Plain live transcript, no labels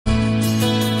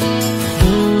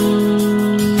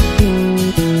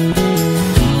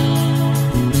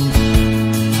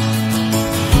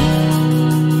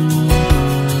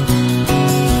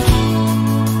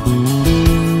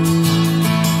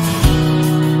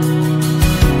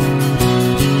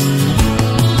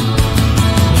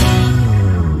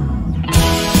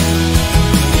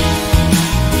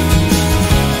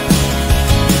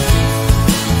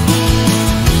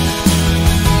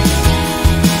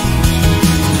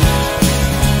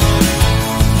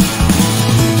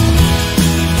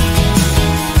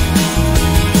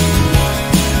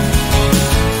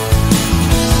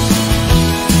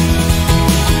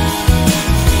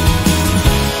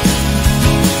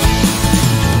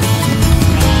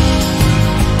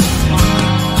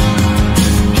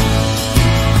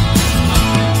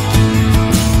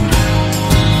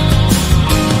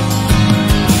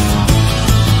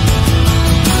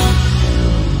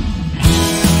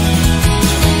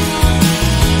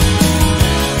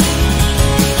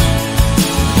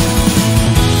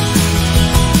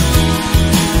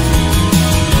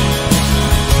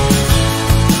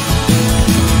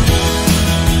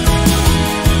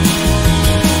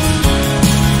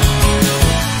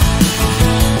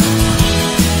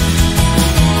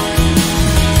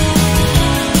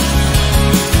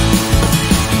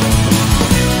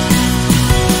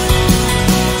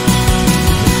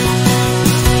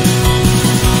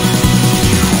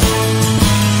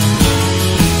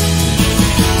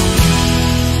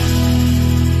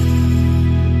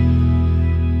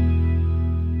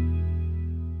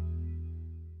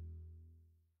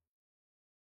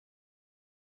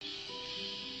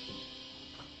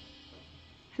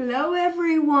Hello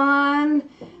everyone.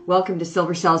 Welcome to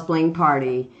Silver Shells Bling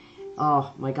Party.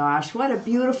 Oh my gosh, what a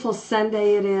beautiful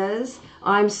Sunday it is.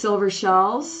 I'm Silver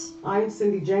Shells. I'm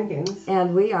Cindy Jenkins.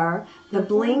 And we are the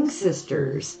Bling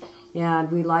Sisters.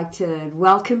 And we'd like to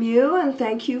welcome you and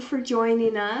thank you for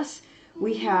joining us.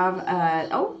 We have,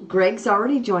 Greg's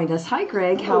already joined us. Hi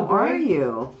Greg, how are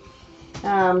you?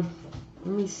 Let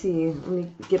me see, let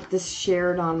me get this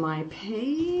shared on my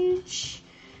page.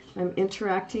 I'm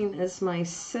interacting as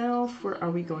myself. Where are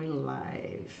we going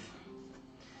live?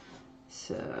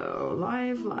 So,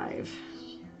 live. I'm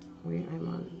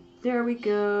on. There we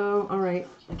go. All right.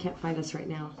 I can't find us right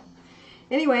now.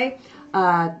 Anyway,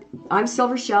 I'm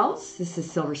Silver Shells. This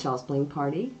is Silver Shells Bling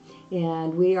Party.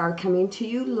 And we are coming to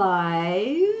you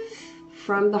live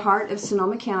from the heart of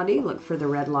Sonoma County. Look for the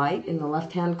red light in the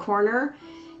left-hand corner.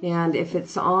 And if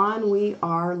it's on, we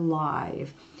are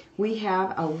live. We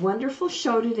have a wonderful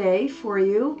show today for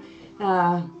you.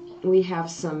 We have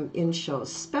some in-show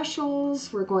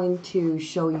specials. We're going to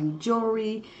show you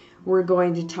jewelry. We're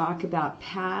going to talk about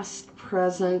past,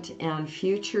 present, and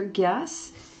future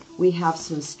guests. We have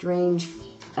some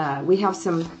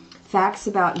facts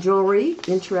about jewelry,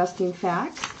 interesting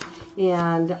facts.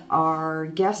 And our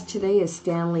guest today is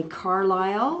Stanley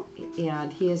Carlisle,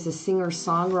 and he is a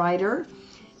singer-songwriter.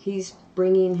 He's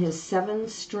bringing his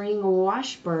 7-string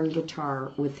Washburn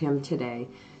guitar with him today.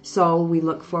 So we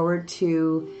look forward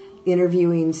to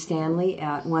interviewing Stanley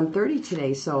at 1:30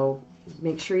 today, so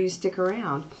make sure you stick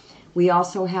around. We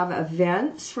also have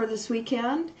events for this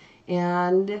weekend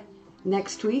and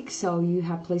next week, so you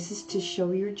have places to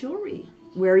show your jewelry,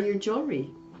 wear your jewelry,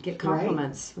 get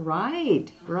compliments. Right.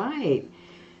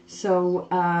 So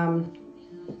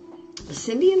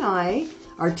Cindy and I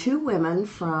are two women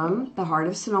from the heart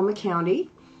of Sonoma County,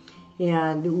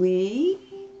 and we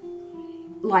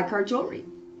like our jewelry,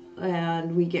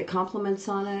 and we get compliments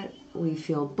on it. We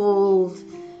feel bold.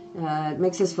 It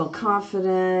makes us feel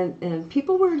confident, and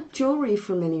people wear jewelry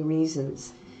for many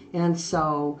reasons. And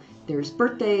so there's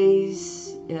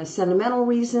birthdays, sentimental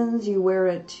reasons. You wear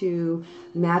it to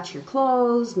match your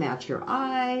clothes, match your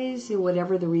eyes,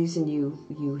 whatever the reason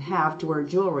you have to wear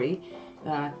jewelry.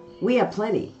 We have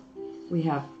plenty. We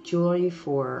have jewelry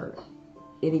for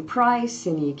any price,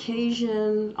 any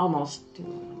occasion, almost. I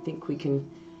think we can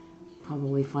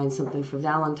probably find something for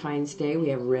Valentine's Day. We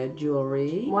have red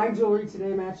jewelry. My jewelry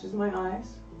today matches my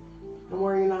eyes. I'm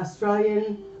wearing an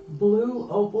Australian blue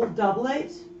opal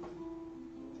doublet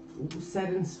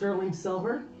set in sterling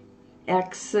silver.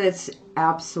 It's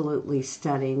absolutely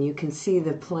stunning. You can see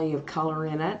the play of color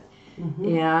in it.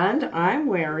 Mm-hmm. And I'm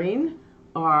wearing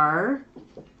our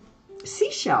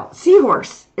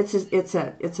seahorse. It's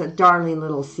a darling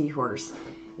little seahorse,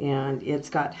 and it's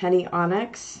got honey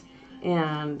onyx,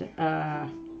 and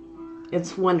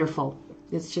it's wonderful.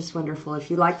 It's just wonderful. If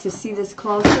you'd like to see this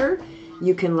closer,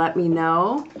 you can let me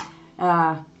know.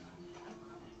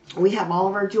 We have all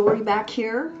of our jewelry back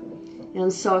here,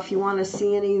 and so if you want to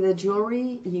see any of the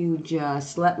jewelry, you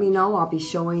just let me know. I'll be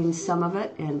showing some of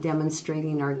it and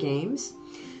demonstrating our games.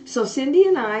 So Cindy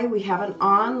and I, we have an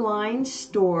online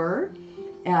store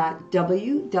at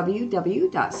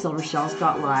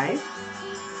www.silvershells.live,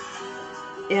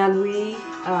 and we,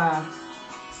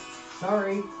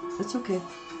 sorry. That's okay.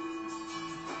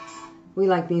 We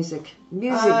like music.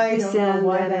 I don't know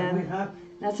why that went up.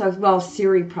 That's well,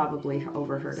 Siri probably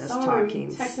overheard us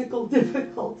talking. Technical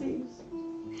difficulties.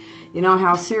 You know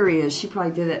how Siri is. She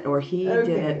probably did it, or he did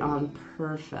it on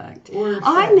perfect.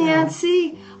 Hi,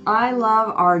 Nancy. I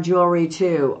love our jewelry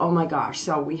too. Oh my gosh!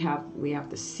 So we have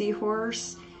the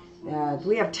seahorse.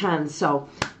 We have tons. So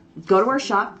go to our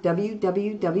shop,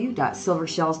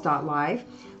 www.silvershells.live.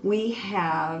 We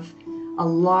have a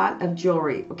lot of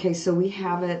jewelry. Okay, so we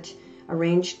have it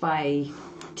arranged by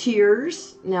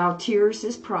tiers. Now tiers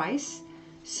is price.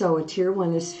 So a tier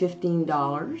 1 is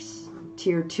 $15.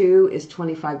 Tier 2 is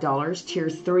 $25. Tier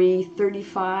 3,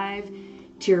 $35.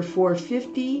 Tier 4,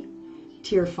 $50.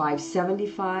 Tier 5,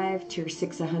 $75. Tier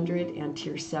 6, $100. And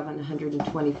Tier 7,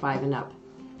 $125 and up.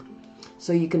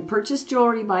 So you can purchase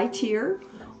jewelry by tier,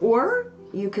 or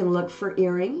you can look for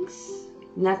earrings,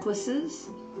 necklaces,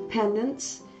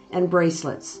 pendants, and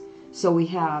bracelets. So we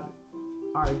have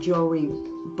our jewelry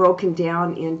broken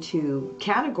down into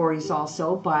categories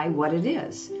also by what it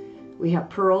is. We have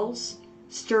pearls,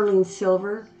 sterling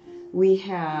silver. We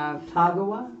have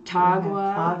Tagawa.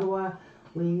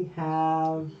 We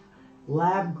have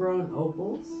lab-grown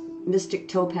opals. Mystic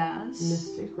topaz.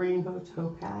 Mystic rainbow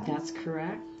topaz. That's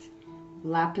correct.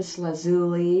 Lapis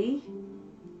lazuli.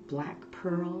 Black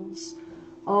pearls.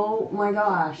 Oh my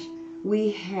gosh.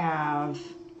 We have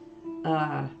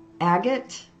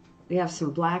agate. We have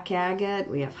some black agate.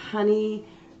 We have honey.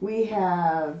 We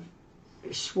have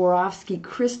Swarovski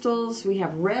crystals. We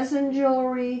have resin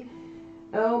jewelry.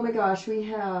 Oh my gosh, we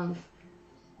have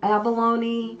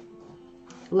abalone,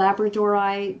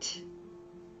 labradorite.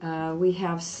 We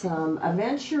have some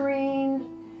aventurine,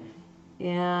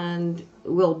 and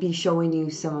we'll be showing you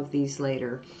some of these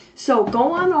later. So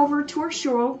go on over to our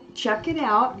show, check it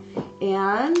out.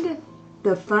 And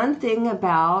the fun thing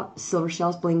about Silver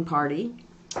Shells Bling Party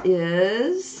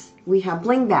is we have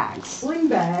bling bags. Bling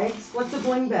bags? What's a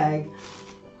bling bag?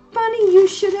 Funny you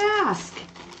should ask.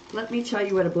 Let me tell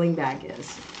you what a bling bag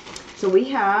is. So we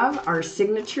have our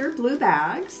signature blue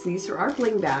bags. These are our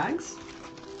bling bags.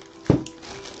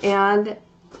 And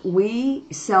we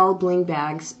sell bling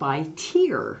bags by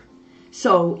tier.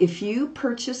 So if you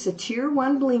purchase a tier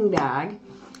 1 bling bag,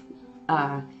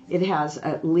 it has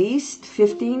at least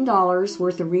 $15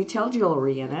 worth of retail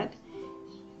jewelry in it.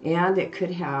 And it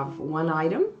could have 1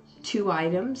 item, 2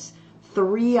 items,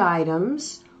 3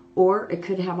 items, or it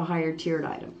could have a higher tiered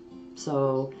item.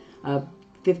 So a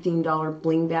 $15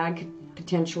 bling bag could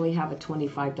potentially have a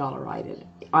 $25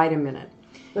 item in it.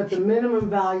 But the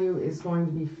minimum value is going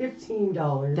to be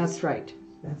 $15. That's right.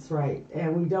 That's right.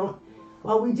 And we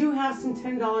do have some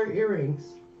 $10 earrings.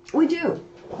 We do.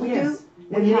 We do.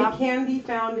 And they can be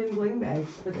found in bling bags,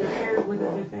 but they're paired with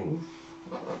other things.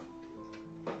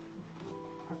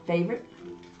 Our favorite?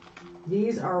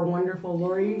 These are wonderful.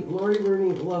 Lori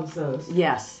Rooney loves those.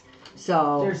 Yes.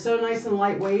 So they're so nice and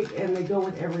lightweight, and they go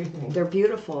with everything. They're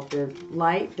beautiful. They're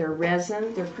light. They're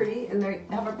resin. They're pretty, and they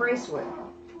have a bracelet.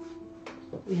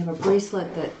 We have a bracelet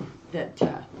that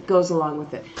goes along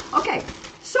with it. Okay,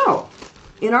 so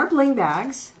in our bling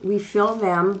bags, we fill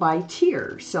them by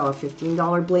tiers. So a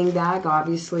 $15 bling bag,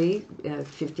 obviously,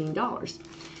 $15.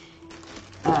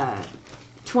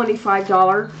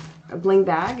 $25 bling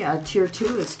bag, tier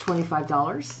 2 is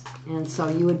 $25. And so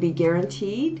you would be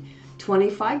guaranteed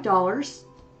 $25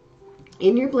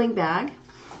 in your bling bag.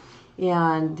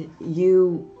 And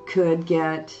you could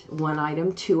get 1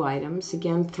 item, 2 items,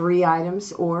 again 3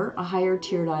 items, or a higher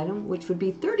tiered item, which would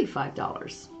be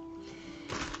 $35.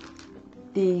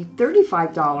 The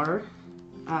 $35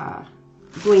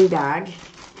 bling bag,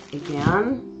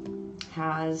 again,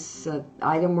 has an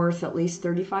item worth at least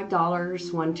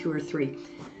 $35, 1, 2, or 3.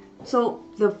 So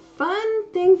the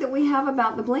fun thing that we have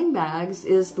about the bling bags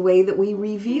is the way that we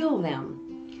reveal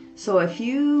them. So if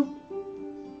you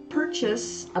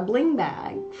purchase a bling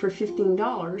bag for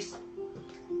 $15,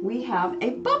 we have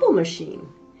a bubble machine.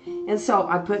 And so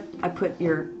I put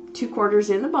your 2 quarters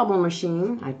in the bubble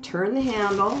machine, I turn the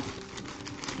handle,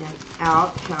 and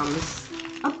out comes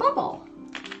a bubble.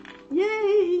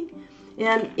 Yay!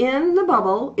 And in the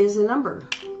bubble is a number.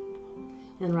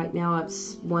 And right now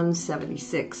it's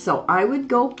 176. So I would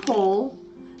go pull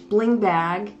bling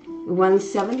bag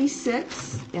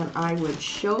 176, and I would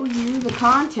show you the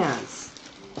contents.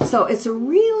 So it's a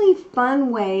really fun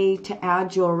way to add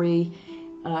jewelry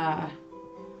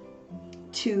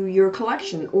to your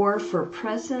collection, or for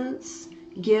presents,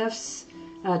 gifts.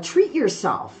 Treat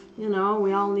yourself. You know,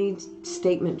 we all need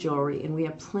statement jewelry, and we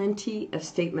have plenty of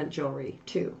statement jewelry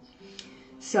too.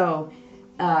 So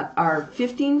our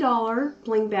 $15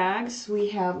 bling bags, we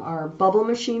have our bubble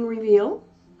machine reveal,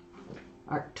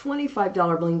 our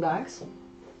 $25 bling bags.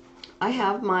 I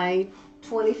have my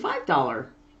 $25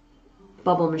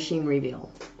 bubble machine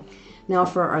reveal. Now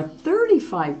for our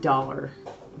 $35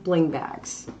 bling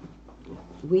bags,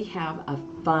 we have a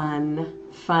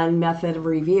fun method of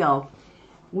reveal.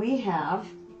 We have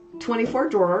 24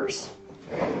 drawers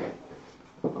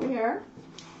over here.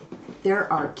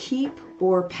 There are keep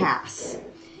or pass.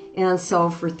 And so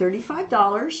for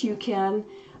 $35 you can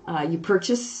you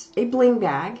purchase a bling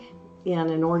bag, and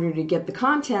in order to get the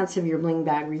contents of your bling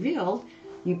bag revealed,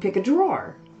 you pick a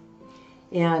drawer.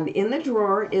 And in the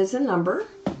drawer is a number.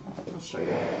 I'll show you.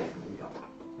 There we go.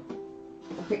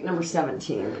 I'll pick number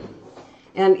 17.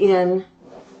 And in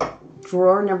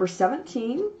drawer number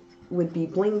 17 would be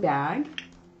bling bag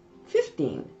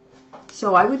 15.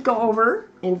 So I would go over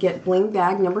and get bling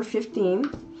bag number 15,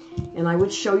 and I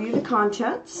would show you the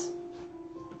contents.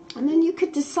 And then you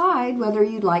could decide whether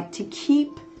you'd like to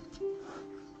keep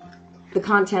the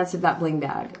contents of that bling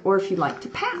bag, or if you'd like to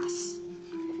pass.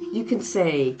 You can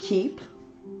say keep.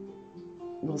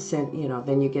 We'll send,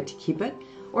 then you get to keep it.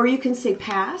 Or you can say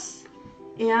pass,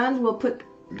 and we'll put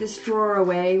this drawer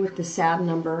away with the sad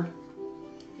number,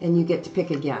 and you get to pick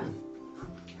again.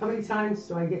 How many times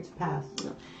do I get to pass?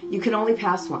 You can only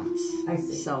pass once. I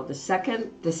see. So the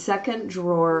second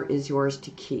drawer is yours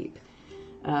to keep.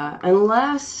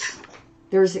 Unless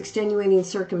there's extenuating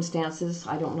circumstances.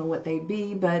 I don't know what they'd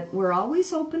be, but we're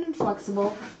always open and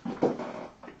flexible.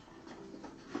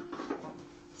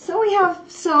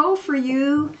 So for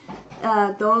you,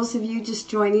 those of you just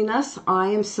joining us, I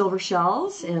am Silver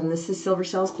Shells, and this is Silver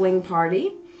Shells Bling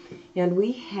Party. And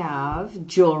we have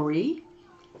jewelry,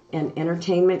 an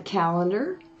entertainment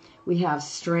calendar. We have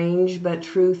strange but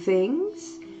true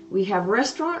things. We have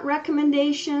restaurant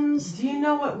recommendations. Do you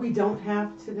know what we don't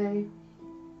have today?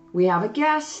 We have a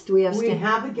guest. We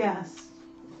have a guest,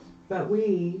 but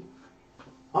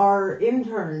our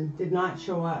intern did not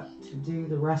show up to do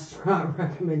the restaurant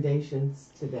recommendations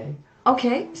today.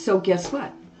 Okay, so guess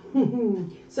what?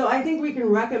 So I think we can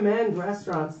recommend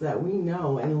restaurants that we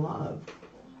know and love.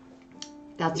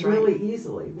 That's right. Really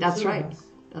easily. That's right.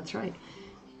 That's right.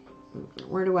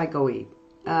 Where do I go eat?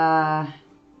 I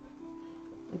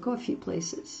go a few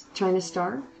places. China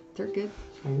Star, they're good.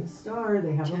 China Star,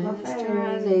 they have a buffet.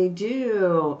 Star, they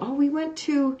do. Oh, I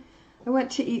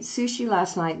went to eat sushi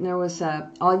last night, and there was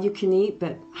all you can eat,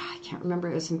 but I can't remember.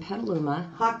 It was in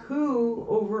Petaluma. Haku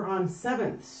over on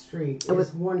 7th Street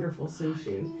is wonderful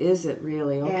sushi. Is it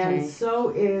really? Okay. And so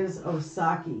is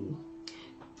Osaki.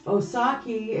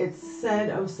 Osaki, it's said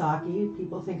Osaki.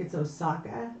 People think it's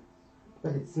Osaka,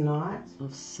 but it's not.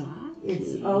 Osaki.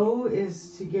 It's O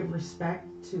is to give respect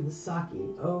to the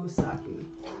sake. Osaki.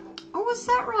 Oh, is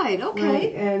that right? Okay.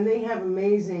 Right, and they have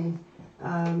amazing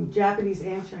Japanese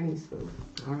and Chinese food.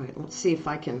 All right, let's see if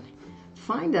I can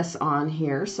find us on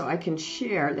here so I can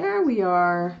share. There we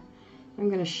are. I'm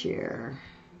going to share.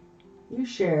 You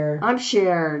share. I'm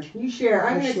shared. You share.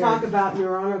 I'm going to talk about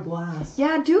Murano glass.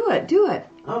 Yeah, do it. Do it.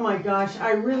 Oh my gosh,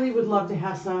 I really would love to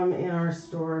have some in our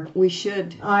store. We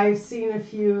should. I've seen a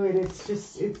few, and it's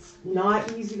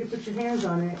not easy to put your hands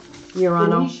on it.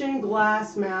 Murano. Venetian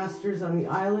glass masters on the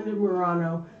island of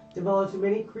Murano developed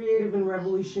many creative and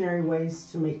revolutionary ways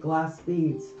to make glass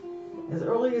beads. As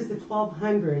early as the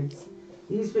 1200s,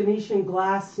 these Venetian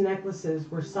glass necklaces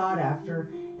were sought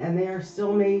after, and they are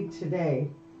still made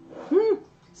today.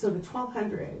 So the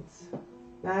 1200s,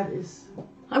 that is...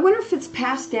 I wonder if it's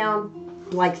passed down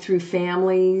like through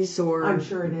families or I'm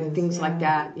sure it is, things like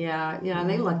that. Yeah, and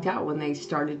they lucked out when they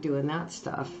started doing that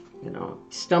stuff. You know,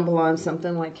 stumble on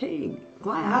something like, hey,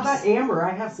 glass. How about amber?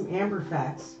 I have some amber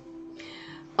facts.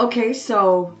 Okay,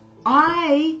 so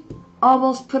I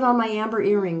almost put on my amber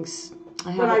earrings.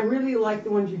 But I really like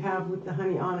the ones you have with the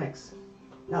honey onyx.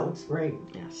 That looks great.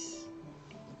 Yes.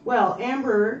 Well,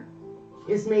 amber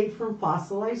is made from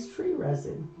fossilized tree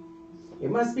resin.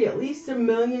 It must be at least 1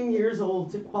 million years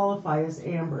old to qualify as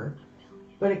amber,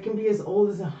 but it can be as old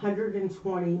as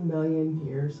 120 million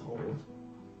years old.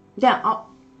 Yeah,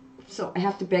 so I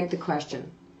have to beg the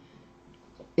question.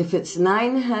 If it's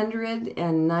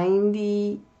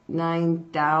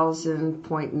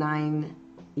 999,000.9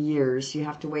 years, you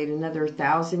have to wait another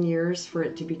 1,000 years for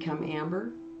it to become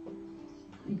amber?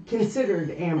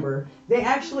 Considered amber. They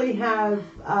actually have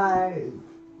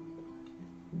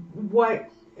what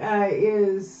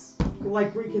is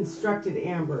like reconstructed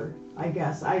amber, I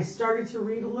guess. I started to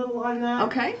read a little on that.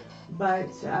 Okay. But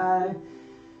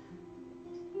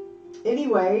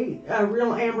anyway,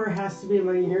 real amber has to be 1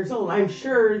 million years old. I'm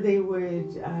sure they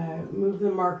would move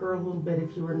the marker a little bit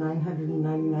if you were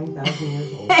 999,000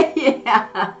 years old.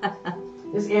 Yeah.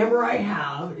 This amber I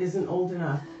have isn't old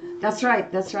enough. That's right.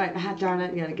 Ah, darn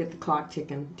it, you gotta get the clock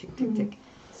ticking. Tick, tick, tick.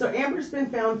 So amber's been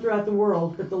found throughout the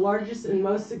world, but the largest and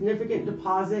most significant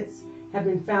deposits have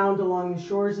been found along the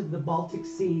shores of the Baltic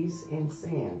Seas and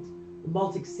sand. The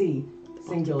Baltic Sea,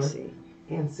 singular,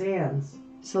 and sands.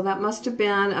 So that must have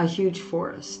been a huge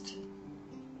forest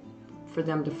for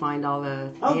them to find all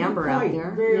the amber out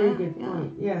there. Very good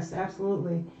point. Yes,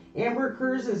 absolutely. Amber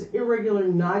occurs as irregular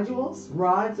nodules,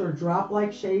 rods, or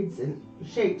drop-like shapes in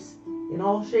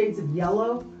all shades of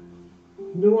yellow,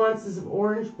 nuances of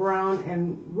orange, brown,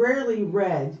 and rarely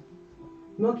red.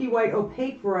 Milky white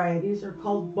opaque varieties are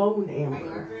called bone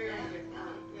amber.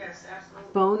 Yes,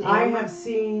 absolutely. Bone amber? I have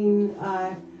seen,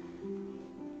 I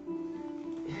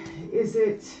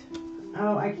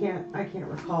can't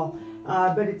recall.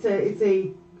 But it's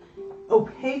a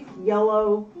opaque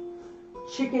yellow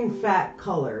chicken fat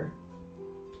color.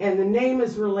 And the name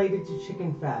is related to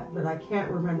chicken fat, but I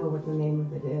can't remember what the name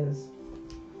of it is.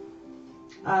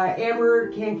 Amber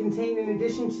can contain, in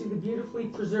addition to the beautifully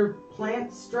preserved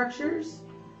plant structures,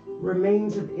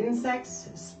 remains of insects,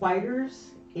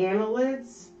 spiders,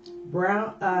 annelids,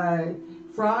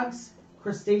 frogs,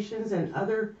 crustaceans, and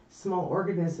other small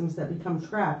organisms that become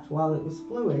trapped while it was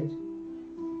fluid.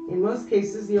 In most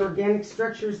cases, the organic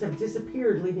structures have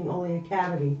disappeared, leaving only a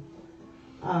cavity.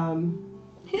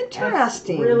 Interesting. That's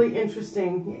really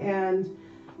interesting. And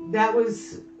that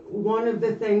was one of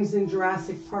the things in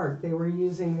Jurassic Park. They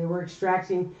were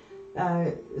extracting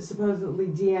supposedly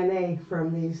DNA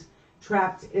from these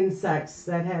trapped insects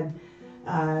that had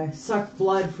sucked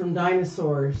blood from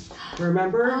dinosaurs.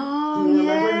 Remember? Oh, Do you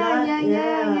yeah, remember that?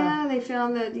 yeah. They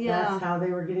found that, That's how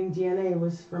they were getting DNA,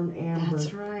 was from amber.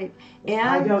 That's right. And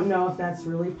I don't know if that's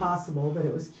really possible, but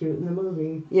it was cute in the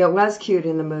movie. Yeah, it was cute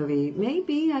in the movie.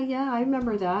 Maybe, I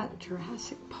remember that.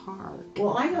 Jurassic Park.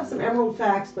 Well, I know some emerald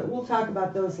facts, but we'll talk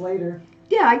about those later.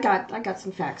 Yeah, I got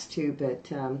some facts too, but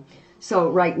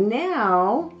so right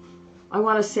now I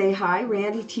want to say hi.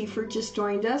 Randy Tieford just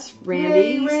joined us.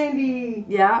 Hey, Randy.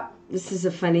 Yeah, this is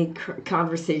a funny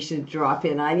conversation to drop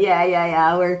in on.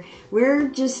 Yeah. We're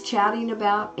just chatting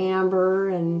about Amber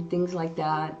and things like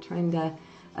that.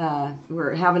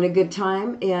 We're having a good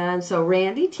time. And so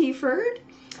Randy Tieford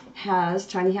has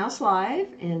Tiny House Live,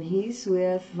 and he's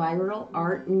with Viral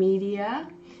Art Media.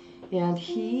 And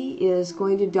he is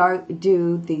going to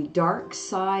do the Dark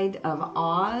Side of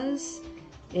Oz.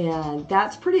 And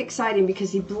that's pretty exciting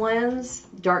because he blends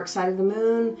Dark Side of the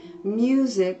Moon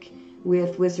music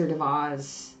with Wizard of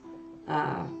Oz,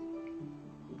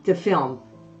 the film.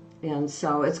 And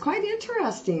so it's quite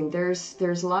interesting. There's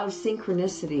a lot of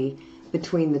synchronicity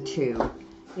between the two.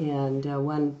 And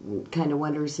one kind of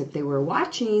wonders if they were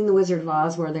watching the Wizard of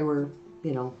Oz where they were,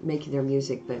 making their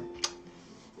music. But,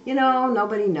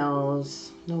 nobody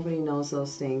knows. Nobody knows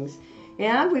those things.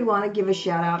 And we want to give a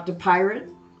shout out to Pirate,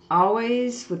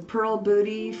 always with Pearl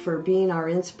Booty, for being our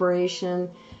inspiration.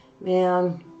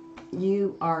 Man,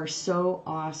 you are so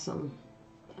awesome.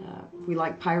 We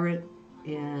like Pirate,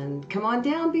 and come on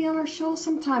down, be on our show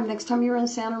sometime. Next time you're in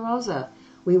Santa Rosa,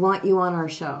 we want you on our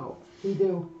show. We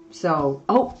do. So,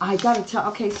 I got to tell,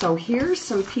 okay, so here's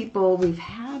some people we've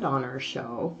had on our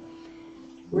show.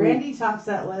 Randy tops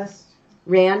that list.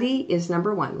 Randy is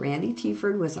number one. Randy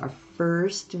Tieford was our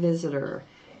first visitor.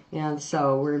 And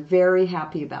so we're very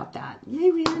happy about that.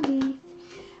 Yay, Randy.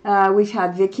 We've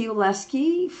had Vicki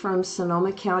Oleski from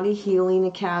Sonoma County Healing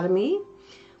Academy.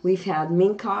 We've had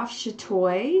Minkoff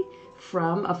Chatoy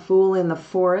from A Fool in the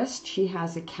Forest. She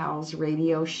has a Cows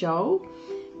radio show.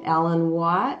 Alan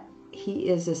Watt, he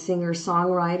is a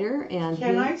singer-songwriter. And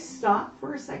Can I stop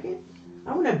for a second?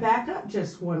 I want to back up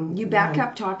just one. You back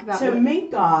up, talk about... So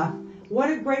Minkoff, what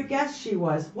a great guest she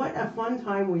was. What a fun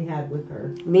time we had with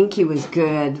her. Minky was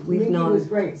good. Minky was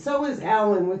great. So was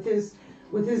Alan with his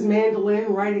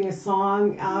mandolin, writing a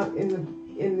song out in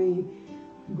the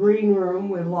green room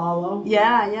with Lalo.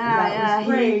 Yeah. Was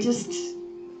great. He just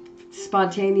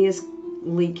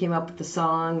spontaneously came up with the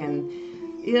song, and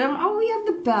we have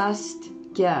the best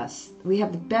guests. We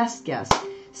have the best guests.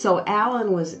 So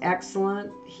Alan was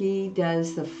excellent. He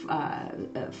does the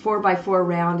 4x4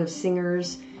 round of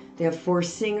singers. They have 4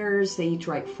 singers. They each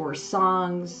write 4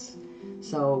 songs.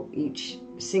 So each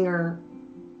singer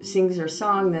sings their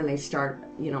song, then they start,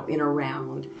 in a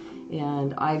round.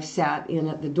 And I've sat in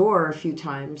at the door a few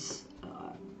times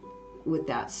with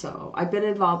that. So I've been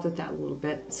involved with that a little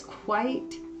bit. It's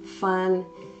quite fun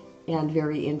and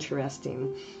very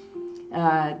interesting.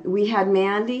 We had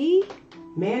Mandy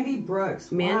Brooks. Brooks.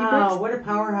 What a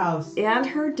powerhouse. And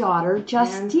her daughter,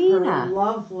 Justina. And her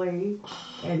lovely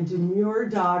and demure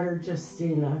daughter,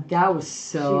 Justina. That was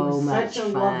so much fun. She was such a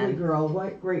lovely girl.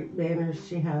 What great manners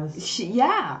she has.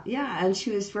 Yeah. And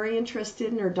she was very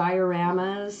interested in her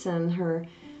dioramas, and her.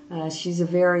 She's a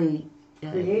very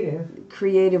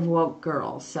creative, woke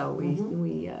girl. So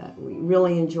we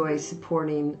really enjoy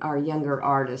supporting our younger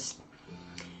artists.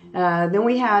 Then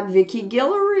we had Vicki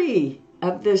Guillory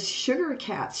of the Sugar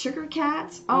Cats.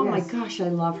 Oh my gosh, I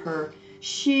love her.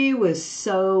 She was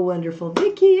so wonderful.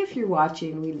 Vicki, if you're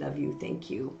watching, we love you. Thank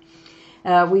you.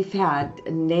 We've had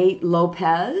Nate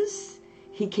Lopez.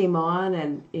 He came on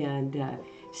and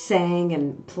sang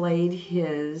and played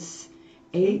his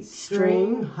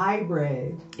 8-string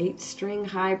hybrid. 8-string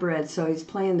hybrid. So he's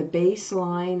playing the bass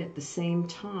line at the same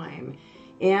time.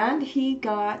 And he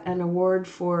got an award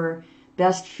for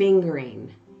Best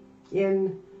Fingering.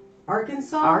 In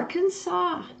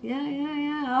Arkansas?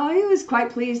 Yeah. Oh, he was quite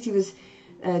pleased. He was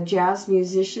a jazz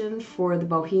musician for the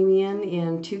Bohemian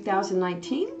in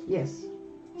 2019. Yes.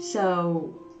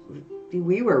 So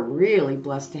we were really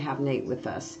blessed to have Nate with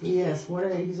us. Yes,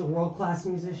 he's a world-class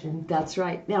musician. That's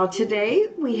right. Now today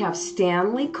we have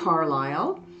Stanley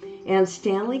Carlisle, and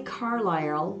Stanley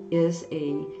Carlisle is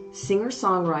a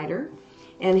singer-songwriter,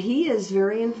 and he is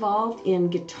very involved in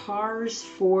Guitars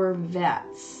for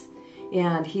Vets.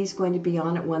 And he's going to be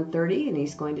on at 1:30, and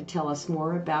he's going to tell us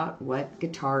more about what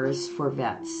Guitars for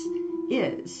Vets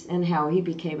is and how he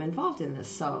became involved in this.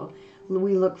 So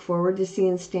we look forward to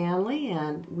seeing Stanley,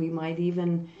 and we might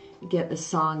even get a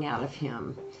song out of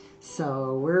him.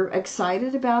 So we're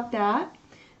excited about that.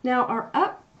 Now, our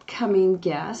upcoming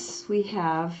guests, we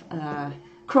have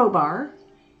Crowbar,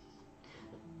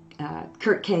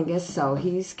 Kurt Kangas, so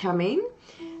he's coming.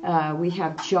 We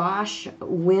have Josh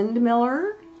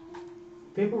Windmiller.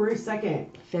 February 2nd.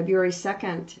 February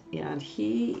 2nd, and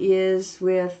he is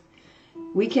with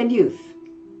Weekend Youth.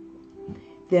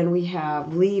 Then we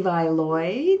have Levi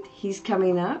Lloyd. He's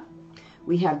coming up.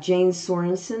 We have Jane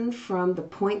Sorensen from the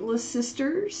Bling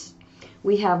Sisters.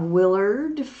 We have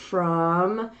Willard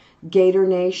from Gator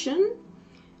Nation.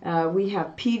 We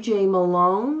have PJ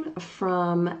Malone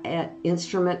from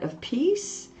Instrument of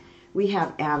Peace. We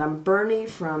have Adam Burney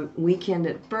from Weekend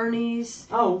at Bernie's.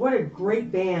 Oh, what a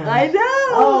great band. I know,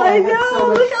 Oh, I I had know. so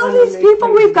much Look at all fun these when they people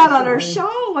played we've got on our recently.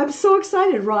 show. I'm so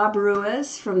excited. Rob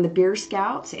Ruiz from the Beer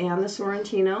Scouts and the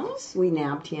Sorrentinos. We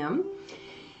nabbed him.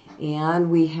 And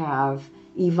we have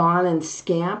Yvonne and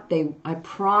Scamp. I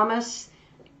promise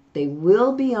they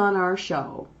will be on our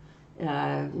show.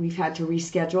 We've had to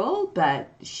reschedule, but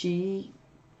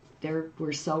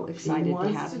we're so excited to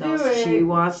have those. She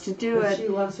wants to do it. She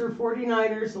loves her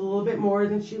 49ers a little bit more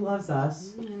than she loves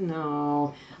us.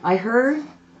 No. I heard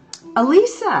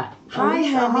Elisa. Hi,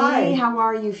 Elisa, honey. hi. How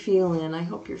are you feeling? I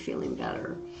hope you're feeling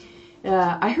better.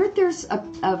 I heard there's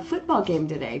a football game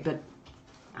today, but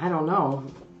I don't know.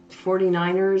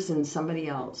 49ers and somebody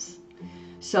else.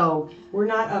 So We're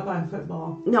not up on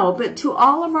football. no, but to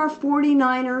all of our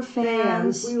 49er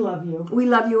fans, We love you. we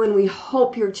love you, and we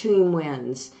hope your team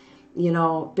wins. You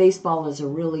know, baseball is a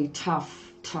really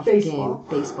tough Baseball.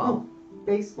 game. Baseball.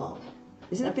 Baseball.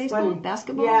 Isn't it That's baseball? funny.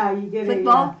 Basketball? Yeah, you get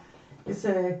Football? It's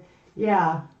a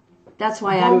That's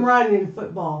why home run in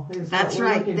football. That's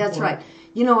right. That's right.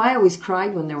 You know, I always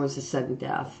cried when there was a sudden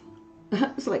death.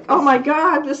 It's like, oh my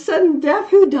God, the sudden death.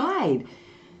 Who died?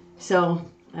 So,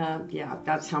 yeah,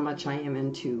 that's how much I am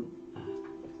into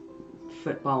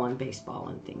football and baseball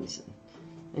and things,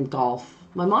 and golf.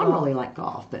 My mom really liked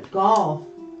golf, but Golf.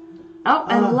 oh,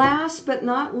 and last but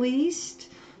not least,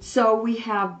 so we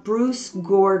have Bruce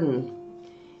Gordon.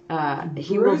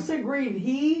 Bruce agreed.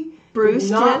 He Bruce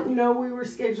did not did? know we were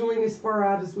scheduling as far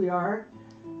out as we are,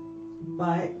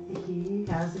 but he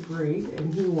has agreed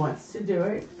and he wants to do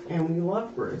it, and we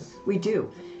love Bruce. We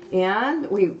do. And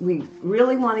we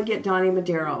really want to get Donnie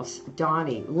Maderos.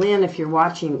 Donnie, Lynn, if you're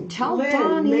watching, tell Lynn,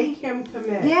 Donnie. make him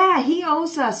commit. Yeah, he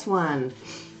owes us one.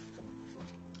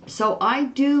 So I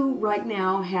do right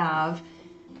now have,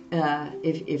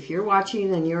 if you're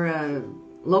watching and you're a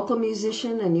local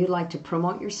musician and you'd like to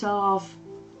promote yourself,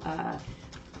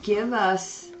 send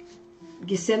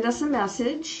us a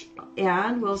message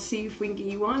and we'll see if we can get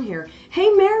you on here. Hey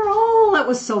Meryl, that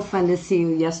was so fun to see you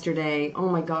yesterday. Oh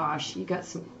my gosh, you got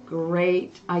some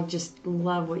great, I just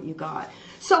love what you got.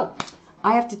 So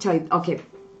I have to tell you, okay,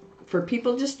 for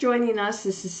people just joining us,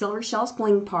 this is Silver Shells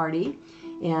Bling Party,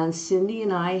 and Cindy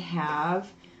and I have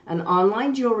an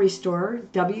online jewelry store,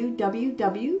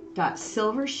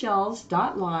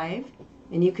 www.silvershells.live,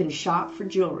 and you can shop for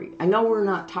jewelry. I know we're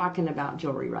not talking about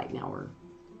jewelry right now. We're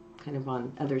kind of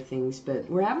on other things, but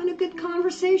we're having a good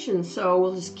conversation, so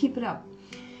we'll just keep it up.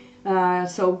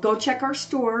 So go check our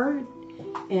store,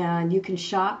 and you can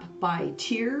shop by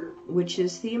tier, which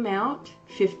is the amount,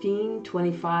 $15,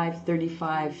 $25,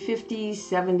 $35, $50,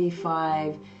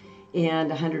 $75,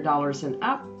 and $100 and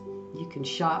up. You can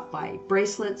shop by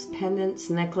bracelets, pendants,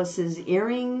 necklaces,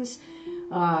 earrings.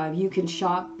 You can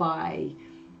shop by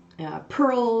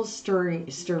pearls,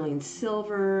 sterling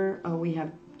silver. We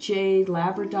have jade,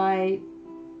 labradorite,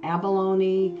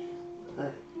 abalone,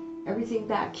 everything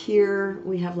back here.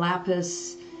 We have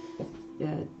lapis.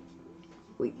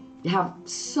 We have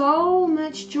so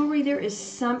much jewelry. There is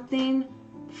something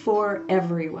for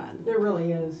everyone. There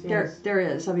really is. Yes. There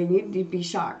is. I mean, you'd be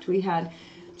shocked.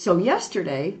 So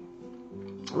yesterday,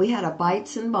 we had a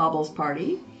Bites and Baubles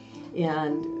party,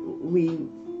 and we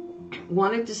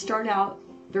wanted to start out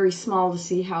very small to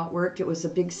see how it worked. It was a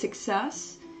big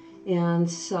success, and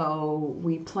so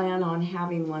we plan on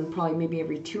having one probably maybe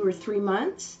every 2 or 3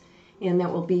 months, and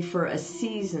that will be for a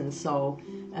season. So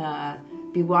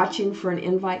be watching for an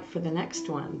invite for the next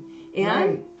one. And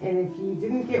right. And if you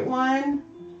didn't get one,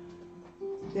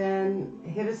 then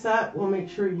hit us up. We'll make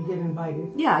sure you get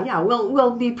invited. yeah,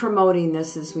 we'll be promoting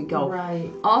this as we go. Right.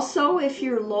 Also, if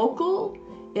you're local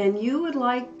and you would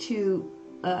like to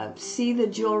see the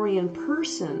jewelry in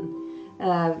person,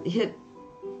 go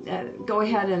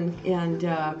ahead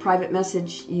and private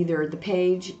message either the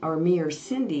page or me or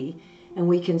Cindy, and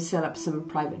we can set up some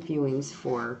private viewings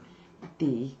for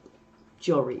the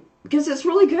jewelry, because it's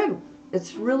really good.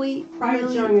 It's really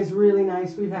Private showing is really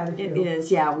nice. We've had a few. It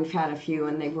is, yeah. We've had a few,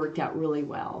 and they've worked out really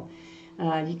well.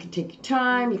 You can take your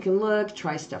time. You can look,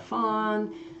 try stuff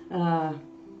on.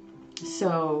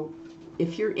 So,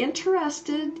 if you're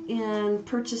interested in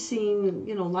purchasing,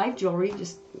 live jewelry,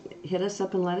 just hit us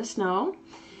up and let us know.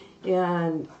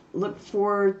 And look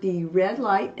for the red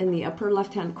light in the upper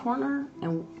left-hand corner,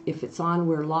 and if it's on,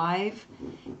 we're live.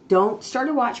 Don't start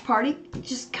a watch party.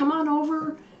 Just come on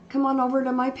over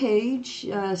to my page,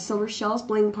 Silver Shells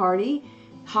Bling Party.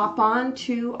 Hop on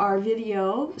to our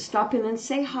video. Stop in and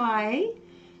say hi.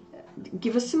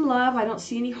 Give us some love. I don't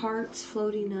see any hearts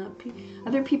floating up.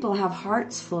 Other people have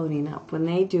hearts floating up when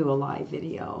they do a live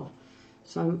video.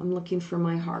 So I'm looking for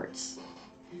my hearts.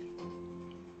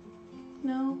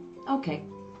 No? Okay.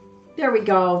 There we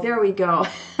go. There we go.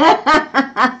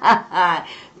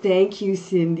 Thank you,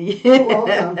 Cindy. You're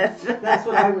welcome. That's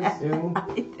what I was doing.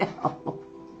 I know.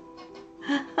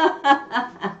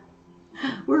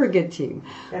 We're a good team.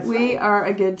 We are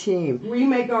a good team. We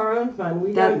make our own fun.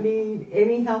 We don't need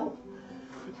any help.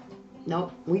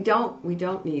 No, we don't. We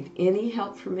don't need any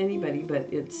help from anybody, but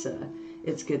it's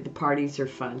good. The parties are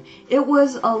fun. It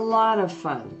was a lot of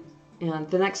fun. And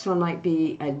the next one might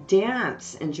be a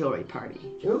dance and jewelry party.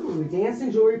 Ooh, dance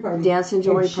and jewelry party. Dance and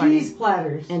jewelry party. Cheese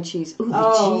platters. And cheese. Ooh,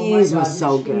 the cheese was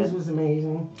so good. The cheese was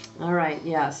amazing. All right,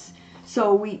 yes.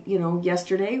 So we,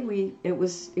 yesterday it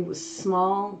was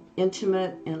small,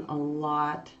 intimate, and a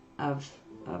lot of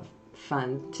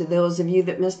fun. To those of you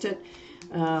that missed it,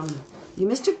 you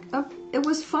missed it. It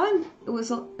was fun. It was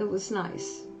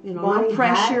nice. Bonnie no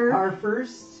pressure. Hat, our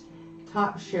first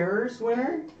top sharers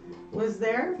winner, was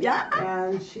there. Yeah.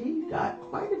 And she got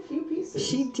quite a few pieces.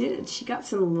 She did. She got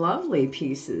some lovely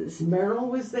pieces. Meryl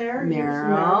was there.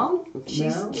 Meryl.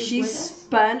 She's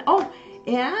spun. Oh,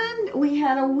 and we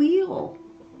had a wheel.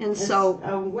 And so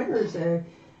a winner's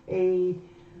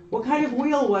what kind of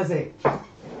wheel was it?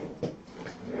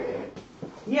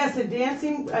 Yes,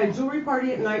 a jewelry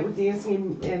party at night with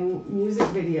dancing and music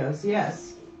videos.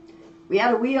 Yes. We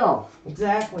had a wheel.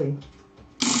 Exactly.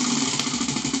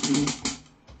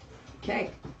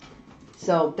 Okay.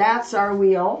 So that's our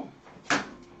wheel.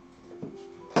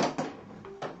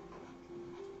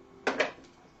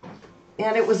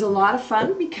 And it was a lot of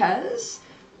fun because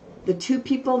the two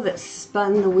people that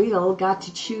spun the wheel got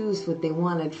to choose what they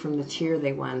wanted from the cheer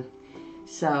they won.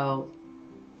 So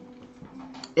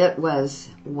it was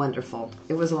wonderful.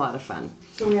 It was a lot of fun.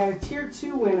 So we had a Tier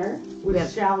 2 winner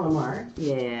with Shalimar.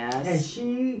 Yes. And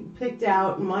she picked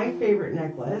out my favorite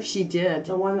necklace. She did.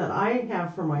 The one that I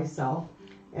have for myself.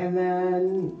 And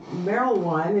then Meryl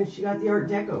won, and she got the Art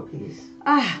Deco piece.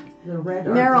 The red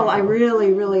Art Meryl, Deco. I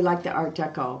really, really like the Art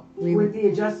Deco. With the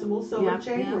adjustable silver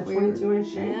chain, the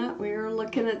 22-inch chain. Yeah, we were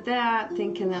looking at that,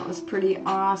 thinking that was pretty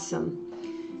awesome.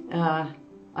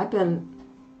 I've been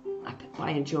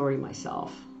buying jewelry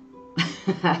myself.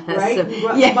 Right? So,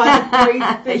 you bought the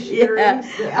great fish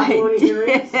earrings, the abalone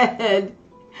earrings.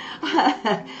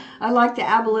 I like the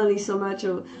abalone so much,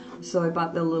 so I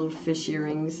bought the little fish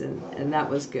earrings, and that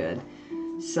was good.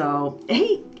 So,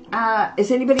 hey, is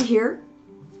anybody here?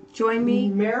 Join me.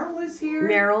 Meryl is here.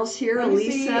 Meryl's here.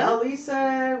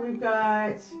 Elisa, we've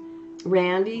got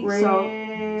Randy. So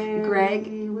Greg.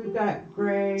 We've got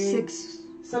Greg. 6.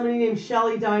 Somebody named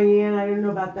Shelly Diane. I don't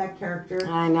know about that character.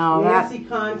 I know. Nancy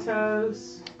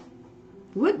Contos.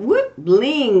 What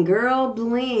bling, girl,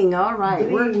 bling. All right.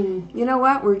 Bling. You know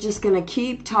what? We're just going to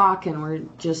keep talking. We're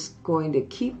just going to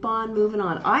keep on moving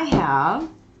on. I have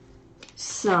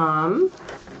some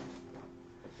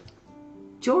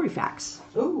jewelry facts.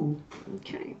 Ooh.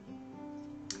 Okay.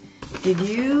 Did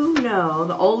you know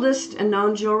the oldest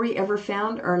known jewelry ever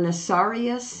found are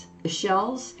Nassarius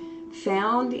shells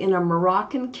found in a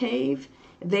Moroccan cave?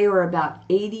 They were about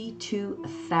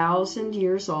 82,000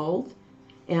 years old.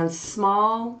 And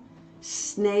small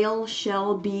snail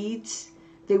shell beads,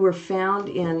 they were found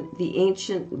in the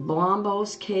ancient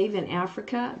Blombos cave in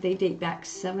Africa. They date back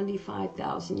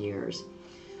 75,000 years.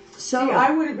 So, see,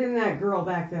 I would have been that girl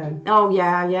back then. Oh,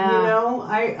 yeah.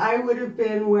 I would have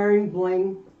been wearing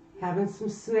bling, having some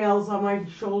snails on my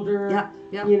shoulder,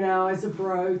 Yep. As a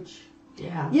brooch.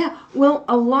 Yeah, well,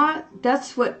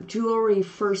 that's what jewelry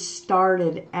first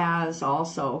started as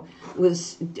also,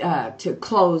 was to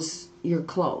close your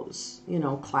clothes,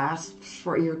 clasps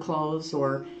for your clothes,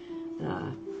 or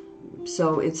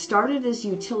so it started as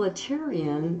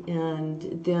utilitarian,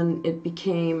 and then it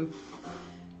became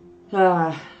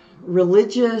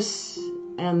religious,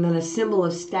 and then a symbol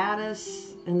of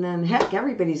status, and then heck,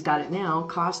 everybody's got it now.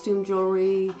 Costume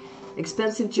jewelry,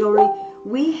 expensive jewelry.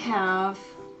 We have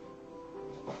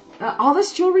all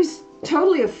this jewelry's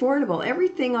totally affordable.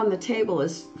 Everything on the table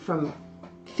is from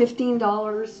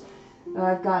 $15.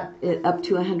 I've got it up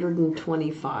to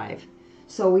 $125.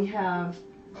 So we have,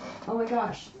 oh my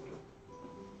gosh.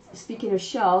 Speaking of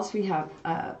shells, we have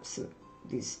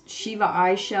these Shiva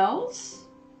eye shells.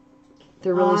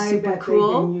 They're really super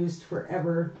cool. They've been used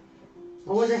forever.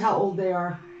 I wonder how old they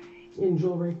are in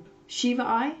jewelry. Shiva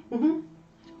eye? Mm-hmm.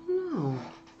 I don't know.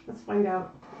 Let's find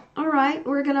out. All right,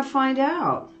 we're going to find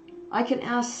out. I can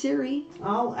ask Siri.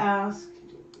 I'll ask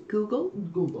Google.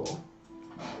 Google.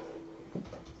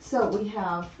 So we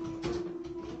have,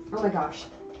 oh my gosh.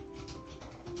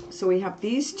 So we have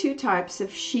these two types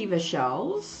of Shiva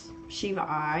shells. Shiva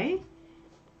eye.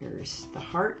 Here's the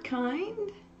heart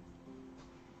kind.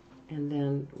 And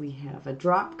then we have a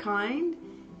drop kind.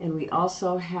 And we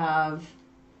also have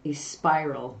a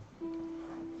spiral.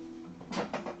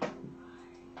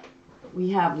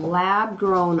 We have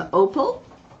lab-grown opal.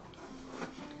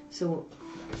 So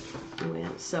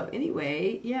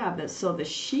anyway, yeah. So the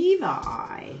Shiva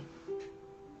eye.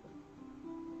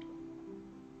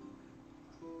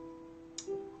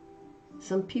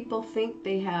 Some people think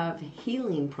they have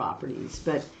healing properties,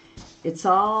 but it's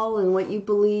all in what you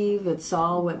believe. It's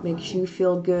all what makes you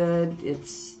feel good.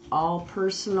 It's all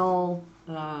personal.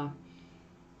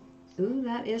 Ooh,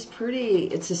 that is pretty.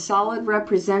 It's a solid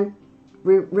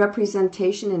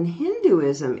representation in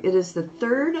Hinduism. It is the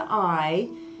third eye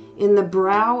in the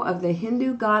brow of the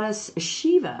Hindu goddess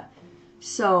Shiva.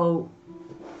 So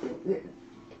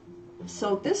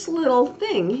this little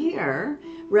thing here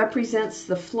represents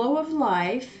the flow of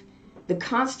life, the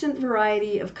constant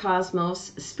variety of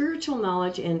cosmos, spiritual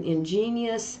knowledge, and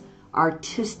ingenious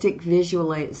artistic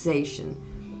visualization.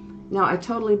 Now, I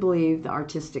totally believe the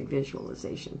artistic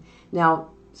visualization.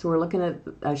 Now, so we're looking at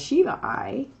a Shiva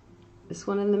eye, this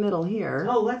one in the middle here.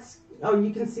 Oh,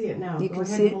 you can see it now. You can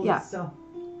see it, yeah. Still.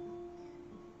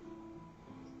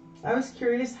 I was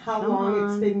curious how long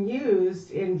it's been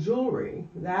used in jewelry.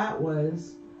 That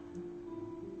was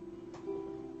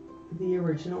the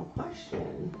original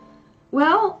question.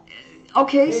 Well,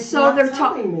 okay, it's so they're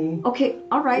telling me. Okay,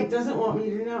 all right. It doesn't want me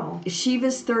to know.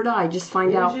 Shiva's third eye. Just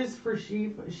find out. Images for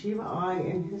Shiva eye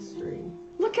in history.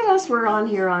 Look at us. We're on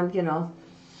here on, you know.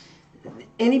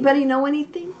 Anybody know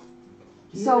anything?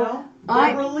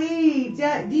 Deborah Lee,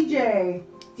 DJ,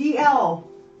 DL,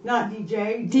 not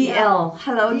DJ. DL.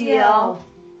 Hello, DL.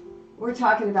 We're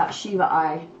talking about Shiva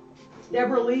eye.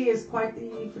 Deborah Lee is quite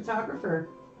the photographer.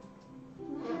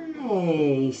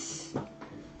 Nice.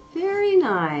 Very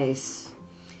nice.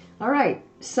 All right.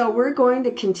 So we're going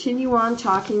to continue on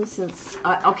talking since...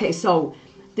 okay, so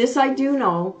this I do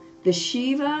know. The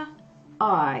Shiva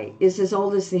eye is as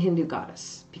old as the Hindu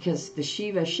goddess because the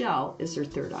Shiva shell is her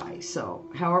third eye. So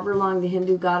however long the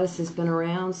Hindu goddess has been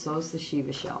around, so is the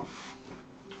Shiva shell.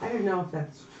 I don't know if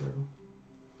that's true.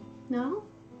 No?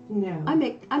 No. I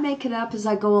make it up as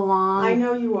I go along. I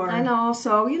know you are. I know,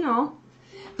 so, you know.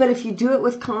 But if you do it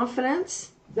with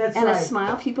confidence a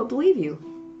smile, people believe you.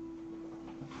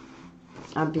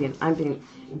 I'm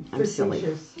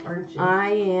silly. Aren't you? I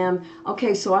am.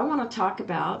 Okay, so I want to talk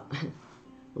about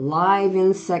live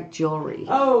insect jewelry.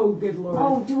 Oh, good Lord.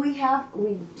 Oh, we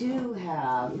do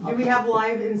have. Do we have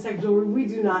live insect jewelry? We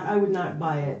do not. I would not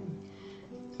buy it.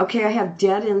 Okay, I have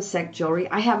dead insect jewelry.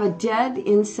 I have a dead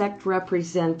insect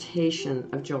representation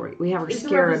of jewelry. We have our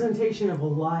scarab. It's a representation of a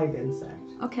live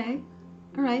insect. Okay,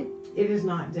 all right. It is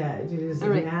not dead. It is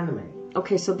inanimate.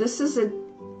 Okay, so this is a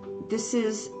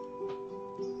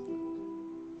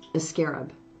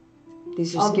scarab.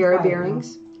 These are scarab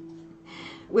earrings.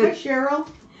 Hi, Cheryl.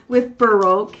 With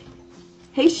Baroque.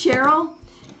 Hey, Cheryl.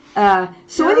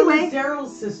 Anyway,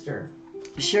 Daryl's sister.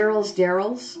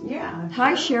 Daryl's? Yeah.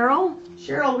 Hi, Cheryl.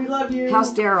 Cheryl, we love you.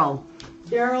 How's Daryl?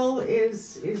 Daryl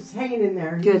is hanging in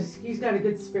there. Good. He's got a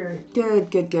good spirit.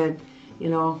 Good. You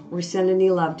know, we're sending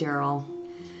you love, Daryl.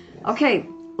 Yes. Okay,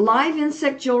 live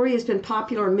insect jewelry has been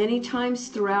popular many times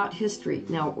throughout history.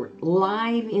 Now,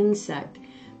 live insect.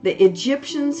 The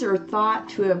Egyptians are thought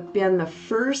to have been the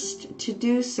first to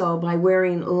do so by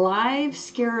wearing live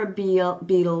scarab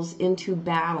beetles into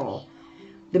battle.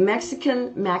 The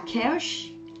Mexican macaque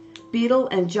beetle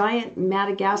and giant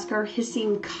Madagascar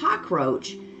hissing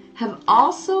cockroach have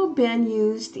also been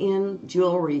used in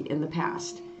jewelry in the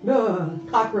past.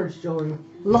 Cockroach jewelry.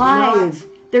 Live.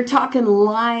 They're talking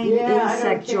live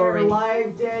insect jewelry.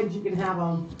 Live, dead, you can have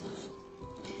them.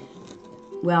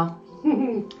 Well,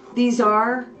 these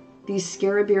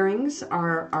scarab earrings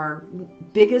are our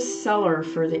biggest seller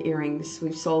for the earrings.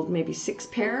 We've sold maybe 6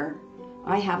 pair.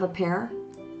 I have a pair.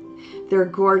 They're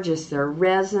gorgeous. They're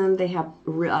resin. They have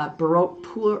Baroque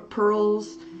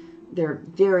pearls. They're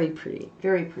very pretty.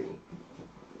 Very pretty.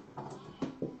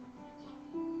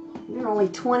 They're only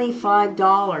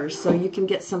 $25, so you can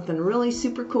get something really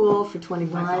super cool for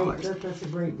 $25. Right, that's a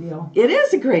great deal. It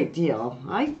is a great deal.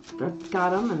 I got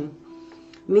them, and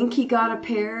Minky got a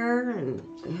pair, and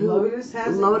Lotus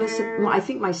has a pair. I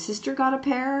think my sister got a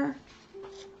pair.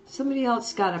 Somebody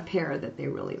else got a pair that they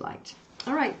really liked.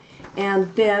 All right,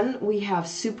 and then we have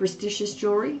superstitious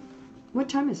jewelry. What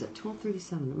time is it?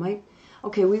 12:37.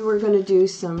 Okay, we were going to do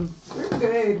some... We're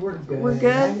good. We're good. We're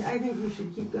good? I think we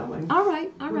should keep going. All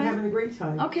right. We're having a great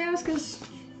time. Okay, I was going to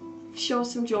show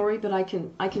some jewelry, but I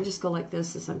can just go like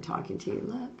this as I'm talking to you.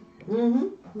 Look. Mm-hmm.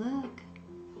 Look.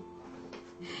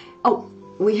 Oh,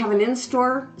 we have an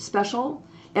in-store special.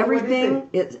 Everything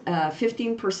is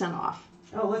 15% off.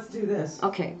 Oh, let's do this.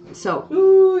 Okay, so...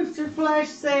 Ooh, it's your flash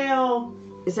sale.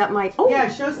 Is that my... Oh!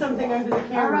 Yeah, show something under the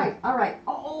camera. All right.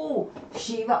 Oh,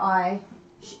 Shiva Eye.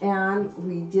 And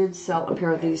we did sell a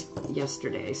pair of these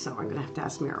yesterday, so I'm going to have to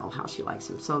ask Meryl how she likes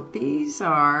them. So these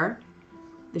are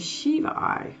the Shiva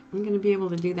Eye. I'm going to be able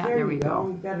to do that. There we go.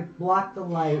 You've got to block the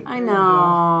light. I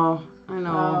know.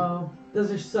 Oh,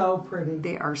 those are so pretty.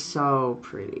 They are so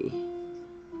pretty.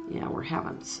 Yeah, we're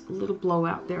having a little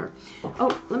blowout there.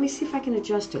 Oh, let me see if I can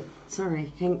adjust it.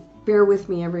 Sorry. Bear with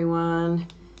me, everyone.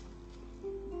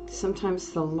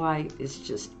 Sometimes the light is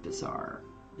just bizarre.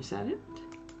 Is that it?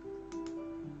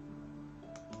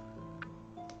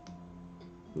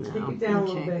 No. Take it down a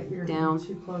little bit. You're down.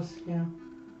 Too close. Yeah.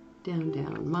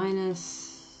 Down.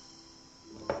 Minus.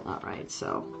 All right.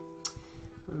 So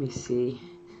let me see.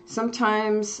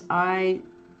 Sometimes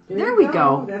There we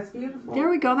go. That's beautiful. There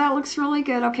we go. That looks really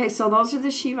good. Okay, so those are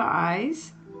the Shiva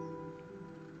Eyes.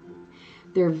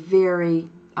 They're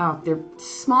they're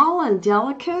small and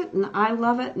delicate, and I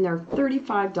love it. And they're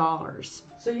 $35.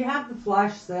 So you have the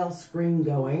flash sale screen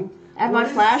going. At my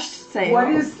flash sale. What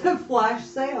is the flash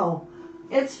sale?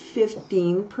 It's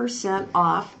 15%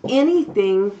 off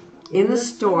anything in the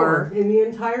store. In the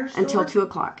entire store? Until 2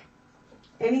 o'clock.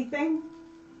 Anything?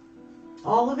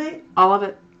 All of it? All of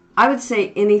it. I would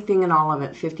say anything and all of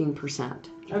it, 15%.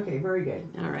 Okay, very good.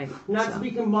 All right. Not to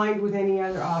be combined with any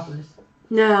other offers.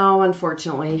 No,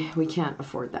 unfortunately, we can't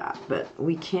afford that. But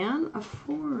we can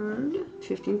afford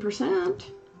 15%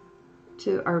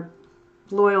 to our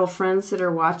loyal friends that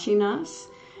are watching us.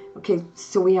 Okay,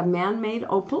 so we have man-made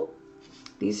opal.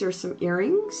 These are some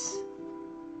earrings.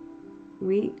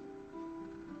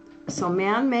 So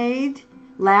man-made,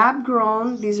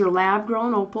 lab-grown. These are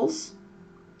lab-grown opals.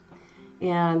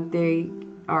 And they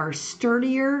are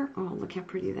sturdier. Oh, look how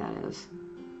pretty that is.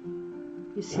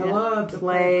 You see that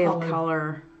play of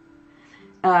color.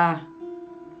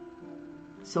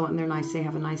 So, and they're nice. They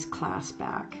have a nice clasp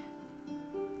back.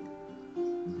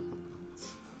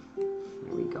 There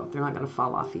we go. They're not going to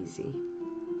fall off easy.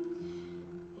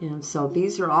 And so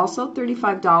these are also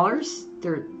 $35.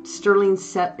 They're sterling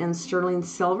set in sterling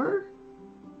silver.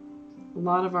 A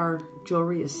lot of our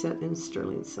jewelry is set in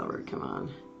sterling silver. Come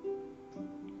on.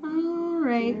 All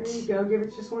right. There you go. Give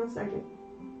it just 1 second.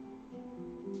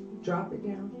 Drop it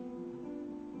down.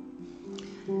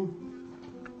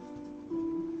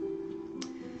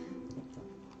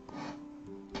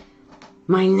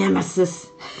 My nemesis.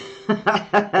 The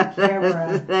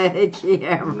camera. The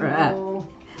camera. No.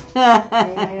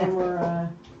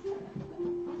 Camera.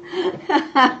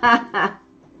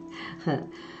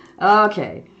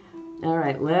 Okay. All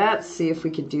right. Let's see if we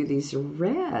could do these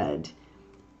red.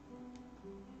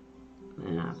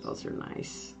 Yeah, those are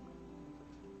nice.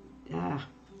 Yeah.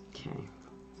 Okay.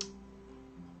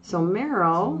 So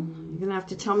Meryl, you're gonna have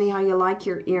to tell me how you like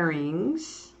your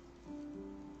earrings.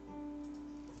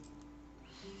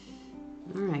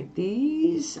 All right.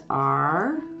 These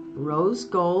are rose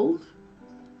gold.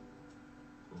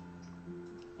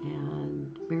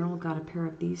 And Meryl got a pair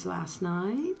of these last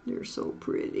night. They're so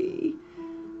pretty.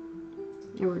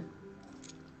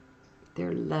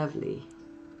 They're lovely.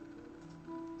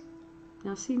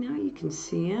 Now see, now you can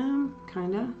see them,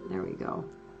 kind of. There we go.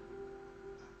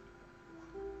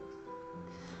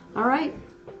 All right.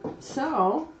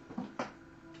 So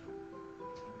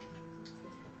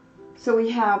we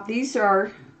have, these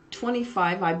are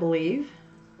 25, I believe.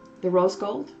 The rose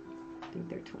gold. I think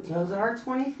they're 25. Those are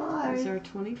 25. Those are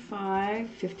 25,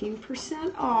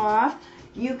 15% off.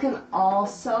 You can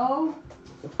also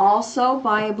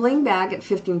buy a bling bag at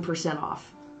 15%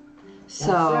 off.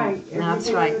 So that's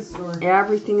right.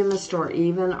 Everything in the store,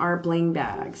 even our bling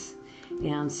bags.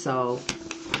 And so,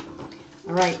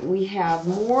 all right, we have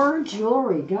more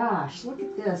jewelry. Gosh, look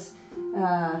at this.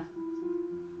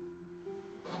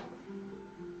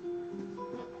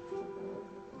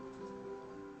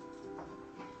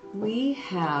 We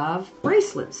have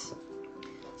bracelets.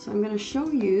 So I'm going to show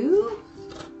you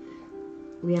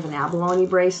We have an abalone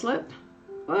bracelet.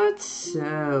 What's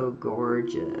so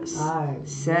gorgeous.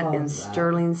 Set in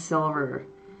sterling silver.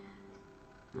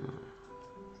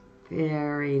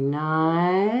 Very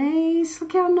nice.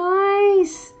 Look how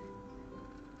nice.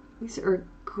 These are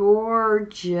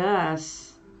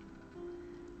gorgeous.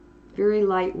 Very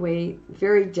lightweight,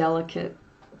 very delicate,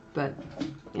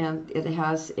 and it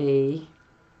has a, you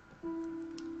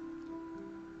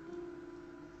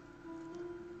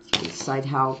decide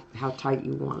how tight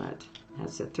you want it. It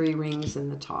has the 3 rings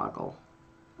and the toggle.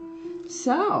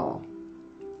 So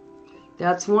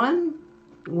that's one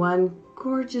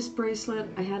gorgeous bracelet.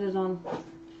 I had it on.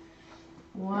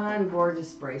 One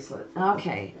gorgeous bracelet.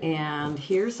 Okay, and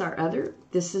here's our other.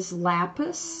 This is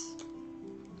lapis,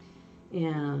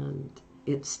 and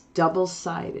it's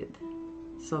double-sided.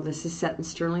 So this is set in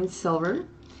sterling silver.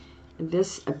 And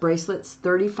this bracelet's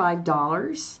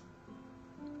 $35.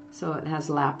 So it has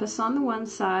lapis on the one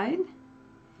side,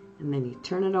 and then you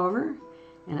turn it over,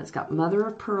 and it's got mother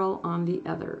of pearl on the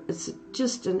other. It's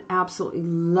just an absolutely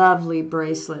lovely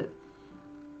bracelet.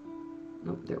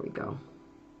 Oh, there we go.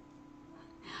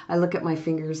 I look at my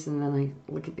fingers and then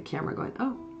I look at the camera going,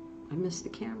 oh, I missed the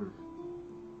camera.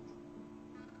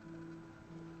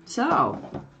 So,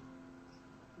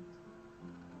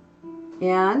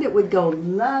 and it would go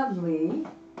lovely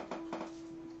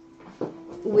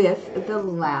with the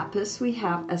lapis. We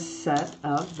have a set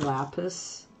of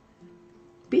lapis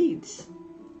beads.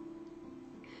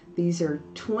 These are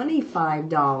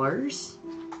 $25.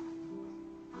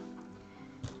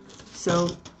 So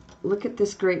look at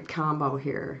this great combo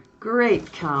here.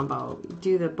 Great combo.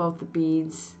 You do both the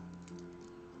beads.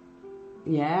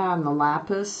 Yeah, and the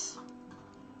lapis.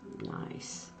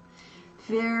 Nice.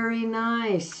 Very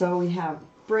nice. So we have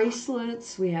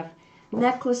bracelets, we have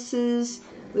necklaces,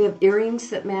 we have earrings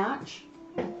that match.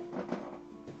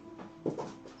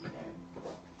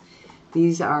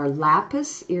 These are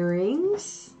lapis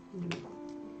earrings.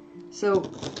 So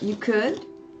you could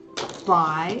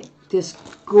buy this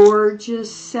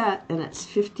gorgeous set and it's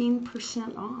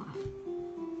 15% off.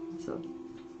 So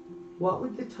what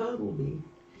would the total be?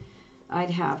 I'd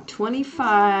have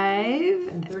 25.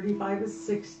 And 35 is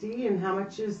 60. And how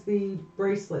much is the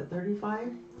bracelet?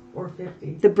 35 or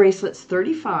 50? The bracelet's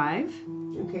 35.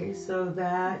 Okay, so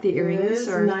that the earrings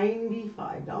are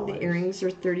 $95. The earrings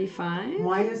are 35.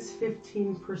 Minus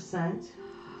 15%.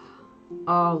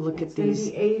 Oh, look at these.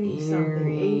 It's going to be 80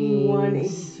 something. 81,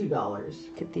 $82.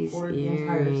 Look at these for earrings. The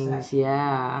entire set.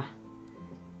 Yeah.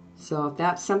 So if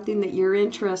that's something that you're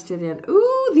interested in.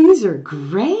 Ooh, these are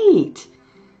great.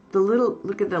 The little,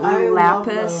 look at the little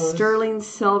lapis, sterling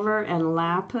silver and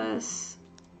lapis.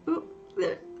 Ooh,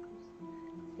 they're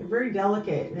very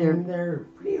delicate and they're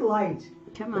pretty light.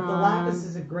 Come on. But the lapis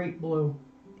is a great blue.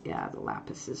 Yeah, the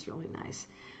lapis is really nice.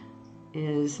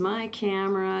 Is my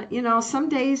camera, you know, some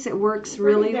days it works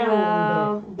really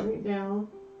well. Bring it down.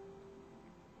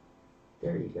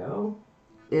 There you go.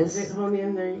 Is it hone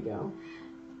in? There you go.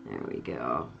 There we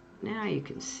go. Now you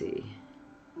can see.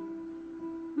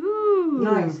 Ooh.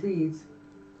 Nice beads.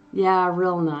 Yeah,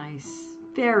 real nice.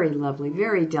 Very lovely.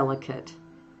 Very delicate.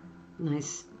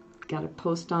 Nice. Got a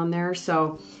post on there.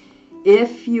 So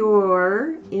if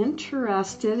you're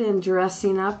interested in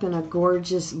dressing up in a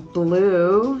gorgeous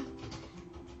blue,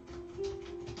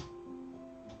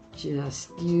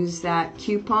 just use that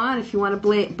coupon. If you want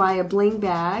to buy a bling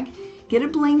bag, get a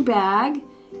bling bag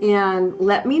and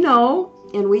let me know,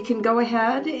 and we can go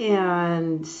ahead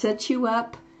and set you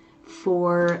up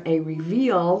for a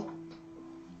reveal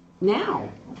now.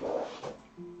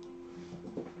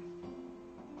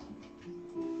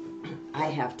 I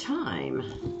have time.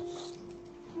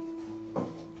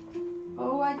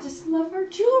 Oh, I just love our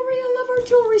jewelry. I love our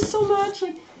jewelry so much.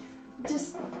 I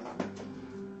just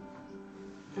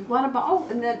want to buy. Oh,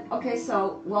 and then, okay,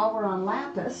 so while we're on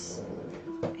lapis,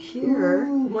 here.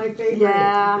 Ooh, my favorite.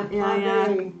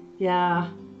 Yeah.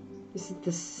 Isn't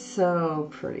this so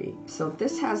pretty? So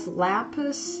this has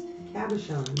lapis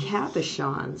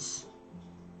cabochons.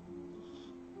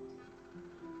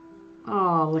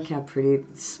 Oh, look how pretty.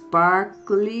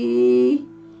 Sparkly.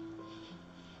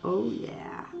 Oh,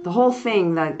 yeah. The whole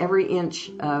thing, every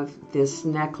inch of this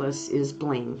necklace is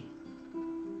bling.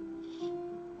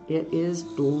 It is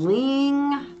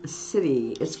Bling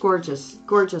City. It's gorgeous.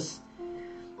 Gorgeous.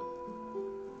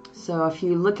 So if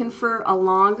you're looking for a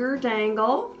longer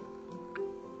dangle,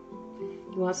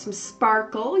 you want some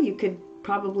sparkle, you could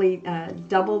probably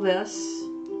double this.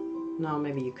 No,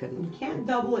 maybe you couldn't. You can't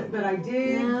double it, but I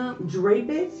did drape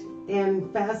it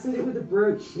and fastened it with a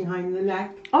brooch behind the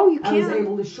neck. Oh, you can. I was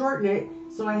able to shorten it,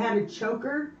 so I had a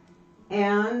choker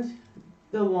and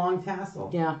the long tassel.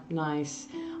 Yeah, nice.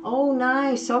 Oh,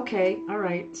 nice. Okay, all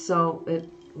right. So it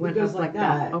went goes up like like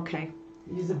that. that. Okay.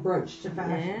 Use a brooch to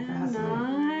fasten Yeah, it.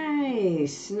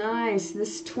 nice, nice.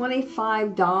 This is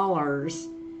 $25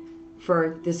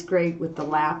 for this grade with the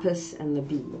lapis and the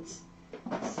beads.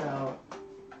 So.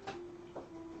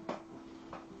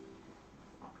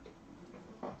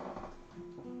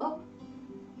 Oh.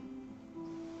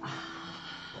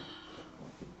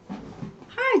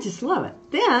 I just love it.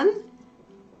 Then,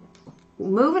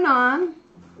 moving on,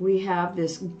 we have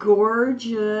this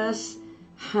gorgeous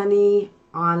honey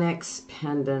onyx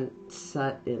pendant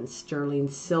set in sterling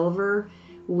silver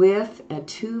with a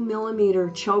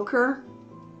 2mm choker.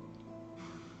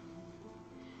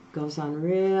 Goes on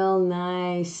real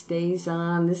nice, stays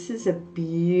on. This is a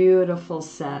beautiful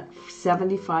set,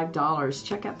 $75.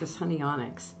 Check out this honey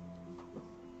onyx.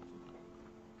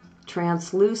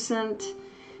 Translucent.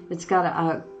 It's got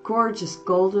a gorgeous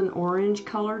golden orange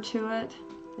color to it.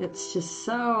 It's just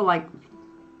so like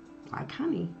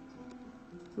honey.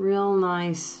 Real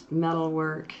nice metal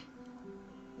work.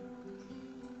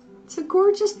 It's a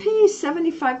gorgeous piece.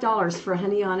 $75 for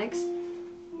honey onyx.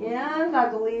 And I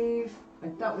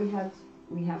thought we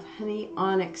have honey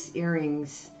onyx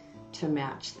earrings to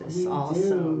match this We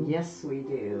also. do. Yes, we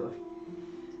do.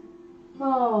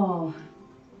 Oh.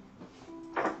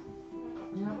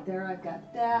 Yep, there I've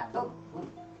got that. Oh.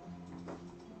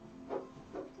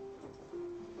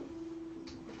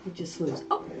 I just lose.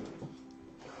 Oh.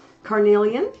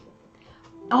 Carnelian.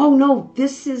 Oh no,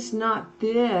 this is not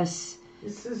this.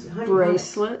 This is honey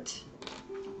Bracelet.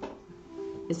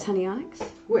 It's honey onyx?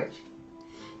 Which?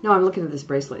 No, I'm looking at this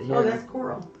bracelet here. Oh, that's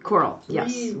coral. Coral,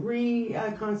 yes.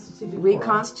 Reconstituted coral.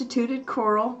 Reconstituted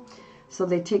coral. So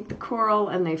they take the coral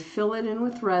and they fill it in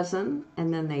with resin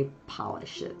and then they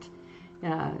polish it.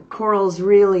 Coral's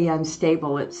really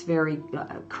unstable. It's very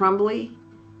crumbly.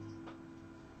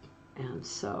 And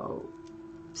so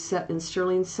set in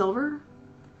sterling silver.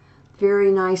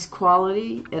 Very nice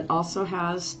quality. It also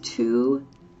has 2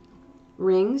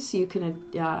 rings. You can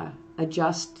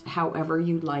adjust however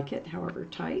you like it, however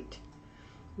tight,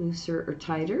 looser or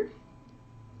tighter.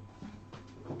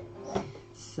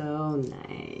 So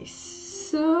nice.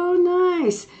 So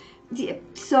nice.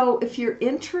 So if you're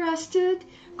interested,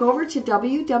 go over to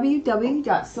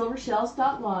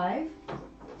www.silvershells.live.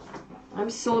 I'm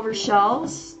Silver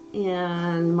Shells,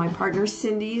 and my partner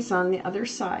Cindy's on the other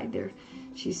side. There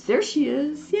she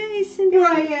is. Yay, Cindy. Here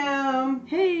I am.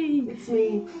 Hey. It's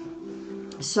me.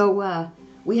 So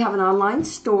we have an online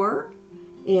store,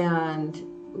 and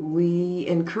we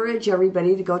encourage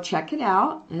everybody to go check it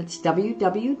out. It's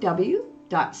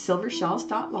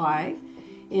www.silvershells.live,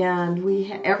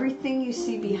 and everything you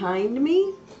see behind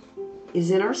me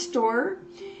is in our store.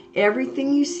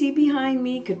 Everything you see behind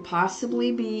me could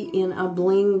possibly be in a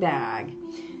bling bag.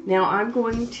 Now I'm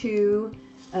going to,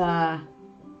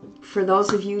 for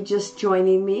those of you just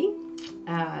joining me,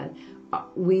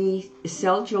 we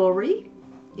sell jewelry,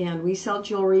 and we sell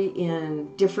jewelry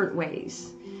in different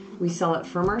ways. We sell it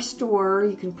from our store.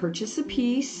 You can purchase a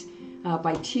piece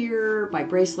by tier, by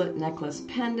bracelet, necklace,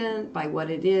 pendant, by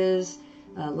what it is,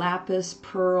 lapis,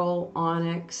 pearl,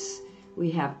 onyx.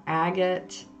 We have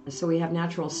agate. So we have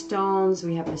natural stones.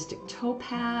 We have mystic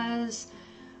topaz.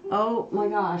 Oh my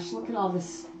gosh, look at all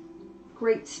this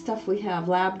great stuff we have.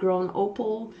 Lab-grown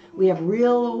opal. We have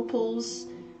real opals.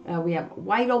 We have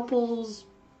white opals,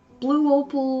 blue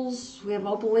opals. We have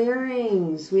opal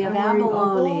earrings. We have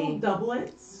abalone. Opal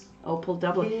doublets. Opal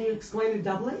doublet. Can you explain a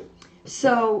doublet?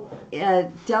 So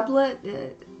doublet,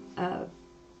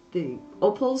 the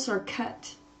opals are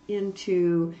cut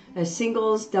into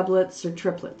singles, doublets, or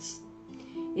triplets.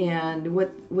 And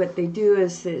what they do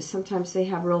is that sometimes they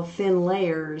have real thin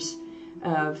layers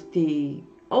of the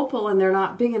opal, and they're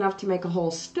not big enough to make a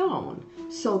whole stone.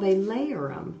 So they layer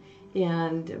them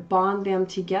and bond them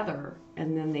together,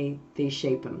 and then they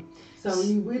shape them. So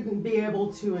you wouldn't be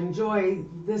able to enjoy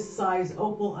this size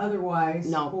opal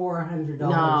otherwise for $100.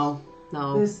 No.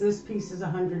 This piece is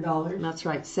 $100. That's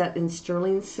right, set in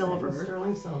sterling silver. Set in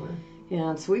sterling silver.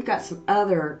 And so we've got some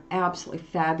other absolutely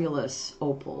fabulous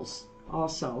opals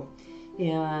also.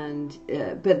 And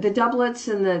but the doublets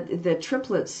and the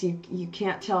triplets you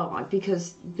can't tell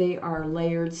because they are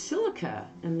layered silica,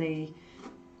 and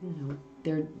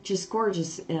they're just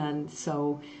gorgeous. And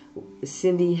so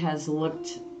Cindy has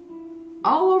looked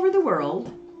all over the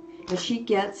world, and she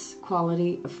gets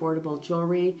quality, affordable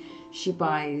jewelry. She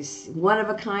buys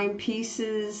one-of-a-kind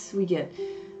pieces. We get,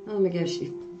 oh my gosh,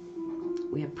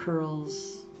 we have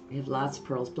pearls. We have lots of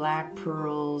pearls, black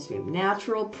pearls, we have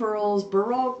natural pearls,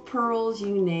 Baroque pearls,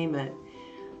 you name it.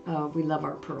 We love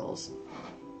our pearls.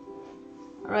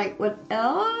 All right, what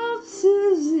else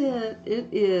is it? It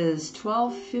is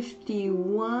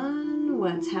 12:51.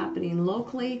 What's happening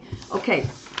locally? Okay,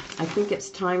 I think it's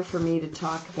time for me to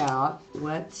talk about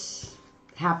what's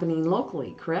happening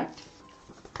locally, correct?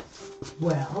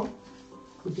 Well,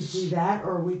 we could do that,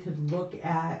 or we could look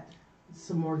at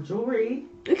some more jewelry.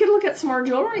 We could look at some more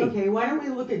jewelry. Okay, why don't we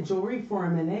look at jewelry for a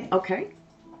minute? Okay.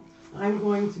 I'm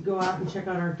going to go out and check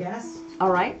on our guest.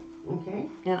 All right. Okay.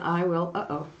 And I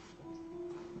will,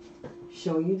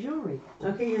 show you jewelry.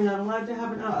 Okay, you're not allowed to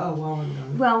have an while I'm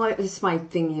done. Well, it's my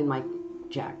thingy in my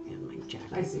jacket.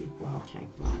 I see. Well. Okay.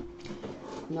 Well,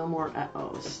 no more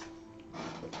uh-ohs.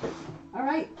 All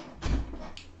right.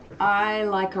 I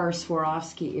like our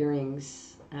Swarovski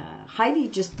earrings. Heidi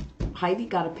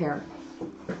got a pair.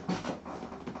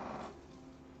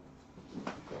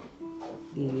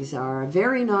 These are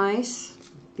very nice.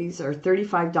 These are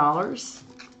 $35,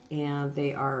 and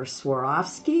they are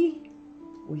Swarovski.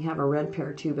 We have a red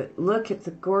pair too, but look at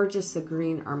the gorgeous. The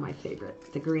green are my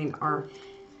favorite. The green are,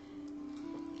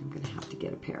 I'm going to have to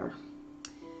get a pair.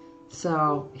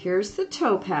 So here's the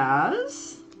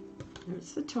topaz.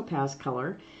 There's the topaz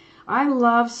color. I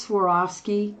love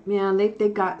Swarovski. Man,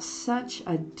 they've got such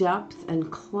a depth and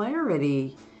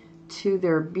clarity to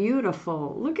their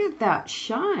beautiful, look at that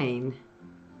shine.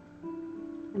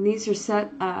 And these are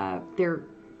set, they're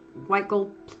white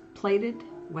gold plated.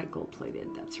 White gold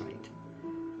plated, that's right.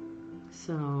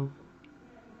 So,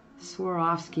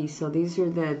 Swarovski. So these are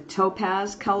the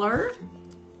topaz color.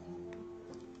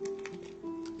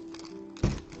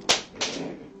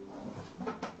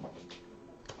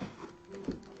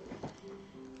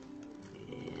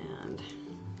 And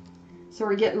so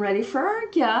we're getting ready for our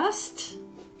guest.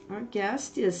 Our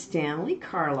guest is Stanley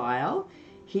Carlisle.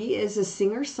 He is a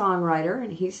singer-songwriter,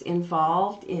 and he's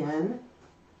involved in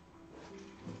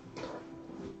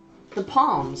the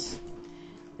Palms.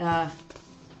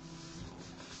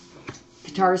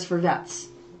 Guitars for Vets.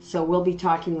 So we'll be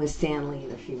talking with Stanley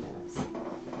in a few minutes.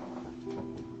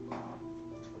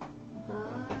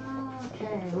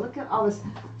 Okay, look at all this.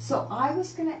 So I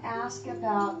was going to ask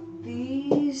about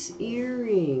these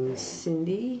earrings,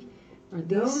 Cindy. Are these...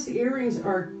 Those earrings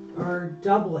are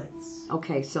doublets.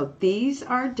 Okay, so these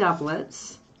are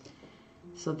doublets.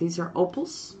 So these are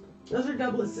opals. Those are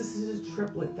doublets. This is a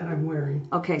triplet that I'm wearing.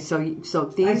 Okay, so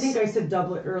these... I think I said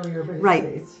doublet earlier, but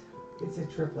right. It's a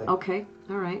triplet. Okay,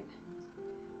 all right.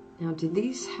 Now, do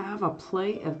these have a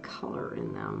play of color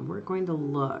in them? We're going to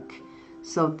look.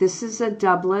 So this is a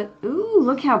doublet. Ooh,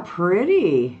 look how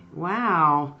pretty.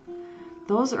 Wow.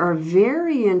 Those are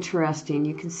very interesting.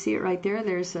 You can see it right there.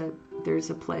 There's a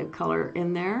play of color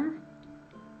in there.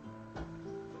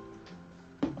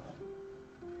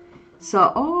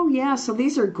 So, oh yeah, so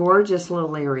these are gorgeous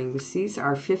little earrings. These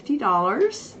are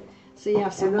 $50. So you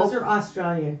have some. And those are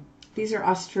Australian. These are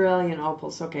Australian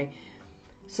opals. Okay.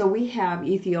 So we have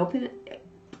Ethiopian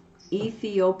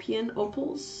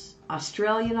opals,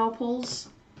 Australian opals.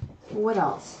 What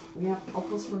else? We have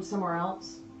opals from somewhere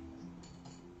else.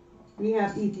 We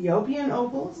have Ethiopian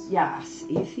opals. Yes,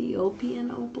 Ethiopian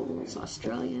opals,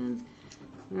 Australian.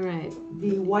 All right.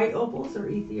 The white opals are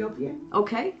Ethiopian.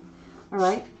 Okay. All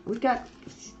right. We've got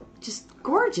just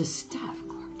gorgeous stuff.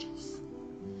 Gorgeous.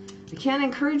 I can't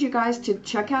encourage you guys to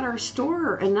check out our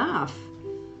store enough.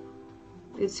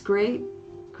 It's great.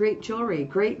 Great jewelry.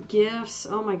 Great gifts.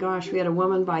 Oh my gosh. We had a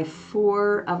woman buy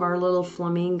 4 of our little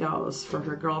flamingos for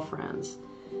her girlfriends.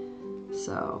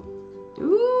 So,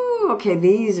 ooh, okay,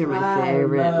 these are my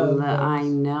favorite. I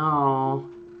know.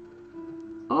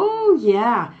 Oh,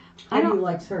 yeah. Heidi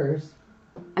likes hers.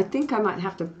 I think I might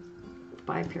have to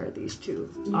buy a pair of these too.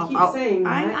 You keep saying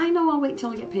that. I know. I'll wait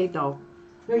until I get paid though.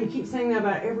 No, you keep saying that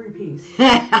about every piece.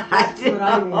 That's what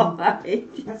I mean.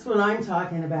 That's what I'm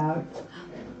talking about.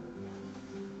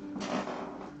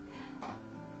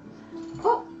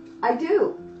 Oh, I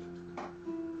do.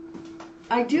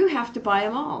 I do have to buy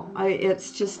them all.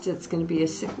 It's going to be a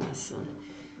sickness. And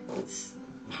it's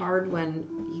hard when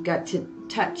you got to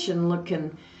touch and look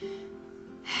and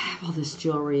have all this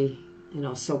jewelry,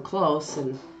 so close,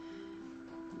 and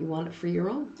you want it for your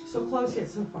own. So close yet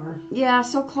so far. Yeah,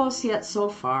 so close yet so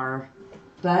far.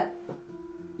 But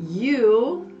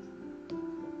you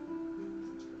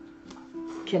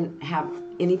can have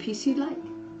any piece you'd like.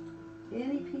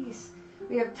 Any piece.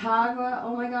 We have Tagua.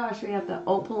 Oh my gosh, we have the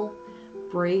opal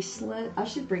bracelet. I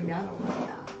should bring that over.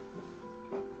 Yeah.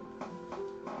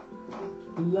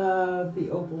 Love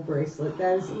the opal bracelet.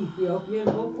 That is Ethiopian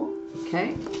opal.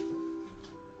 Okay.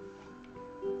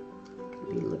 Could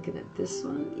be looking at this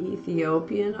one.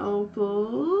 Ethiopian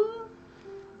opal.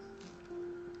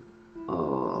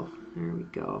 Oh, there we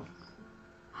go.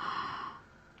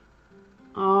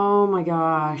 my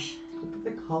gosh. Look at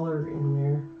the color in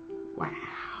there.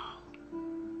 Wow.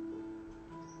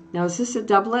 Now, is this a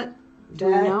doublet? Do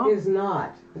we know? That is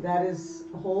not. That is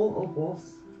whole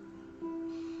opals.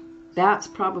 That's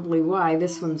probably why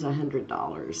this one's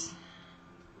 $100.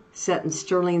 Set in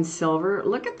sterling silver.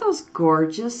 Look at those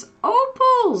gorgeous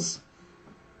opals.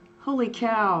 Holy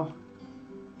cow.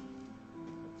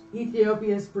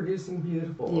 Ethiopia is producing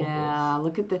beautiful opals. Yeah,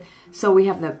 look at the... So we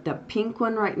have the pink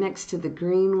one right next to the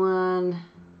green one.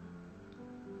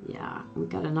 Yeah, we've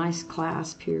got a nice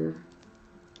clasp here.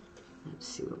 Let's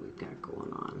see what we've got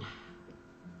going on.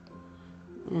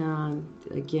 And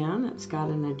again, it's got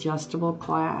an adjustable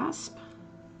clasp.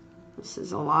 This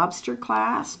is a lobster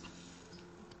clasp.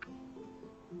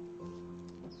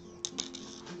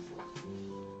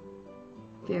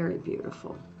 Very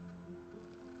beautiful.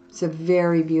 It's a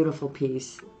very beautiful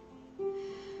piece.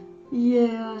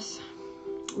 Yes.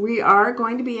 We are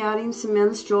going to be adding some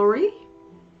men's jewelry.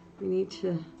 We need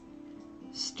to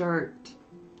start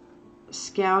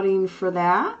scouting for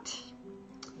that.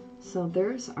 So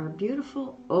there's our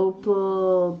beautiful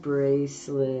opal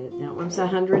bracelet. That one's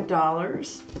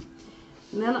 $100.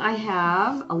 And then I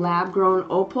have a lab-grown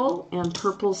opal and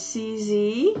purple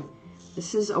CZ.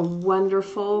 This is a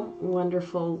wonderful,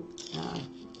 wonderful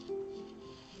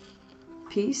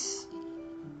piece.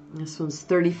 This one's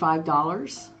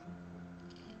 $35.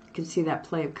 You can see that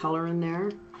play of color in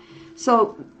there.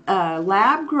 So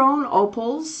lab-grown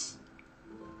opals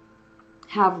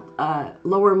have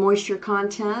lower moisture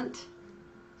content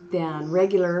than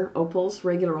regular opals.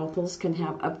 Regular opals can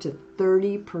have up to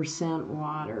 30%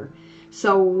 water.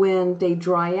 So when they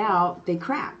dry out, they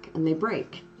crack and they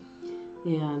break.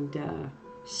 And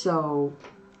so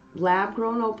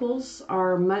lab-grown opals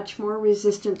are much more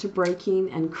resistant to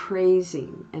breaking and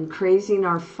crazing. And crazing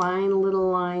are fine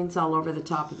little lines all over the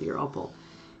top of your opal.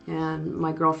 And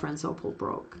my girlfriend's opal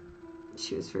broke.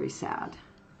 She was very sad.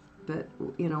 But,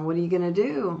 you know, what are you going to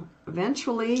do?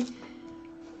 Eventually,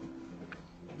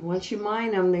 once you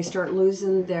mine them, they start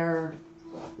losing their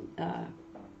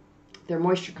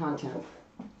moisture content.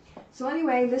 So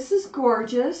anyway, this is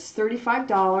gorgeous.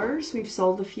 $35. We've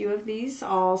sold a few of these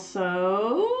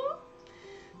also.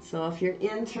 So if you're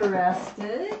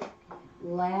interested,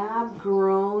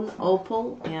 lab-grown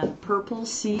opal and purple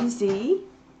CZ.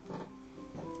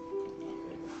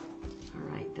 All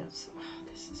right, this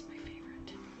is my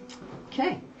favorite.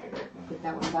 Okay, put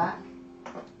that one back.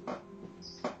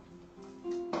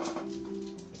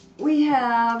 We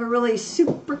have a really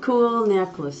super cool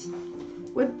necklace.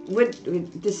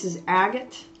 This is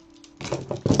agate,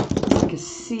 like a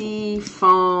sea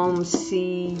foam,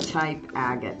 sea type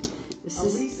agate.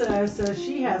 Lisa says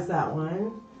she has that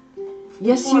one.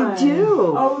 Yes, you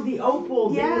do. Oh, the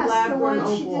opal. Yes, the one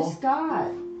opal she just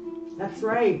got. That's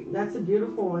right. That's a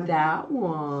beautiful one. That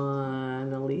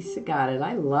one. Elisa got it.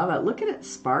 I love it. Look at it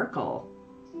sparkle.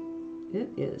 It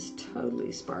is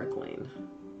totally sparkling.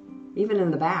 Even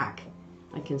in the back.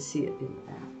 I can see it in the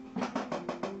back.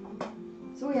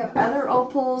 So we have other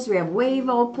opals. We have wave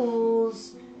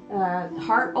opals.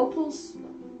 Heart opals.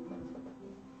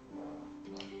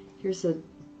 Here's a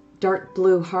dark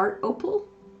blue heart opal.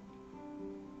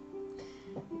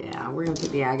 Yeah, we're going to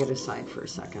put the agate aside for a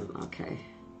second. Okay.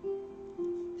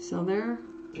 So there.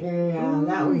 Yeah,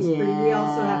 that one's pretty. We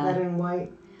also have that in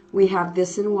white. We have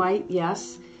this in white,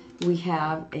 yes. We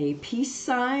have a peace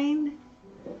sign.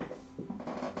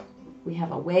 We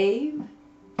have a wave.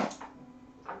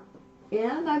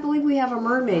 And I believe we have a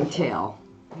mermaid tail.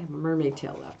 We have a mermaid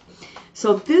tail left.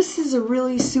 So this is a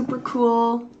really super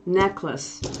cool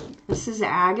necklace. This is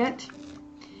agate.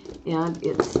 And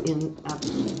it's in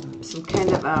some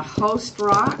kind of a host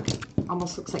rock.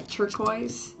 Almost looks like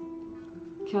turquoise.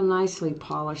 Look how nicely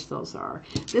polished those are.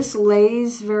 This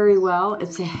lays very well.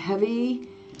 It's a heavy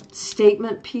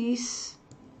statement piece.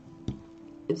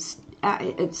 It's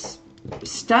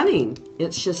stunning.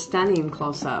 It's just stunning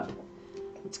close up.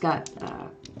 It's got,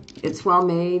 it's well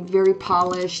made, very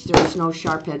polished. There's no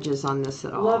sharp edges on this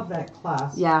at all. Love that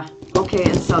clasp. Yeah. Okay,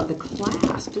 and so the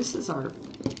clasp, this is our,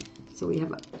 so we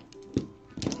have a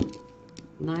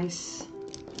nice,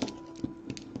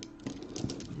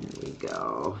 there we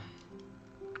go.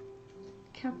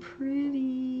 Look how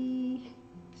pretty.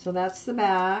 So that's the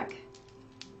back.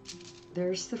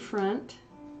 There's the front.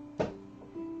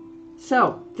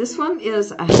 So this one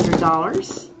is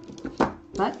 $100,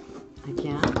 but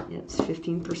again, it's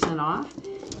 15% off,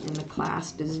 and the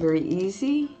clasp is very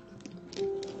easy.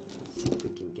 Let's see if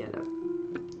we can get it.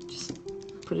 Just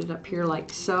put it up here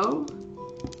like so,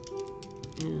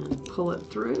 and pull it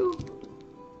through.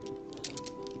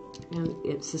 And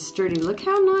it's a sturdy. Look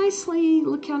how nicely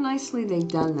they've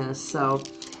done this. So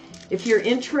if you're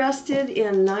interested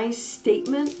in nice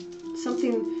statement,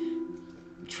 something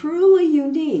truly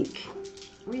unique,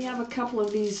 we have a couple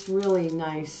of these really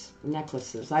nice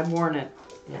necklaces. I've worn it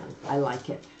and I like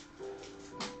it.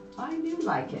 I do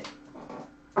like it.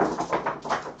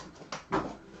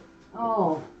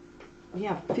 Oh, we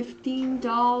have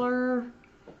 $15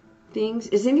 things.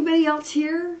 Is anybody else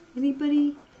here?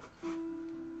 Anybody?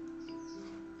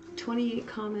 28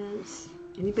 comments.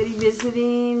 Anybody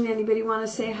visiting? Anybody want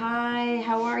to say hi?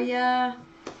 How are ya?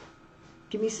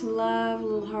 Give me some love.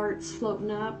 Little hearts floating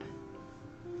up.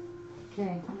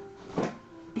 Okay.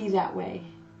 Be that way.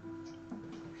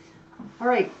 All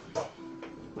right.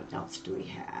 What else do we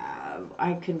have?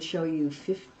 I can show you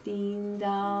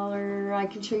 $15. I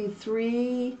can show you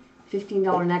 3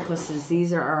 $15 necklaces.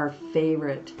 These are our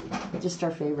favorite. Just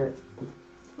our favorite.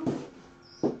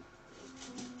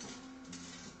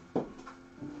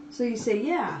 So you say,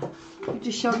 yeah, you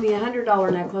just showed me a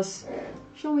 $100 necklace.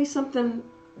 Show me something.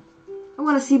 I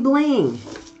want to see bling.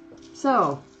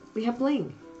 So we have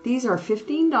bling. These are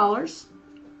 $15.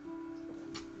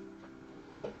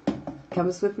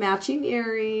 Comes with matching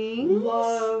earrings.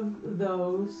 Love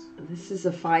those. This is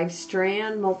a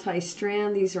 5-strand,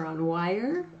 multi-strand. These are on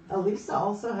wire. Elisa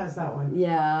also has that one.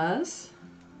 Yes.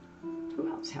 Who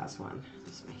else has one?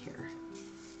 Just my hair.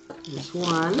 There's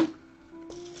one.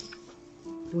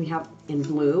 We have in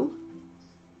blue.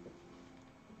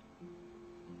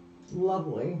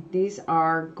 Lovely. These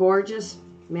are gorgeous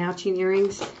matching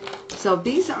earrings. So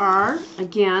these are,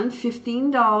 again,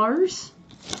 $15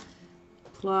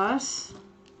 plus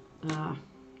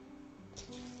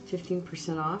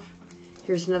 15% off.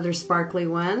 Here's another sparkly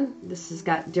one. This has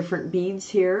got different beads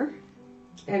here.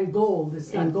 And gold.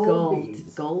 It's got And gold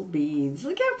beads. Gold beads.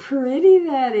 Look how pretty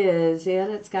that is.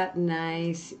 And it's got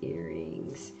nice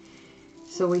earrings.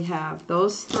 So we have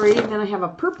those 3. And then I have a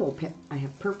purple. I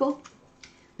have purple.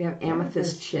 We have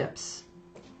amethyst chips.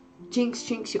 Jinx,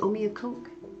 you owe me a Coke.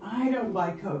 I don't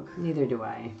buy Coke. Neither do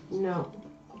I. No.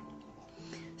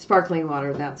 Sparkling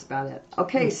water, that's about it.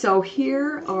 Okay, so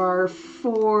here are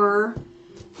 4,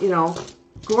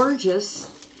 gorgeous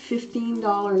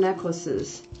 $15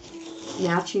 necklaces.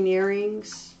 Matching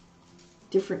earrings,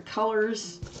 different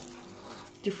colors,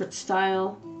 different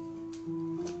style,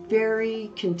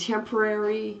 very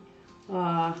contemporary.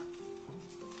 So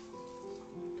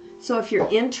if you're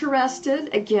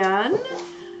interested, again,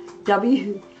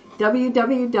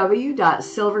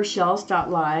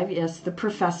 www.silvershells.live. Yes, the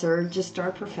professor, just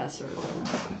our professor.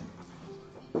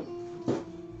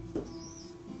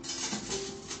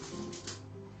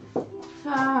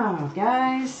 Oh,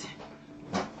 guys.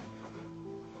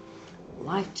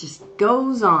 Life just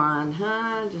goes on,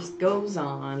 huh? Just goes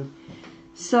on.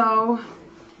 So,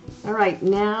 all right,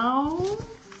 now,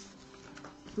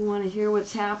 you want to hear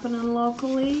what's happening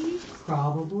locally?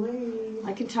 Probably.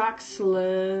 I can talk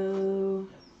slow.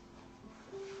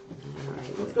 All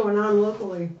right. What's going on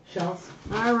locally, Shells?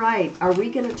 All right. Are we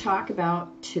going to talk about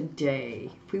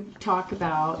today? If we talk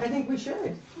about... I think we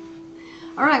should.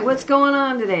 All right. What's going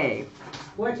on today?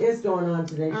 What is going on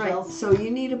today, All right. Shells? So you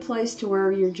need a place to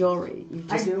wear your jewelry. You've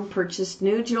just I do. purchased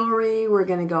new jewelry. We're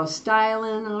going to go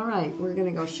styling. All right. We're going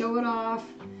to go show it off.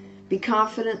 Be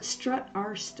confident. Strut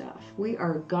our stuff. We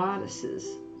are goddesses.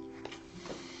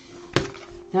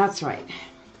 That's right.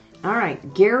 All right.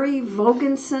 Gary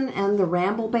Vogensen and the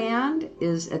Ramble Band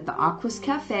is at the Aquas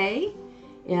Cafe,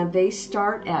 and they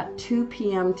start at 2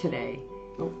 p.m. today.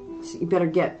 Oh, so you better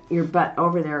get your butt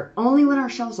over there only when our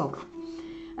show's over.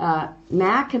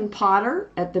 Mac and Potter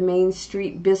at the Main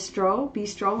Street Bistro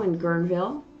in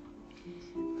Guerneville.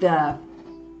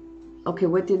 Okay,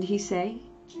 what did he say?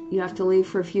 You have to leave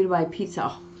for a few to buy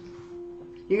pizza. Oh,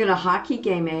 you're going to hockey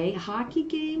game, eh? Hockey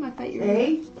game? I thought you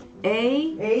were...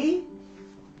 A?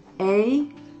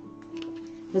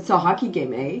 That's a hockey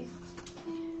game, eh?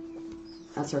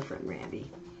 That's our friend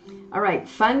Randy. All right,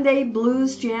 Fun Day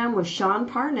Blues Jam with Sean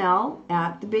Parnell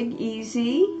at the Big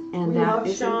Easy. And we love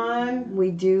Sean. We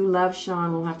do love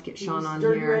Sean. We'll have to get Sean on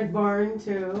Sturdy here. Red Barn,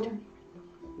 too.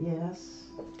 Yes.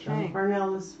 Okay. Sean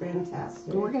Parnell is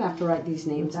fantastic. We're going to have to write these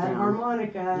names With that down.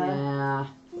 harmonica.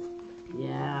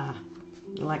 Yeah.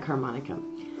 I like harmonica.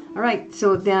 All right,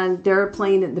 so then they're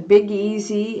playing at the Big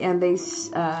Easy, and they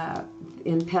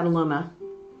in Petaluma.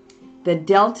 The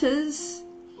Deltas,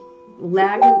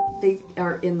 they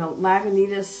are in the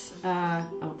Lagunitas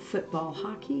football,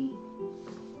 hockey.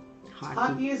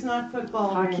 Hockey is not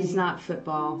football. Hockey's Randy. not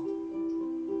football.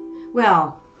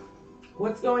 Well,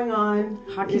 What's going on?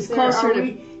 Hockey's closer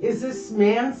to... Is this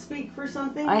man speak for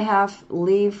something? I have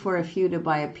leave for a few to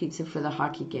buy a pizza for the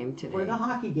hockey game today. For the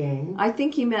hockey game. I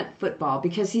think he meant football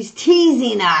because he's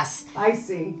teasing us. I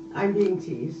see. I'm being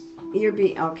teased. You're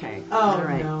being... Okay. Oh, all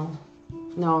right. no.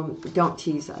 No, don't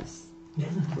tease us.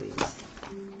 Please.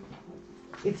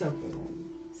 It's okay.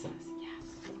 Yes.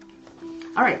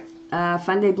 All right.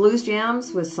 Fun Day Blues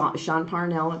Jams with Sean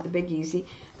Parnell at the Big Easy.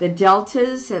 The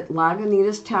Deltas at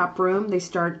Lagunitas Tap Room. They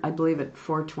start, I believe, at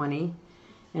 4:20.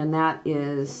 And that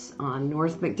is on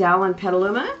North McDowell and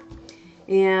Petaluma.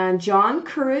 And John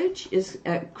Courage is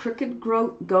at Crooked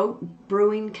Goat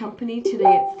Brewing Company today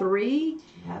at 3.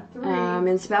 At 3.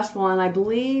 In Sebastopol. And I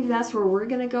believe that's where we're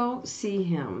going to go see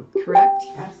him. Correct?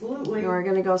 Absolutely. We're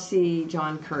going to go see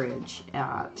John Courage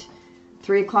at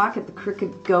 3 o'clock at the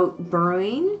Crooked Goat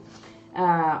Brewing.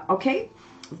 Okay,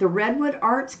 the Redwood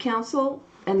Arts Council,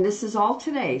 and this is all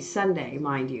today, Sunday,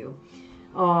 mind you.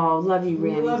 Oh, love you,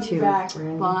 Randy, love too. You back,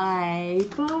 Randy. Bye.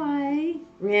 Bye.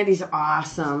 Randy's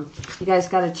awesome. You guys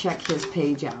got to check his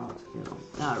page out. You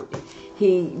know,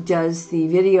 he does the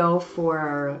video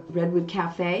for Redwood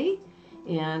Cafe,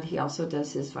 and he also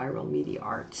does his viral media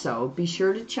art. So be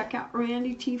sure to check out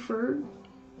Randy T-Ford.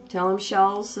 Tell him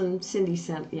Shells and Cindy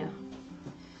sent you.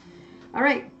 All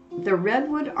right. The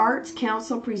Redwood Arts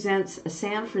Council presents a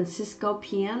San Francisco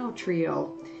piano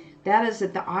trio. That is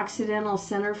at the Occidental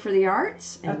Center for the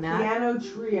Arts. And piano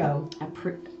trio.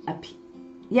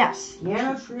 Yes.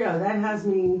 Piano trio. That has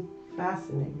me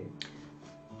fascinated.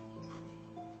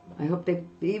 I hope they...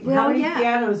 Well, how many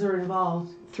pianos are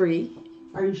involved? 3.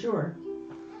 Are you sure?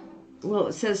 Well,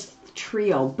 it says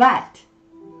trio, but...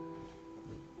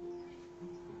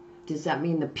 Does that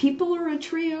mean the people are a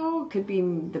trio? It could be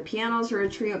the pianos are a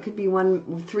trio. It could be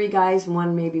 3 guys.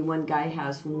 Maybe one guy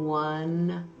has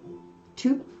 2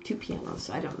 pianos.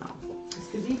 I don't know. This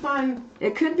could be fun.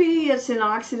 It could be. It's in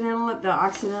Occidental at the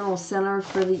Occidental Center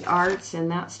for the Arts, and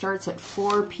that starts at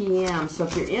 4 p.m. So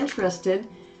if you're interested,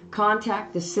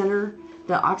 contact the center,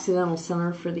 the Occidental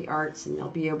Center for the Arts, and they'll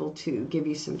be able to give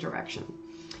you some direction.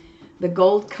 The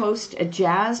Gold Coast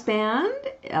Jazz Band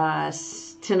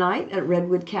tonight at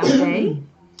Redwood Cafe.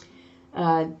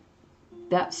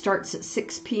 That starts at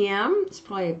 6 p.m. It's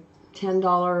probably a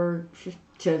 $10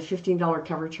 to $15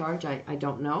 cover charge. I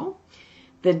don't know.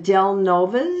 The Del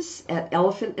Novas at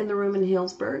Elephant in the Room in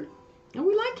Healdsburg. And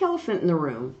we like Elephant in the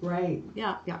Room. Right.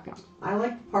 Yeah. I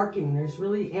like the parking. There's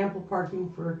really ample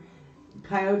parking for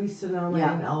Coyote, Sonoma,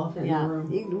 and Elephant in the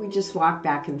Room. We just walk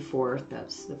back and forth.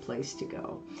 That's the place to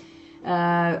go.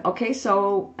 Okay,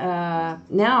 so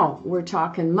now we're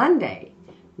talking Monday.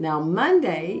 Now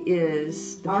Monday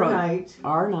is our night.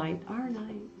 Our night.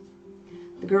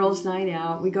 The girls' night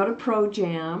out. We go to Pro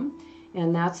Jam,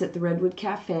 and that's at the Redwood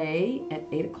Cafe at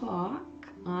 8 o'clock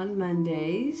on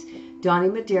Mondays. Donnie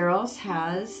Medeiros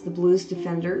has the Blues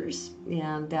Defenders,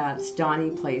 and that's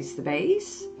Donnie plays the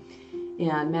bass.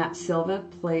 And Matt Silva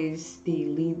plays the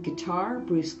lead guitar.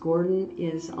 Bruce Gordon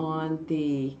is on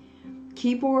the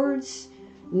keyboards.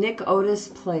 Nick Otis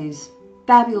plays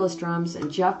fabulous drums,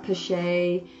 and Jeff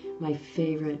Pache, my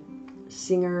favorite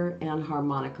singer and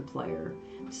harmonica player.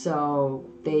 So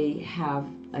they have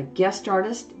a guest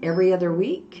artist every other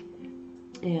week,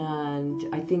 and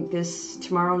I think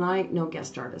tomorrow night, no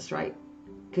guest artist, right?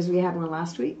 Because we had one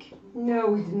last week. No,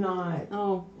 we did not.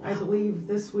 Oh, I believe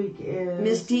this week is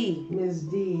Miss D. Ms.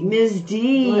 D. Ms.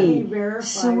 D. Let me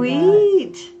verify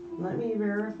Sweet. That. Let me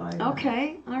verify that.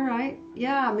 Okay, all right.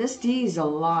 Yeah, Miss D's a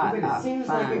lot But of it seems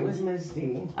fun. like it was Ms.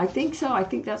 D. I think so. I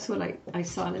think that's what I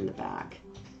saw it in the back.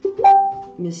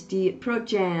 Miss D at Pro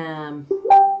Jam.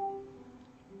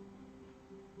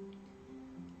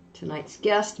 Tonight's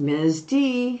guest, Ms.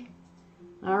 D.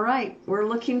 All right, we're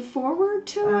looking forward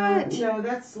to it. No,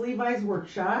 that's Levi's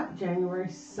Workshop, January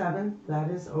 7th.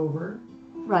 That is over.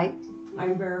 Right.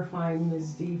 I'm verifying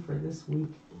Ms. D for this week.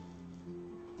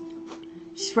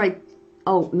 She's right.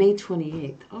 Oh, May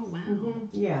 28th. Oh, wow. Mm-hmm.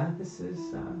 Yeah, this is...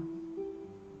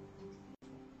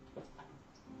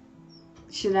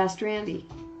 Should have asked Randy.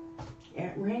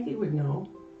 Yeah, Randy would know.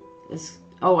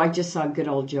 I just saw good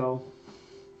old Joe.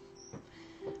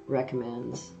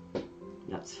 Recommends.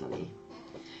 That's funny.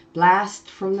 Blast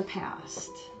from the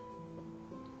past.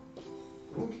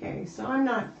 Okay, so I'm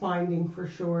not finding for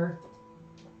sure.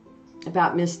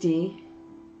 About Miss D.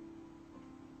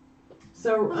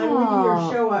 So I'm leaving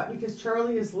your show up because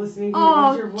Charlie is listening. He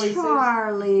loves your voices.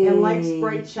 Charlie. And likes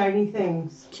bright, shiny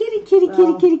things. Kitty,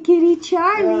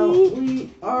 Charlie. Well,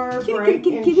 we are bright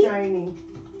and shiny.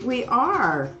 We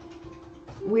are.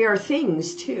 We are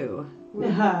things, too.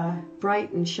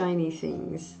 Bright and shiny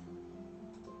things.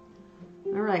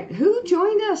 All right. Who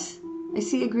joined us? I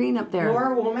see a green up there.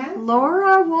 Laura Womack.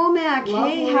 Laura Womack.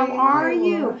 Hey, how Lovely. are Hi,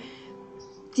 you? Laura.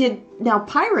 Now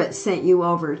Pirate sent you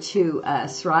over to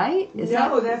us, right?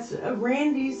 That's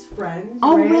Randy's friend.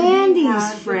 Oh, Randy Randy's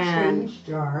has friend. The change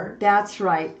jar. That's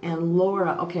right. And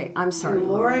Laura. Okay, I'm sorry. And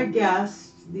Laura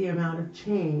guessed the amount of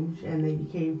change, and they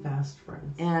became fast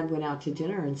friends. And went out to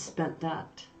dinner and spent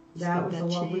that. That was a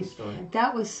lovely story.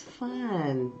 That was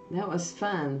fun.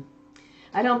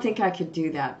 I don't think I could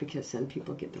do that because then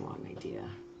people get the wrong idea.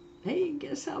 Hey,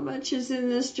 guess how much is in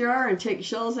this jar and take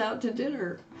shells out to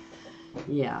dinner.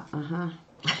 Yeah,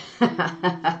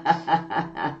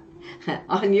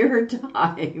 on your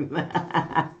time.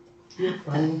 You're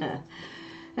funny.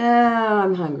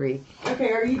 I'm hungry.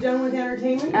 Okay, are you done with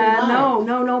entertainment?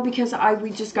 No, because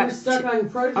we just got We're stuck on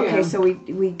Pro Jam. Okay, so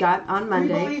we got on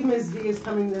Monday. We believe Ms. D is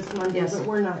coming this Monday, Yes. but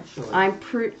we're not sure. I'm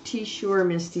pretty sure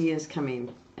Misty is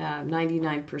coming,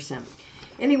 99%.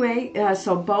 Anyway,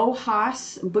 so Bo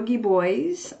Haas Boogie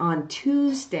Boys on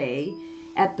Tuesday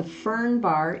at the Fern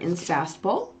Bar in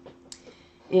Sebastopol.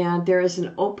 And there is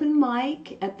an open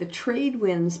mic at the Trade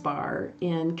Winds Bar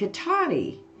in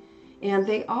Katati. And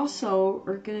they also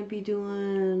are going to be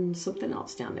doing something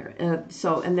else down there.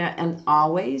 And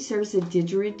always there's a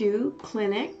didgeridoo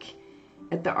clinic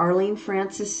at the Arlene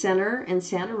Francis Center in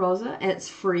Santa Rosa. And it's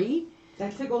free.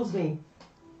 That tickles me.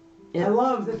 Yeah. I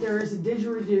love that there is a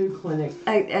didgeridoo clinic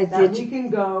we can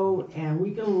go and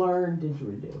we can learn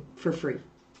didgeridoo. For free.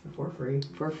 For free.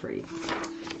 For free.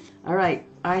 All right.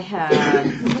 I have...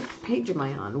 What page am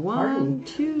I on? 1,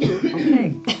 2.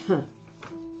 Okay.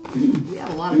 We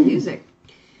have a lot of music.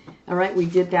 All right, we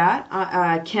did that.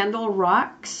 Kendall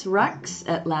Rex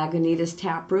at Lagunitas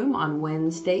Tap Room on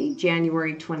Wednesday,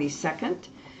 January 22nd.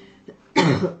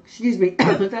 Excuse me.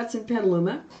 That's in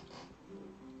Petaluma.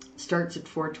 Starts at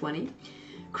 4:20.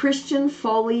 Christian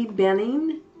Foley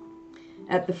Benning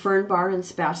at the Fern Bar in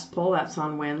Sebastopol. That's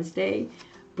on Wednesday.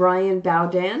 Brian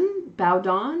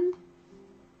Bowdon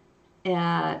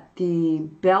at the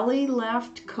Belly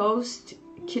Left Coast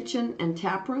Kitchen and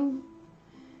Tap Room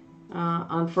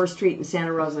on 4th Street in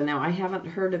Santa Rosa. Now, I haven't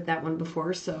heard of that one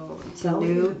before, so it's a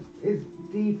new...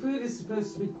 The food is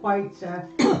supposed to be quite to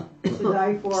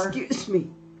die for. Excuse me.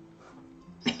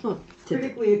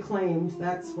 Critically acclaimed,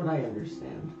 that's what I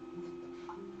understand.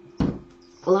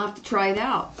 We'll have to try it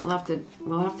out. We'll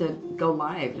have to go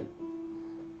live and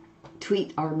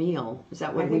tweet our meal. Is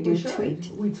that what we do?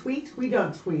 Tweet? We tweet? We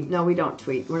don't tweet. No, we don't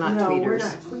tweet. We're not tweeters. No, we're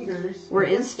not tweeters. We're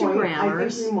At this point, Instagrammers. I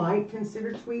think we might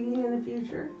consider tweeting in the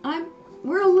future.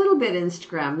 We're a little bit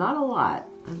Instagram, not a lot.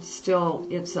 It's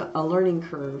a learning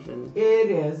curve, and it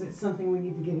is. It's something we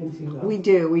need to get into, though. We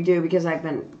do because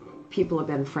people have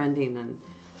been friending and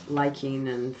liking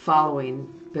and following,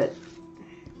 but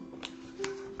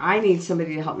I need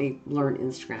somebody to help me learn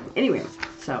Instagram. Anyway,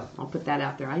 so I'll put that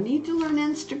out there. I need to learn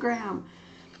Instagram.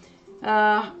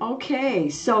 Okay,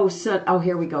 so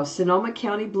here we go. Sonoma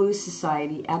County Blues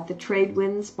Society at the Trade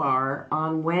Winds Bar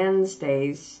on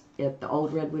Wednesdays at the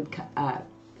Old Redwood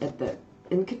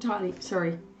in Katati.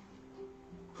 Sorry.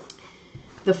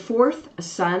 The Fourth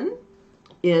Son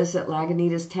is at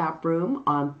Lagunitas Tap Room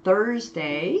on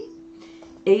Thursday.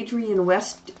 Adrian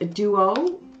West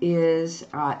Duo is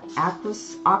at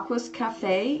Aquas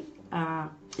Cafe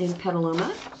in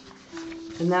Petaluma,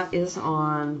 and that is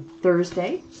on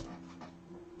Thursday.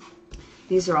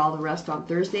 These are all the rest on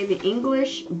Thursday. The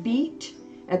English Beat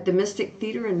at the Mystic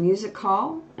Theater and Music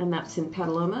Hall, and that's in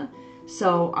Petaluma.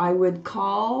 So I would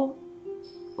call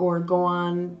or go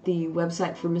on the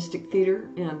website for Mystic Theater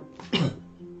and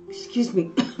excuse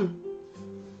me.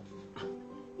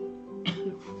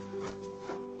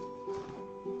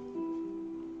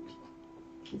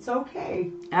 It's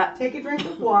okay. Take a drink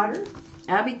of water.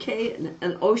 Abby K and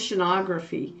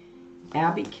Oceanography.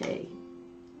 Abby K.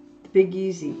 Big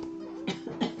Easy.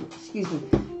 Excuse me.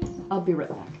 I'll be right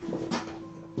back.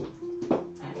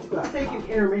 I'll take an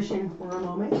intermission for a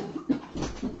moment.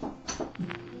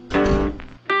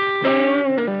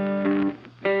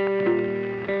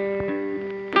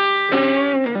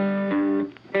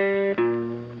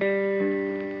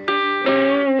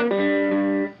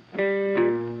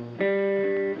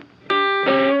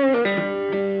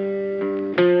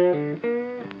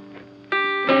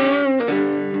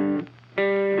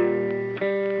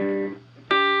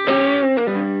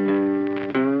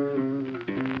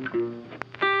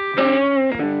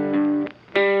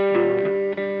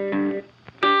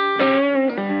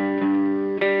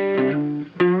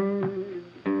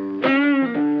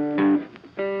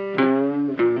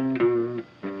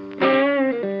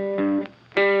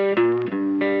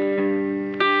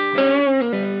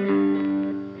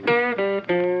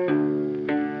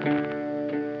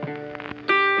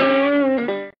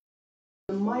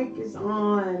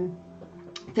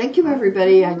 Thank you,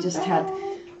 everybody.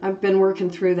 I've been working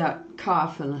through that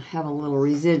cough and have a little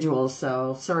residual,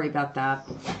 so sorry about that.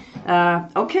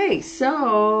 Okay,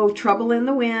 so Trouble in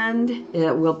the Wind.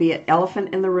 It will be at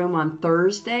Elephant in the Room on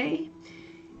Thursday.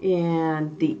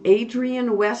 And the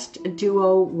Adrian West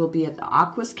duo will be at the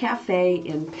Aquas Cafe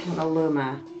in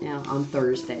Petaluma on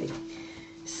Thursday.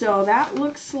 So that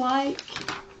looks like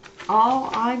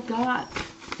all I've got.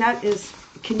 That is,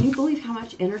 can you believe how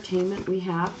much entertainment we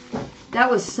have? That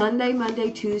was Sunday,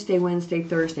 Monday, Tuesday, Wednesday,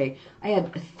 Thursday. I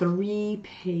had 3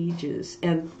 pages,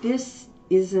 and this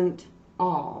isn't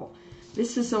all.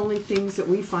 This is only things that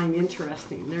we find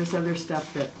interesting. There's other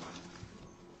stuff that...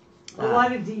 A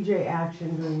lot of DJ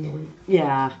action during the week.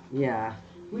 Yeah, yeah.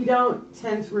 We don't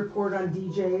tend to report on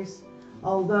DJs,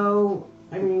 although,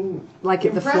 I mean... Like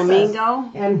at the Flamingo?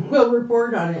 And we'll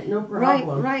report on it, no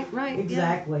problem. Right.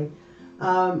 Exactly. Yeah.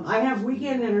 I have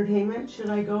weekend entertainment. Should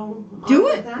I go on Do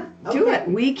with it. that? Do Okay. it.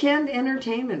 Weekend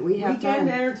entertainment. We have Weekend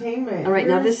entertainment. All right,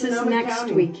 Here now in this is Sonoma next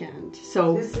County. weekend.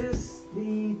 So This is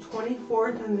the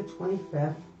 24th and the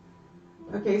 25th.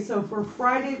 Okay, so for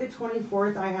Friday the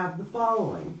 24th, I have the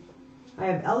following. I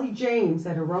have Ellie James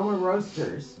at Aroma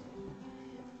Roasters.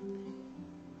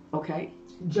 okay.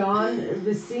 John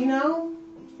Vicino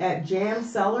at Jam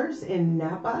Cellars in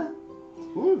Napa.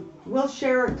 We'll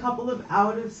share a couple of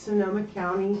out of Sonoma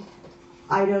County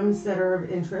items that are of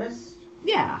interest.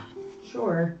 Yeah.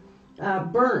 Sure.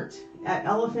 Burnt at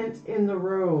Elephant in the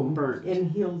Room. Burnt. In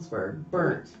Healdsburg.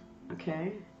 Burnt.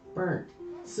 Okay. Burnt.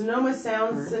 Sonoma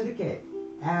Sound Burnt. Syndicate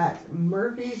at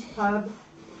Murphy's Pub,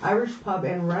 Irish Pub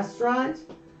and Restaurant.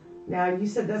 Now, you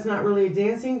said that's not really a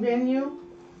dancing venue.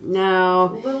 A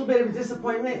No. little bit of a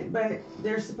disappointment, but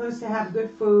they're supposed to have good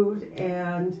food,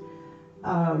 and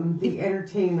the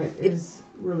entertainment is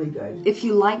really good. If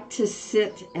you like to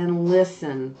sit and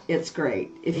listen, it's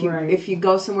great. If Right. you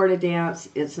go somewhere to dance,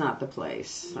 it's not the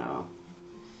place. So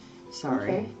sorry.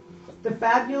 Okay. The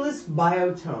Fabulous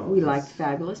Biotones. We like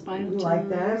Fabulous We Biotones. like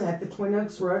them at the Twin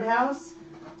Oaks Roadhouse.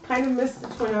 Kind of missed the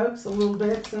Twin Oaks a little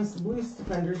bit since the Blues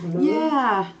Defenders moved.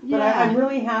 Yeah. But I'm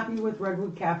really happy with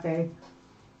Redwood Cafe.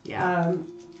 Yeah.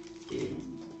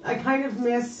 I kind of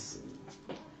miss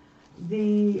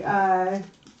the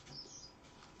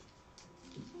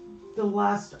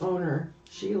last owner,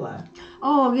 Sheila.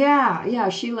 Oh yeah.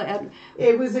 Sheila.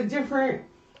 It was a different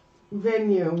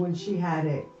venue when she had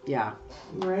it, Yeah.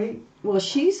 right? Well,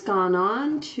 she's gone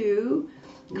on to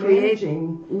create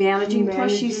managing. She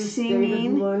Plus, she's manages singing.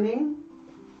 David Lunning.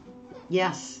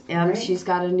 Yes, and Right. she's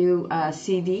got a new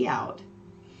CD out.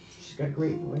 She's got a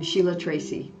great voice. Sheila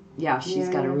Tracy. Yeah, she's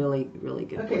got a Yeah. really, really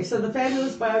good Okay, voice. so the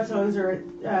Fabulous Biotones are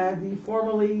at the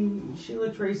formerly Sheila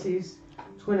Tracy's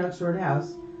Twin Oaks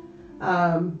Roadhouse.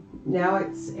 Now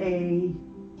it's a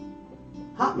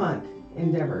hot month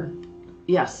endeavor.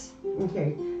 Yes.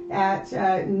 Okay, at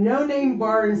No Name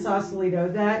Bar in Sausalito,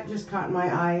 that just caught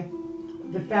my eye.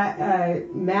 The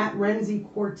Matt Renzi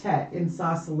Quartet in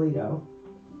Sausalito.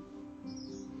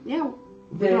 Yeah.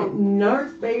 We The don't.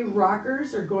 North Bay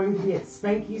Rockers are going to be at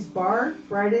Spanky's Bar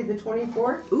Friday the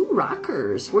 24th. Ooh,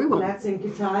 rockers. We And won't. that's in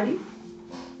Katati.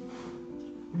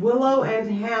 Willow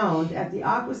and Hound at the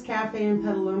Aquas Cafe in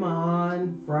Petaluma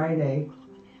on Friday.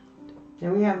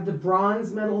 Then we have the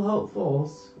Bronze Medal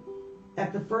Hopefuls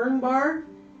at the Fern Bar.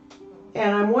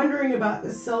 And I'm wondering about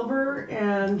the silver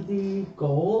and the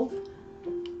gold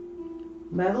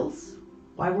medals.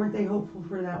 Why weren't they hopeful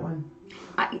for that one?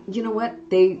 You know what?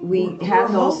 We had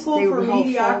those. Hopeful They for were hopeful.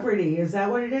 mediocrity. Is that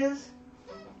what it is?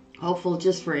 Hopeful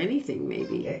just for anything,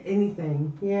 maybe.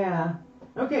 Anything, yeah.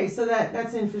 Okay, so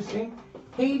that's interesting.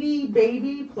 Haiti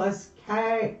Baby plus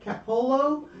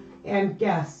Capolo and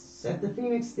guests at the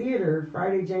Phoenix Theater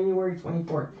Friday, January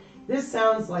 24th. This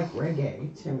sounds like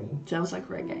reggae to me. Sounds like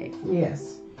reggae.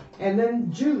 Yes. And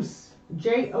then Juice,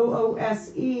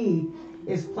 Joose,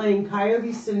 is playing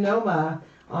Coyote Sonoma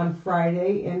on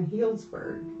Friday in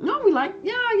Healdsburg. No, we like.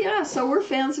 Yeah. So we're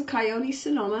fans of Coyote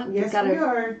Sonoma. They've Yes, got we a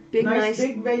are. big, nice nice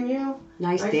big venue.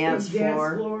 nice nice dance big dance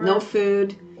floor. floor. No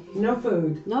food. No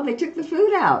food. No, they took the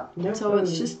food out. No so food.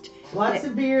 it's just Lots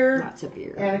of beer. lots of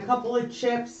beer. And a couple of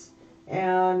chips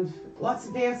and lots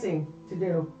of dancing to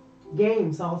do.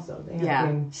 Games also. They have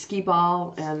games. Skee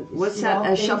ball and what's Skee that? ball,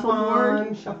 A ping shuffleboard?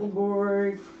 pong,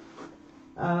 shuffleboard.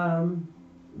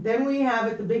 Then we have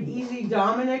at the Big Easy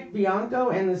Dominic Bianco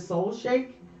and the Soul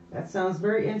Shake. That sounds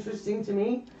very interesting to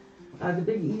me. The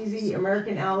Big Easy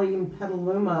American Alley in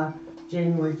Petaluma,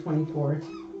 January 24th.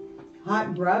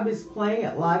 Hot Grub is playing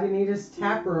at Lagunitas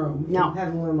Tap Room in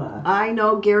Petaluma. I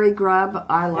know Gary Grubb.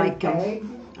 I like And him. Peg.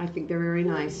 I think they're very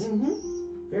nice.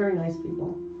 Very nice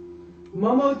people.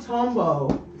 Momo Tombo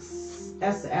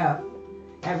SF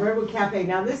at Redwood Cafe.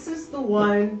 Now, this is the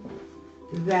one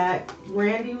that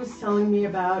Randy was telling me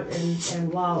about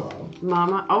and Lalo.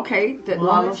 Mama, okay. That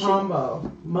Mama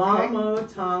Tombo.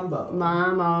 Mamo Tombo.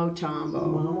 Mamo Tombo.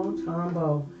 Mamo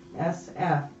Tombo,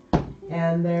 SF.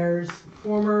 And there's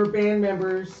former band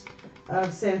members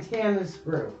of Santana's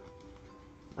group,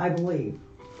 I believe.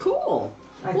 Cool.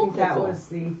 I think that was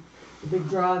the big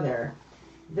draw there.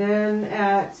 Then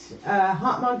at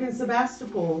Hot Monk in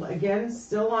Sebastopol, again,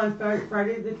 still on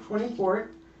Friday the 24th,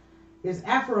 is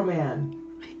Afro Man.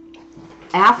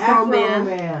 Afro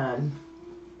Man.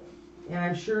 And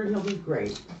I'm sure he'll be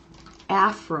great.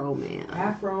 Afro Man.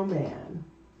 Afro Man.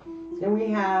 Then we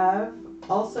have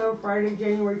also Friday,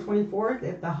 January 24th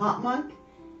at the Hot Monk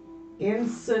in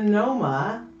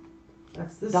Sonoma.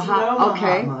 That's the Sonoma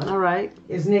Hot Monk. All right.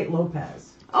 Is Nate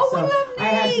Lopez. Oh, so we love Nate. I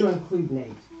had to include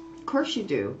Nate. Of course you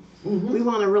do. Mm-hmm. We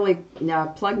want to really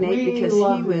plug Nate because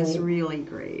he was really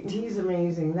great. He's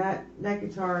amazing. That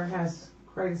guitar has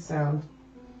quite a sound.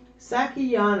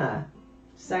 Sakoyana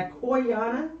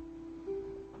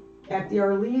at the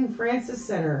Arlene Francis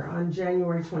Center on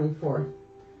January 24th.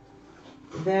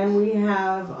 Then we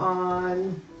have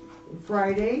on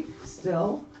Friday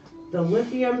still the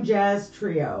Lithium Jazz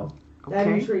Trio. That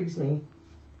intrigues me.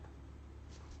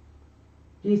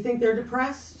 Do you think they're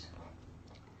depressed?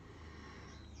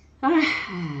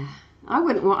 I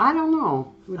wouldn't. Well, I don't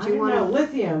know. Would you want to?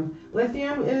 Lithium.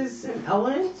 Lithium is an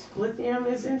element. Lithium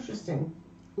is interesting.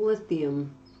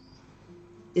 Lithium.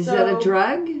 Is that a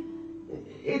drug?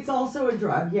 It's also a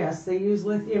drug. Yes, they use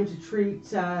lithium to treat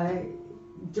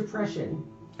depression.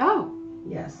 Oh.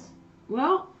 Yes.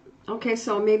 Well, okay.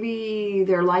 So maybe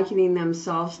they're likening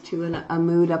themselves to a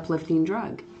mood uplifting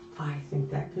drug. I think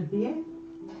that could be it.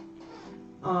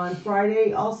 On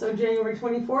Friday, also January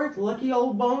 24th, Lucky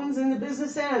Old Bones in the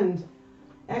Business End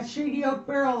at Shady Oak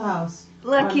Barrel House.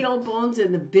 Lucky Old Bones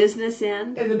in the Business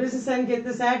End? In the Business End, get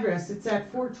this address. It's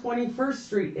at 421st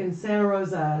Street in Santa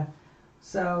Rosa.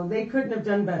 So they couldn't have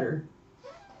done better.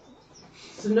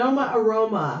 Sonoma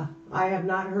Aroma. I have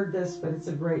not heard this, but it's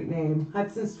a great name.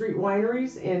 Hudson Street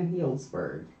Wineries in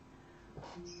Healdsburg.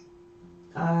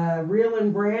 Real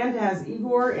and Brand has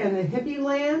Igor and the Hippie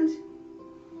Land.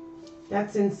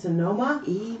 That's in Sonoma.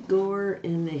 Igor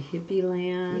and the Hippie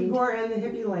Land. Igor and the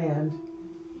Hippie Land.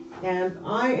 And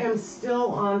I am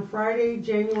still on Friday,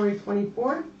 January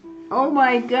 24th. Oh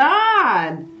my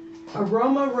God!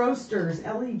 Aroma Roasters,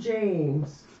 Ellie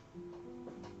James.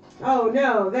 Oh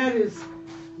no, that is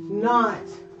not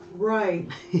right.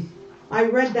 I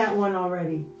read that one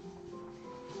already.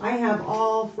 I have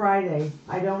all Friday.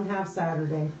 I don't have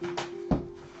Saturday.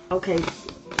 Okay.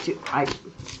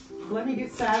 Let me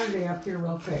get Saturday up here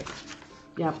real quick.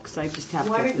 Yeah, because I just have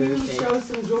Why don't you show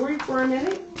some jewelry for a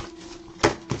minute?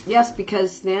 Yes,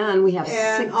 because then we have 6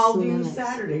 minutes. And I'll do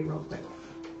Saturday real quick.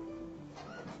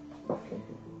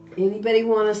 Anybody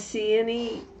want to see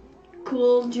any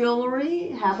cool jewelry?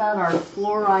 How about our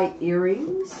fluorite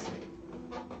earrings?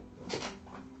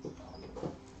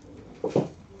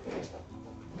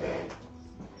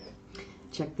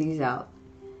 Check these out.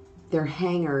 They're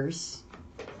hangers.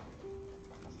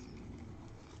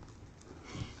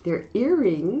 They're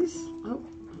earrings. Oh,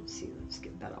 let's see. Let's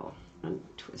get that all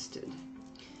untwisted.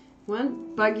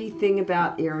 One buggy thing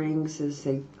about earrings is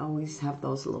they always have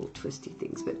those little twisty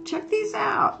things. But check these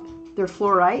out. They're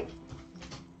fluorite.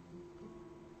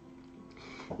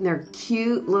 And they're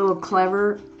cute, little,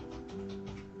 clever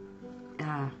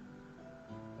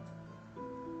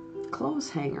clothes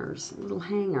hangers. A little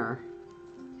hanger.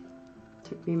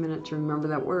 Took me a minute to remember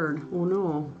that word. Oh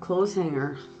no, clothes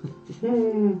hanger.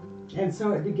 And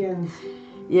so it begins.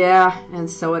 Yeah, and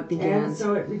so it begins. And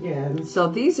so it begins. So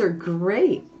these are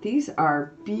great. These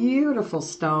are beautiful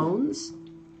stones.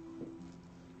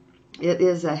 It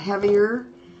is a heavier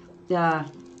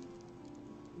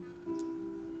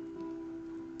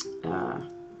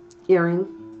earring.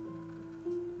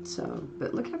 So,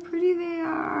 but look how pretty they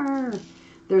are.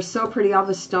 They're so pretty. All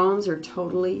the stones are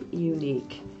totally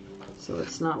unique. So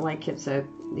it's not like it's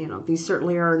these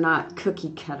certainly are not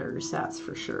cookie cutters, that's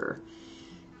for sure.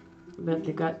 But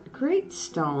they've got great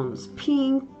stones,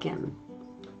 pink, and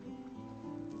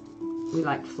we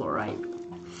like fluorite.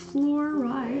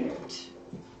 Fluorite.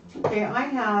 Okay, I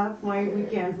have my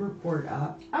weekend report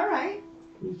up. All right.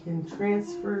 We can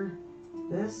transfer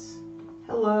this.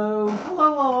 Hello.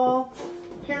 Hello all.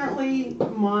 Apparently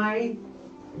my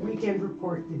weekend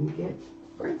report didn't get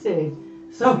printed.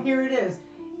 So here it is.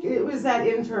 It was that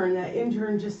intern. That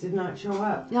intern just did not show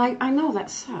up. Yeah, I know, that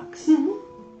sucks.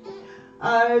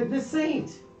 The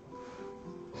Saint.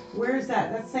 Where's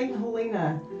that? That's Saint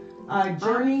Helena.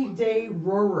 Journey Day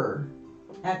Roarer.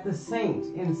 at the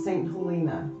Saint in St.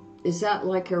 Helena. Is that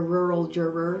like a rural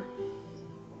juror?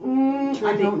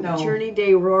 I don't know. Journey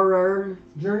Day Roarer.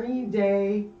 Journey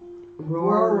Day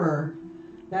Roarer.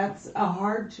 That's a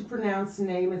hard to pronounce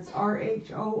name. It's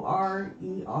Rhorer.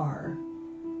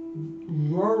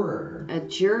 Roarer. A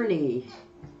journey.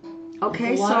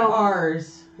 Okay, it's a lot of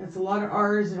R's. It's a lot of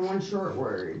R's in one short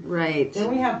word. Right.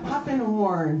 Then we have Puffin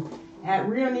Horn at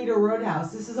Rio Nito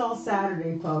Roadhouse. This is all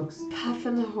Saturday, folks.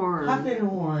 Puffin Horn. Puffin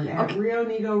Horn at Rio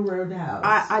Nito Roadhouse.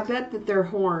 I bet that they're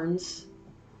horns.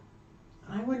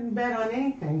 I wouldn't bet on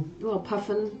anything. Well,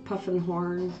 Puffin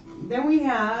Horn. Then we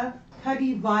have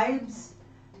Cuddy Vibes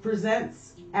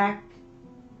presents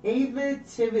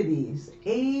Avitivities.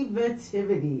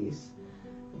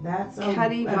 That's a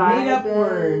made-up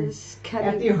word.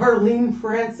 At the Arlene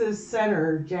Francis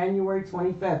Center, January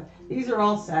 25th. These are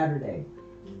all Saturday.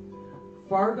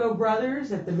 Fargo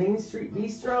Brothers at the Main Street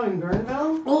Bistro in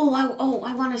Guerneville.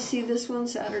 I want to see this one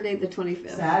Saturday the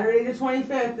 25th. Saturday the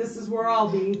 25th. This is where I'll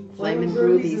be. Flamin'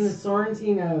 Groovies and the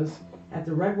Sorrentinos at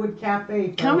the Redwood Cafe.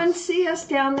 Folks. Come and see us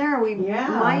down there. We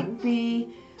might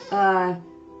be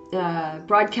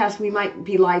broadcast. We might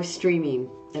be live streaming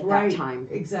at that time.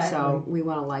 Exactly. So we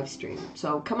want to live stream.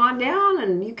 So come on down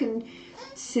and you can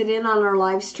sit in on our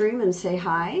live stream and say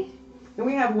hi. Then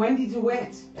we have Wendy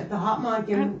DeWitt at the Hot Monk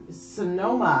in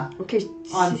Sonoma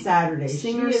on Saturday.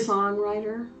 Singer,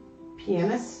 songwriter,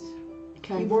 pianist,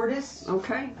 keyboardist.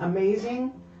 Okay.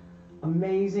 Amazing.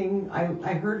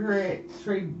 I heard her at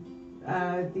the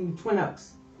Twin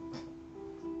Oaks.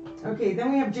 Okay,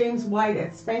 then we have James White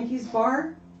at Spanky's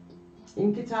Bar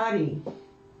in Katati.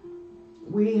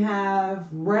 We have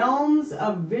Realms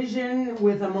of Vision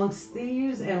with Amongst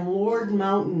Thieves and Lord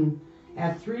Mountain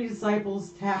at Three Disciples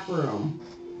Tap Room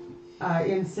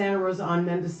in Santa Rosa on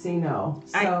Mendocino.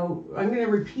 So I'm going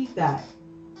to repeat that.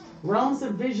 Realms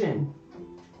of Vision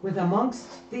with Amongst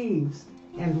Thieves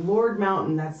and Lord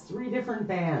Mountain. That's 3 different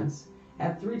bands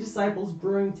at Three Disciples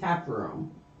Brewing Tap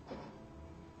Room.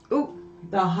 Ooh.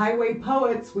 The Highway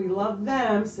Poets, we love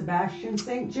them. Sebastian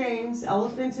St. James,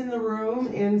 Elephant in the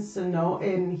Room in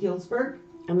Healdsburg.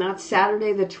 And that's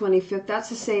Saturday the 25th. That's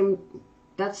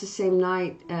the same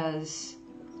night as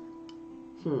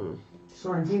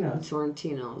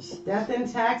Sorrentinos. Death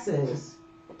in Taxes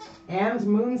and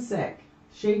Moonsick,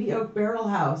 Shady Oak Barrel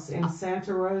House in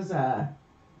Santa Rosa.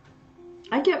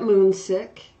 I get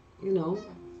moonsick, you know.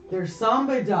 There's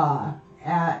Samba Da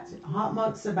at Hot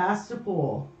Monk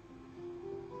Sebastopol.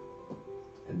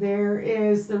 There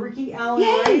is the Ricky Allen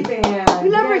Ray Band.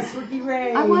 Ricky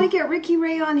Ray. I want to get Ricky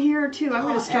Ray on here too. I'm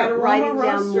going to start writing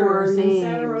down more names. In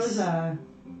Santa Rosa.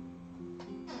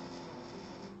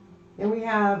 And we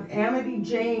have Amity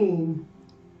Jane,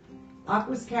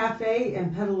 Aquas Cafe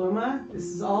in Petaluma. This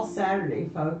is all Saturday,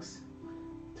 folks.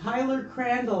 Tyler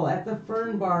Crandall at the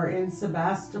Fern Bar in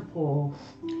Sebastopol.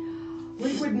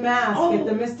 Fleetwood Mask at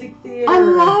the Mystic Theater. I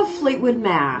love Fleetwood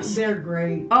Mask. They're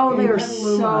great. Oh, they are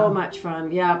so much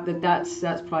fun. Yeah, but that's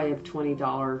probably a $20,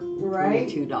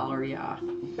 $22, yeah.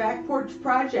 Back Porch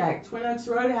Project, Twin Oaks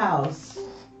Roadhouse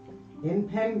in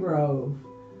Pengrove.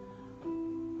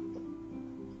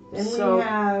 Then we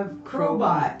have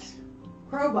Crowbot.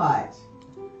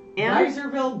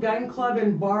 Geyserville Gun Club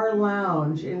and Bar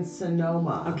Lounge in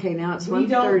Sonoma. Okay, now it's 1:30. We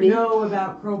don't know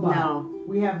about Crowbot. No.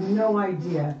 We have no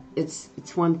idea. It's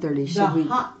 1:30.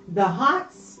 The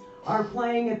Hots are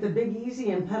playing at the Big Easy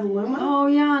in Petaluma. Oh,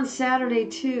 yeah, on Saturday,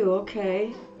 too.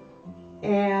 Okay.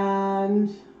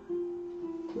 And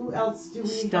who else do we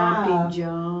have? Stompy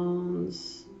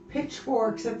Jones.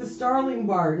 Pitchforks at the Starling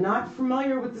Bar. Not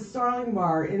familiar with the Starling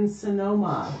Bar in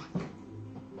Sonoma.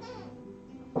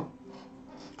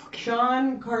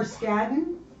 Sean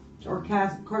Carskaden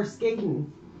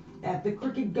at the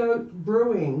Crooked Goat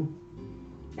Brewing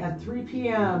at 3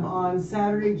 p.m. on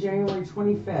Saturday, January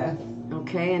 25th.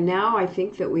 Okay, and now I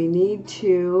think that we need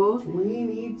to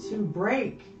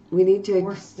break.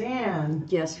 Or stand.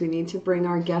 Yes, we need to bring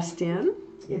our guest in.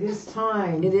 It is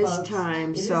time. It is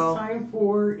time. It is time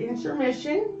for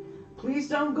intermission. Please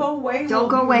don't go away. Don't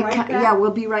go away. Right yeah,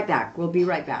 we'll be right back. We'll be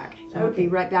right back. Okay. We'll be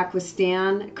right back with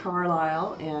Stan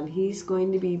Carlisle, and he's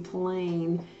going to be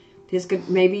playing his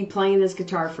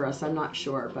guitar for us. I'm not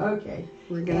sure, but okay.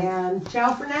 And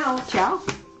ciao for now. Ciao.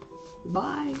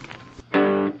 Bye.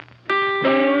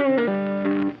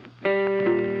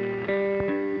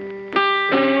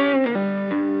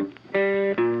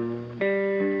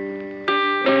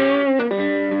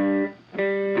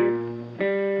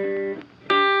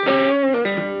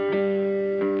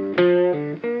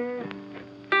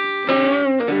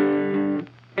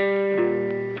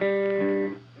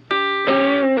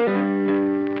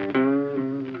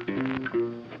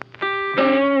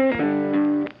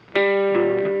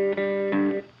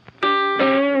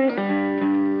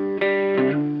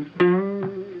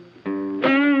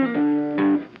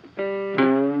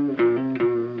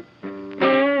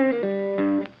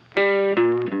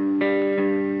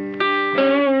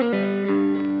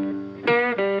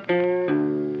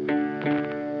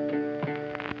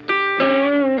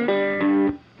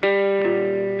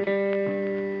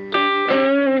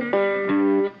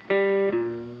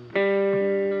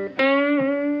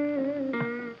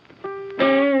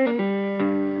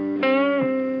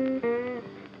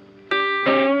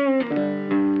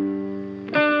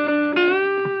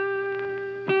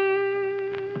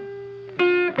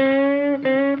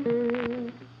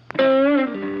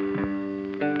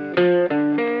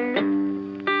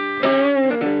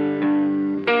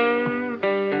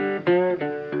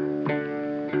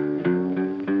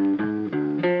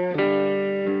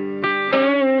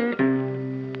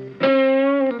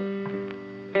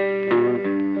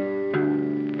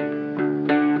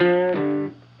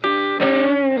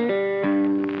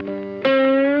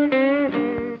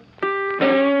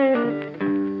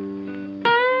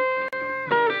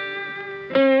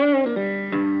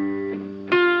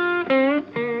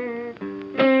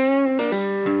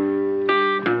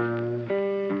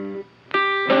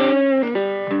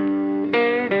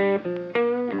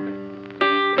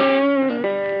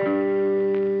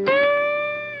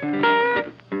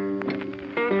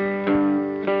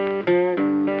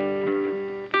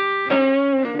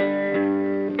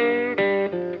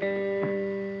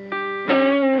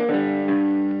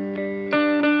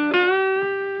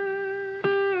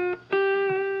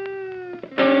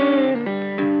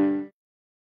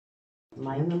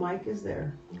 And the mic is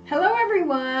there. Hello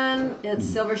everyone, it's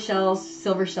Silver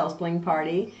Shells Bling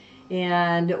Party,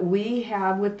 and we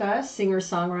have with us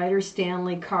singer-songwriter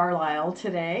Stanley Carlisle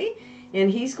today, and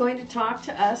he's going to talk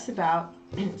to us about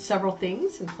several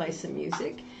things and play some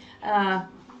music.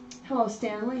 Hello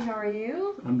Stanley, how are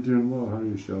you? I'm doing well. How are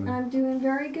you, Shelley? I'm doing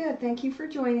very good. Thank you for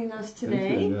joining us today.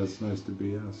 Thank you. Yeah, it's nice to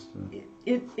be asked.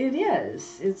 It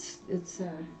is. It's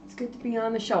good to be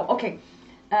on the show. Okay.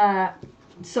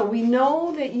 So we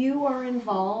know that you are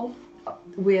involved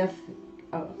with,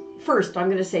 first I'm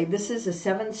going to say this is a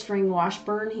 7-string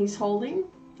Washburn he's holding.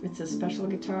 It's a special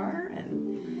guitar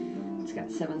and it's got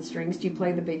 7 strings. Do you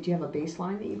play the bass? Do you have a bass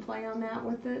line that you play on that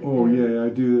with it? Oh, yeah, I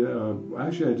do.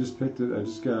 Actually, I just picked it. I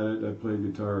just got it. I played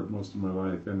guitar most of my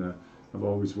life, and I've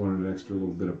always wanted an extra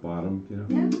little bit of bottom, you know?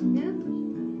 Yeah.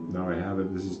 Now I have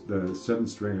it. This is the 7th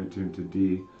string I tuned to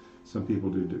D. Some people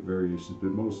do variations,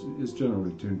 but most it's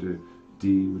generally tuned to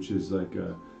D, which is like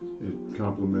it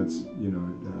complements, you know,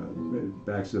 it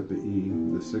backs up the E,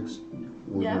 the 6th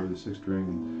order, the 6th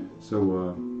string.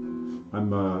 So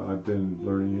I've been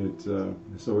learning it.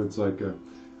 So it's like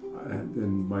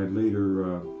in my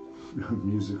later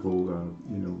musical,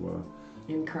 you know,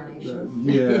 incarnation.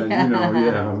 Yeah, you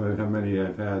know, how many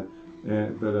I've had,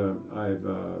 but I've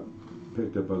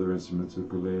picked up other instruments,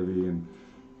 ukulele and,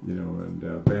 you know, and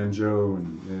banjo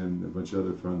and a bunch of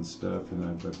other fun stuff, and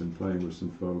I've been playing with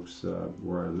some folks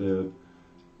where I live,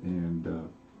 and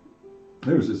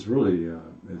it's really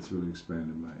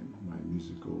expanded my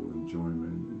musical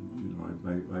enjoyment. You know,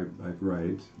 I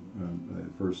write. The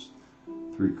first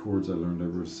 3 chords I learned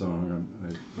over a song.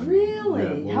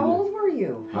 Really? Yeah, How old were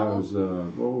you? I was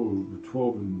 12,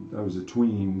 and I was a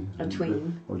tween. A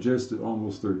tween. Or just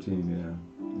almost 13, yeah.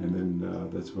 And then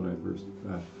that's when I first.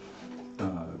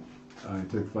 I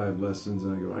took 5 lessons,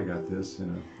 and I go, I got this, you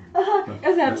know.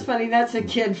 That's funny. That's a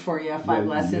kid for you. 5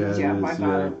 lessons. Yeah, I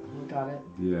got it. Got it.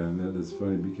 Yeah, and that's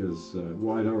funny because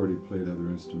well, I'd already played other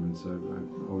instruments. I've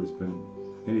always been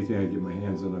anything I get my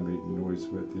hands on, I make noise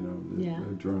with, you know,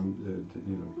 the drum,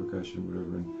 you know, percussion,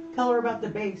 whatever. And, Tell her about the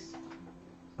bass.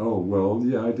 oh well,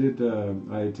 yeah, I did.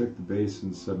 I took the bass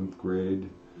in 7th grade,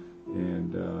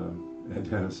 and at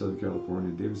Southern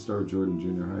California, David Starr Jordan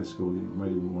Junior High School. You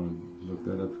might even want to look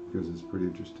that up because it's a pretty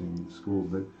interesting school.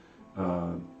 But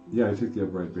yeah, I took the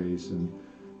upright bass, and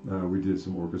we did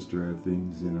some orchestra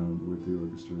things, you know, with the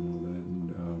orchestra and all that.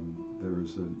 And there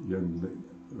was a young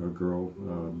girl,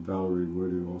 Valerie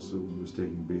Wood, who also was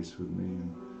taking bass with me,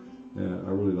 and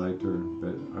I really liked her.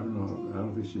 But I don't know, I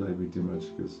don't think she liked me too much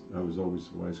because I was always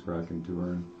wisecracking to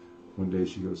her. And one day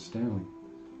she goes, Stanley.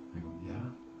 I go, yeah.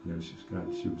 You know, she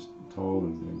was tall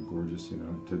and gorgeous, you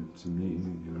know, to me,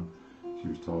 you know, she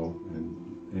was tall, and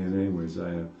anyways,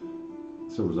 so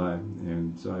was I,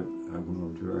 and so I went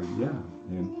over to her, yeah,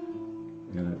 and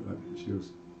she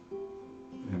goes,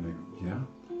 and I go, yeah,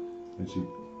 and she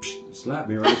slapped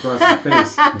me right across the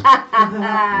face.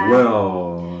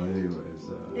 Well, anyways,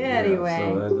 anyway,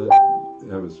 yeah, so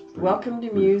that was pretty, welcome to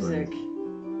music.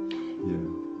 Funny. Yeah.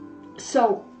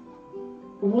 So,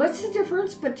 what's the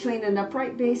difference between an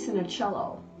upright bass and a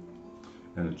cello?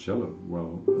 And a cello,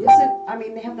 well, I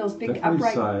mean, they have those big definitely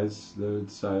upright. the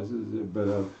sizes, but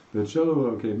the cello.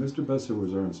 Okay, Mr. Besser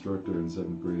was our instructor in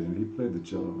 7th grade, and he played the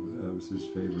cello. That was his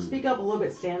favorite. Speak up a little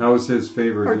bit, Stan. That was his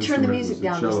favorite. Or turn the instrument, music was the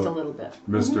down cello. just a little bit.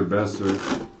 Mr. Besser.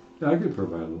 Yeah, I could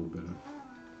provide a little bit of.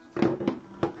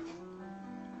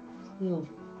 Little.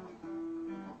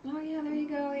 Oh yeah, there you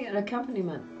go. Yeah, an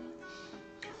accompaniment.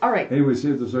 All right. Anyways,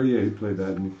 so yeah, he played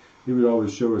that, and he would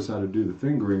always show us how to do the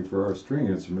fingering for our string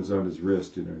instruments on his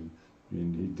wrist, you know.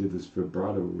 And he did this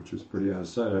vibrato, which was pretty out of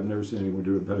sight. I've never seen anyone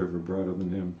do a better vibrato than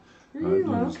him. Really?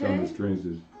 Just on Okay. the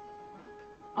strings.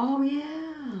 Oh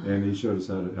yeah. And he showed us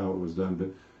how it was done.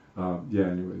 But yeah,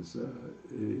 anyways,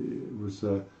 it was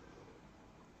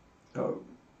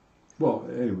well,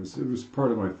 anyways, it was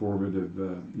part of my formative,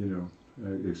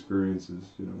 experiences,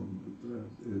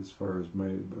 as far as my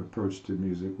approach to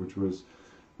music, which was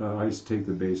I used to take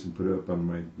the bass and put it up on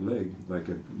my leg like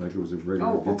it was a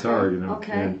regular guitar,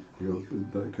 Okay.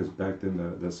 And because back then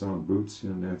that song "Boots,"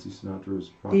 Nancy Sinatra was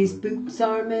popular. These boots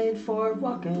are made for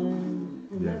walking,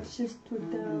 and Yeah. that's just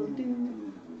what they'll do.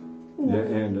 Yeah,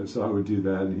 and so I would do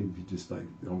that, and he'd be just like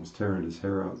almost tearing his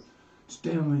hair out.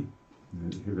 Stanley,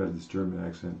 and he had this German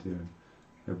accent too.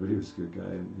 Yeah, but he was a good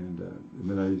guy, and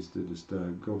then I used to just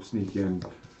go sneak in,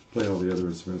 play all the other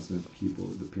instruments, and the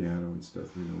keyboard, the piano, and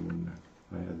stuff. When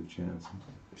I had the chance.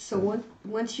 So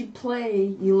once you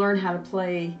learn how to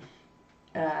play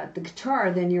the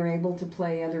guitar, then you're able to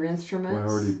play other instruments. Well, I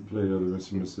already played other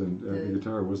instruments, and the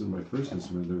guitar wasn't my first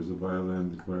instrument. There was the violin,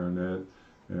 the clarinet,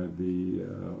 the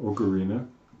ocarina,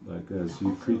 like as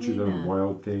you featured on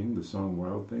Wild Thing, the song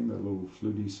Wild Thing, that little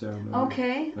fluty sound.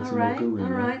 Okay, that's all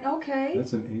right, okay.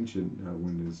 That's an ancient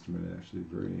wind instrument, actually,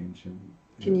 very ancient.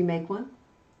 Can you make one?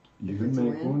 You can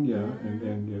make one, yeah,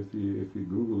 and if you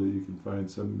Google it, you can find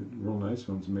some real nice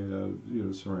ones made out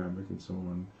of ceramic and so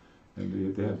on,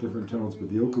 and they have different tones. But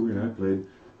the ocarina I played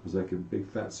was like a big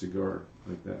fat cigar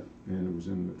like that, and it was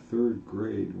in the 3rd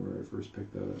grade where I first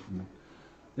picked that up. And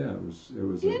yeah, it was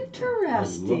interesting. I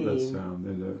love that sound.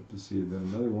 And to see then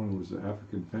another one was the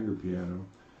African finger piano.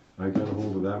 I got a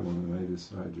hold of that one, and I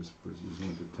just went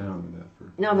to town with that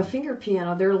for. Now the finger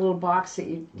piano, they're a little box that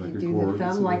you do the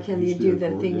thumb, like and you do the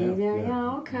thingy there.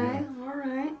 Yeah, okay, all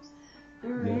right.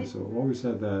 Yeah, so I've always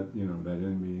had that, that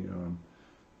in me.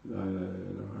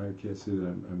 I can't say that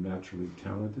I'm naturally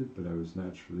talented, but I was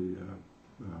naturally,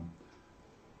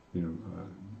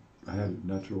 I had a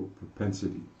natural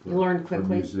propensity you learned quickly.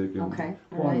 For music. And, okay.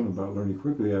 Well, I don't know about learning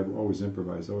quickly. I've always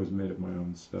improvised. I always made up my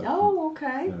own stuff. Oh,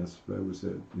 okay. That was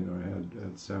it. I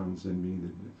had sounds in me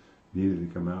that needed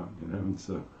to come out. And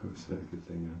so it was a good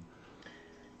thing.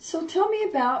 So tell me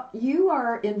about, you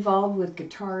are involved with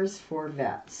Guitars for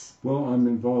Vets. Well, I'm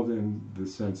involved in the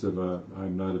sense of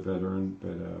I'm not a veteran,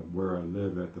 but where I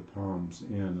live at the Palms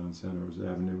Inn on Santa Rosa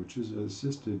Avenue, which is an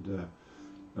assisted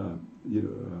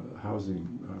housing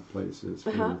place. It's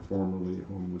for formerly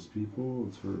homeless people.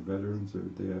 It's for veterans.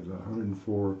 They have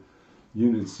 104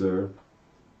 units there,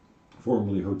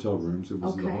 formerly hotel rooms. It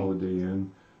was the Holiday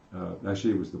Inn.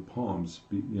 Actually, it was the Palms.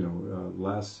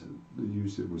 Last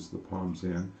use it was the Palms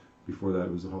Inn. Before that,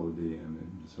 it was the Holiday Inn,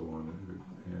 and so on.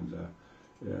 And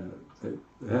it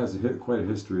has quite a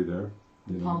history there.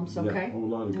 Palms, okay. Yeah, a whole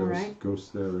lot of ghosts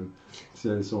there,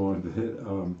 and so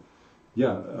on.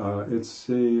 It's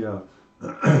a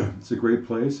it's a great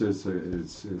place. It's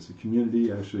a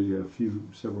community. Actually,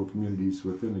 several communities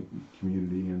within a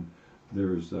community, and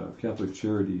there's Catholic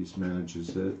Charities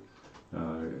manages it.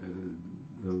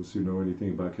 Those who know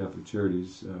anything about Catholic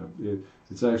Charities,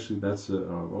 it's actually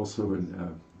also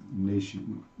a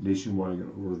nationwide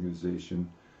organization,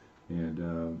 and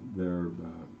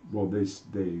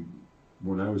they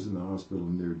when I was in the hospital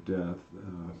near death,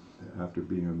 after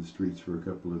being on the streets for a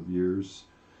couple of years,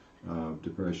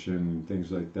 depression and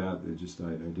things like that, I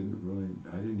didn't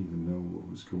even know what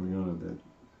was going on at that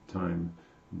time,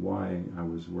 why I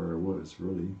was where I was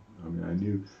really. I mean, I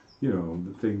knew,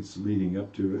 the things leading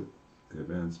up to it, the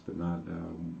events, but not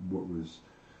what was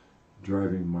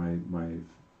driving my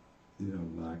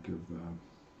lack of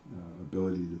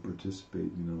ability to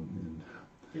participate,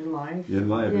 in life,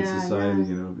 in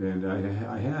society, and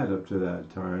I had up to that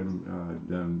time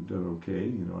done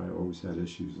okay. I always had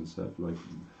issues and stuff but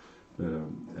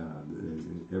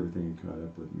everything caught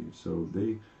up with me. So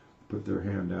they put their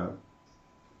hand out.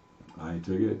 I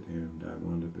took it, and I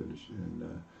wound up in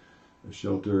a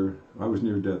shelter. I was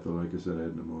near death, though. Like I said, I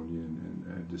had pneumonia,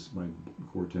 and my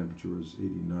core temperature was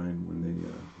 89 when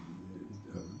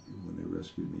they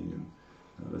rescued me, and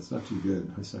that's not too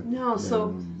good.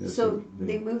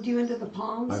 They moved you into the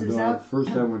Palms?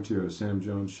 First I went to a Sam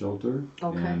Jones shelter,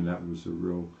 and that was a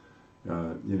real,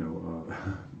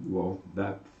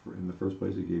 in the first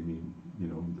place it gave me,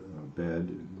 a bed,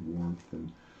 and warmth,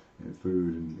 and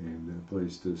food, and a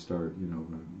place to start,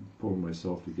 pulling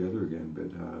myself together again.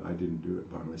 But I didn't do it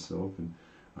by myself, and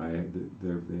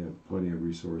they have plenty of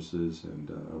resources, and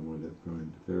I wound up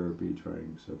going to therapy,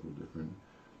 trying several different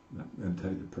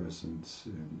antidepressants,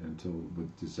 with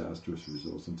disastrous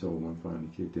results until one finally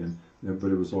kicked in.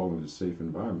 But it was all in a safe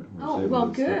environment. Where I was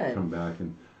able to come back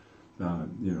and I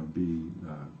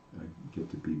get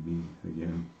to be me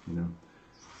again.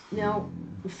 Now,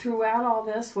 throughout all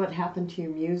this, what happened to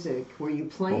your music? Were you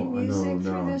playing Oh, music no,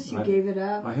 through no. this? You gave it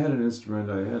up? I had an instrument.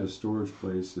 I had a storage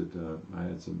place that I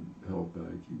had some help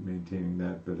maintaining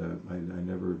that, but I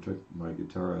never took my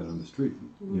guitar out on the street,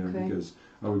 Okay. because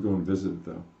I would go and visit it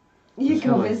though. You It's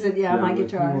go kinda visit, my like,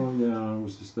 guitar. Well, I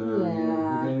was just there. We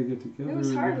gotta get together. It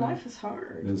was hard. Life is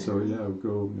hard. And so I would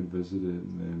go and visit it,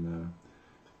 and then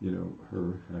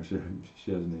her actually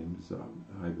she has a name, it's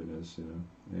Ibanez,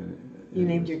 And You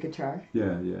named your guitar?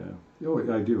 Yeah. Oh,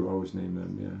 I do always name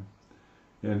them. Yeah.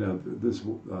 And this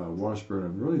Washburn,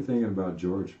 I'm really thinking about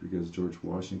George, because George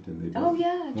Washington. They've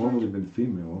normally been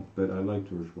female, but I like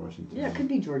George Washington. Yeah, it could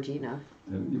be Georgina.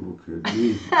 And it could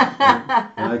be.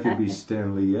 and I could be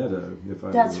Stanleyetta if I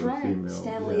were a female. That's right,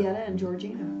 Stanleyetta and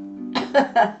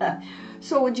Georgina.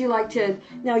 So would you like to,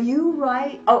 now you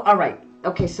write, all right.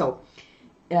 Okay, so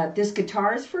this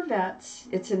Guitar is for Vets.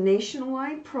 It's a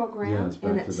nationwide program,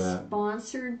 and it's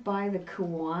sponsored by the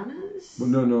Kiwanis. Well,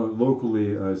 no.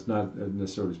 Locally, it's not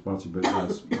necessarily sponsored, but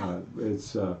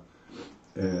it's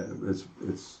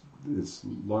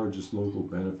largest local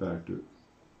benefactor,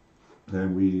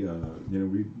 and we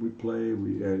play.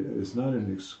 It's not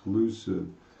an exclusive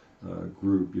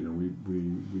group. We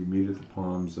meet at the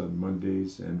Palms on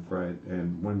Mondays and Friday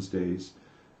and Wednesdays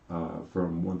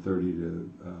from 1:30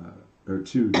 to. Or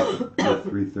 2 to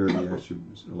 3:30. Actually,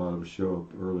 a lot of us show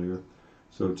up earlier.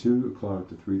 So 2 o'clock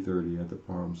to 3:30 at the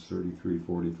Palms,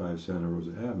 3345 Santa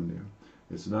Rosa Avenue.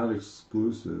 It's not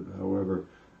exclusive. However,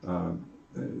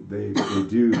 they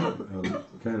do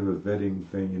kind of a vetting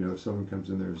thing. If someone comes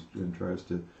in there and tries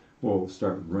to,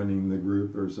 start running the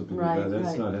group or something like that,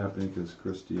 that's not happening, because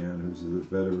Christiane, who's the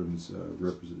Veterans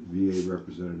VA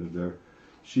representative there,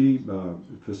 she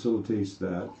facilitates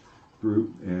that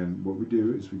group, and what we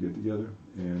do is we get together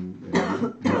and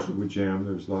we jam.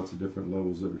 There's lots of different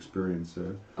levels of experience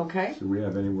there. Okay. So we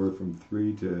have anywhere from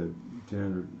 3 to 10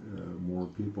 or more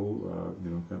people,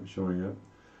 kind of showing up,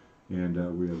 and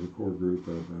we have a core group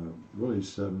of really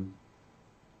 7,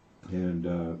 and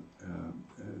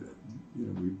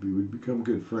we become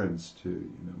good friends too.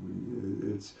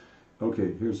 It's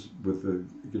okay. Here's with the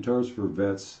Guitars for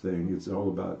Vets thing. It's all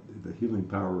about the healing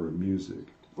power of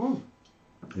music. Mm.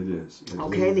 It is.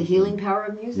 The healing power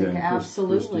of music,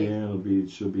 absolutely. Christiane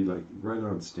she'll be like right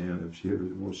on stand if she ever,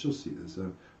 she'll see this,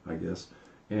 I guess.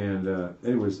 And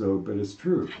anyways, though, but it's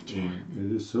true.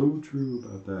 It is so true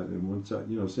about that. And once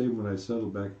say when I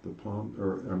settled back at the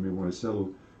when I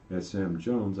settled at Sam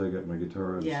Jones, I got my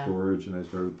guitar out of storage and I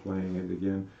started playing it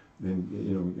again. And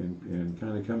and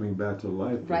kind of coming back to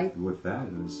life with that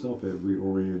in itself, it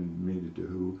reoriented me to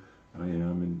who I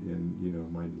am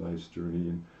and my life's journey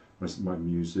and my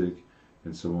music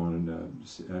and so on. And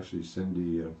actually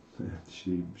Cindy,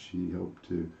 she helped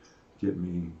to get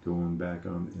me going back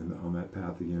on that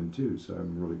path again too. So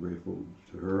I'm really grateful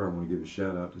to her. I want to give a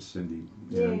shout out to Cindy.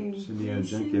 Cindy Ann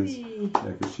Jenkins,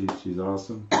 because she's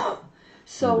awesome.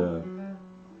 So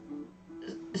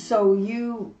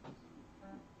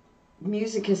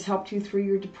music has helped you through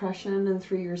your depression and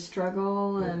through your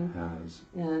struggle, and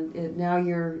now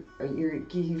you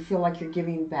feel like you're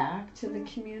giving back to the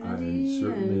community. I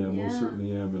certainly am. Most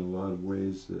certainly am in a lot of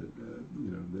ways that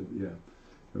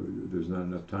there's not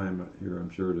enough time here, I'm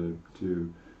sure, to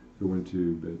go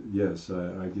into. But yes,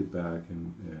 I give back,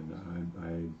 and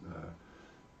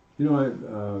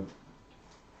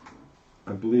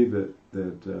I believe that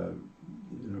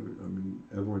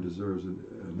everyone deserves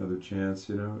another chance,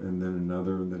 and then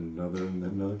another, and then another, and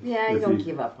then another. Yeah, you don't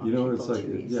give up on people it's like,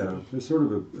 too easily. It's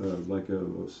sort of like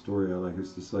a story I like.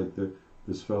 It's just like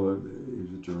this fellow, he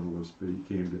was a journalist, but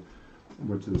he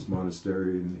went to this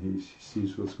monastery, and he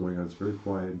sees what's going on. It's very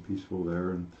quiet and peaceful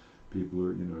there, and people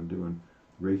are,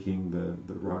 raking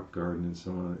the rock garden and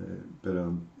so on. But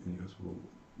he goes, well,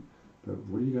 but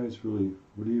what are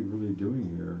you really doing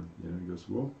here? He goes,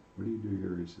 well, what do you do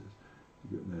here? He says.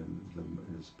 And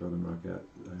then his brother Mark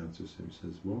answers him. He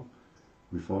says, well,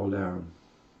 we fall down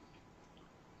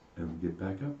and we get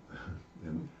back up.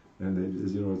 and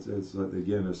it's like,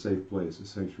 again, a safe place, a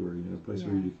sanctuary, a place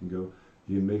where you can go.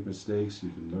 You can make mistakes. You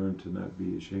can learn to not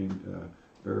be ashamed,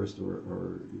 embarrassed, or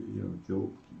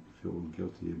feel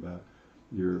guilty about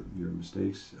your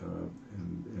mistakes.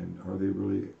 And are they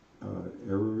really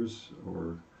errors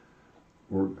or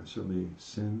certainly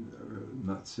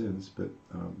not sins, but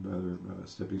rather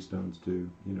stepping stones to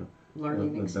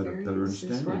learning experiences, better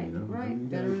understanding.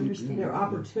 Better understanding. They're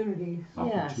opportunities.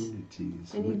 Yes.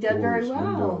 Opportunities. And you've done very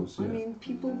well. Windows, I mean,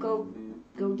 people go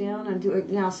down and do it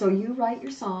now. So you write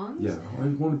your songs. Yeah, I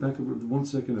want to back up 1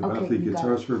 second about the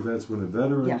Guitars for Vets. When a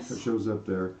veteran shows up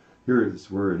there, here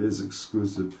is where it is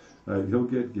exclusive. He'll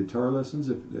get guitar lessons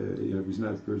if if he's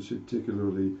not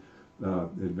particularly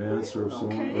advanced or so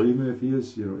on, or even if he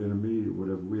is intermediate or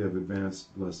whatever. We have advanced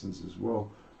lessons as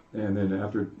well. And then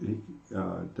after he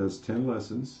does 10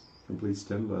 lessons, completes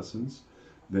 10 lessons,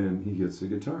 then he gets a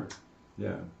guitar.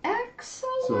 Yeah.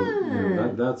 Excellent.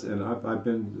 So that's, and I've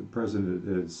been present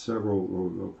at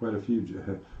several, quite a few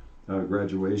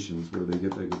graduations where they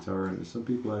get that guitar, and some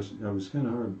people actually, it was kind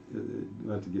of hard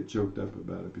not to get choked up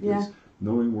about it, because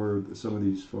knowing where some of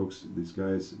these folks, these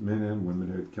guys, men and women,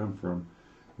 had come from,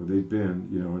 where they'd been,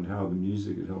 and how the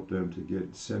music had helped them to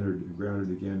get centered and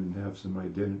grounded again, and have some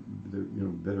identity,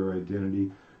 better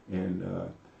identity and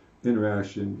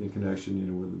interaction and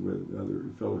connection, with other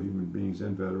fellow human beings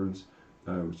and veterans.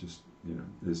 It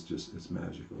was just, it's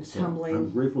magical. It's humbling.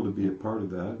 I'm grateful to be a part of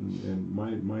that, and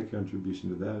my contribution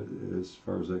to that, as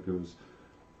far as that goes,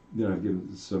 I've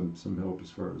given some help as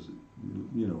far as,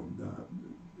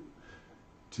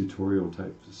 tutorial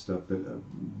type stuff, but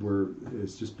where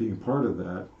it's just being part of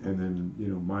that, and then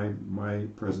my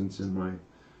presence and my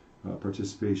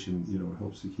participation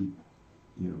helps to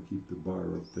keep the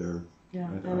bar up there. Yeah,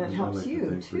 and it helps like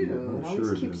you too. It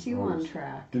always keeps you on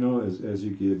track. As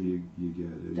you give, you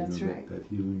get. That's right. That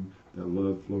healing, that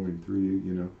love flowing through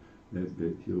you,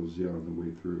 that heals you on the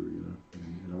way through,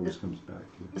 and it always comes back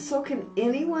to. So can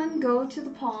anyone go to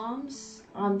the Palms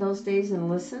on those days and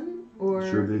listen? Or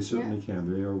sure, they certainly can.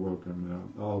 They are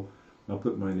welcome. I'll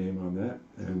put my name on that,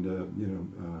 and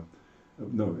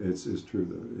no, it's true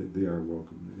though. They are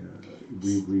welcome.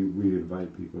 Yeah. We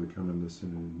invite people to come and listen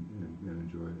and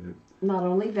enjoy it. Not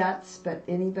only vets, but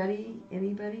anybody.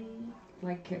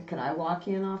 Like, could I walk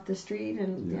in off the street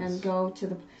and go to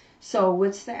the? So,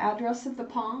 what's the address of the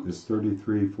Palms? It's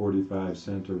 3345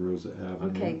 Santa Rosa Avenue.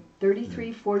 Okay,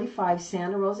 3345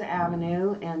 Santa Rosa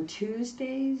Avenue, and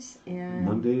Tuesdays and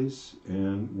Mondays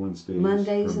and Wednesdays.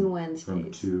 Mondays and Wednesdays.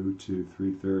 From 2 to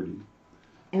 3:30.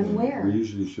 And where? We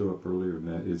usually show up earlier than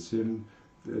that. It's in.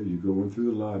 You go in through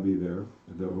the lobby there,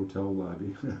 the hotel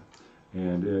lobby,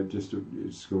 and just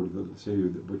go to say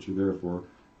what you're there for.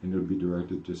 And it'll be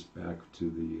directed just back to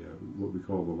the what we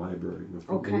call the library.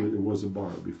 Okay. It was a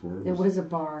bar before. It was a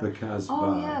bar. The Casbah.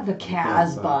 Oh yeah, the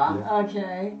Casbah. Yeah.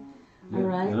 Okay. Yeah. All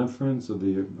right. And I'm friends of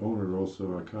the owner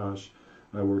also, Akash.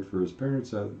 I worked for his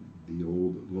parents at the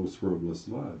old Los Robles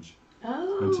Lodge.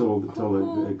 Oh, Until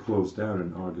cool. it closed down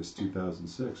in August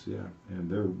 2006. Yeah, and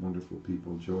they're wonderful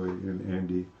people, Joy and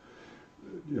Andy.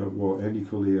 Andy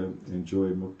Kalia and Joy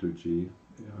Mukherjee,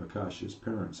 Akash's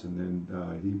parents, and then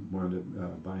he wound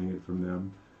up buying it from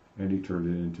them, and he turned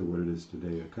it into what it is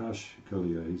today. Akash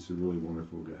Kalia, he's a really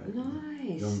wonderful guy.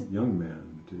 Nice. Young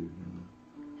man too.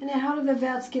 And how do the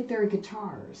vets get their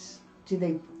guitars? Do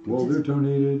they? Well, they're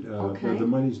donated. Okay. The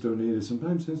money's donated.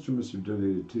 Sometimes instruments are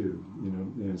donated too.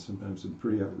 And sometimes some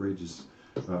pretty outrageous,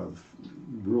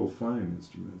 real fine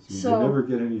instruments. So they never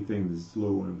get anything that's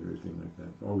low end or anything like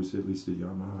that. Always at least a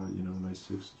Yamaha, nice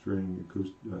 6-string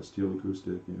steel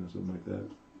acoustic, something like that.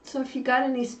 So if you got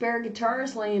any spare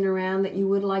guitars laying around that you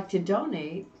would like to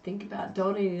donate, think about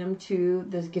donating them to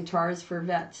the Guitars for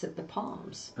Vets at the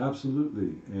Palms.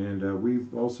 Absolutely. And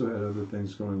we've also had other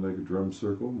things going, like a drum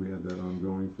circle. We had that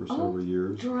ongoing for several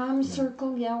years. Drum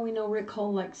circle, yeah, we know Rick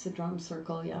Cole likes the drum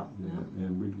circle, yeah.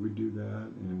 And we do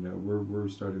that, and we're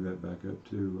starting that back up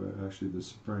too, actually this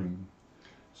spring.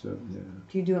 So, yeah.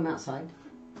 Do you do them outside?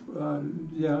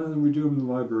 Yeah, and we do them in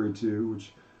the library too,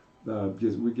 which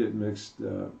because we get mixed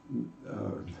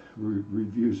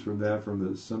reviews from that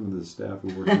from some of the staff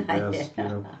who work at the desk,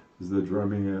 because the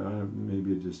drumming,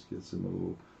 maybe it just gets them a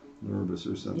little nervous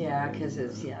or something. Yeah, because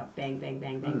it's bang, bang,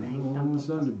 bang, bang, bang. Well, it's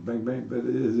not a bang, bang, but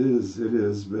it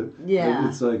is. But yeah,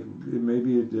 it's like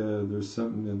maybe there's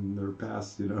something in their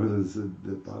past,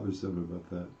 that bothers them about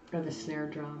that. Or the snare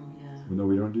drum, yeah. Well, no,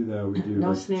 we don't do that. We do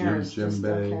no like snares, djembe.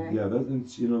 okay. Yeah,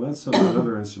 that's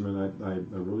another instrument I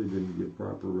really didn't get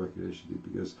proper recognition to,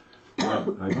 because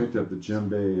I picked up the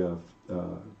djembe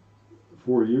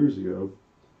 4 years ago,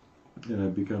 and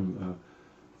I've become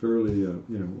fairly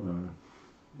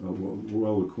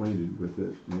well acquainted with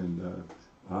it, and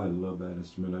I love that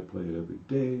instrument. I play it every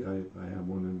day. I have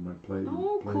one in my place.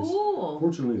 Cool.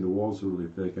 Fortunately, the walls are really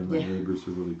thick, and my neighbors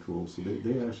are really cool, so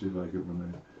they actually like it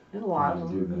when I. And a lot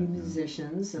of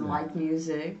musicians and like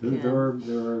music. There are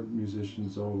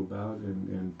musicians all about,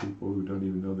 and people who don't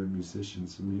even know they're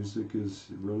musicians. The music is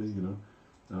really,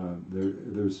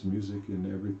 there's music in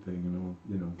everything,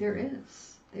 There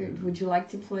is. Would you like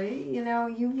to play?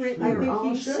 You've written I your think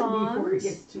own he should songs. before it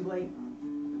gets too late.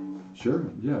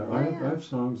 Sure, yeah. I have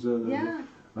songs.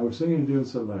 I was thinking of doing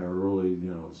something like really,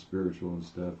 spiritual and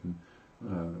stuff, and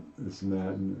this and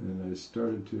that, and I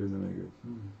started to, and then I go,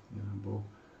 well,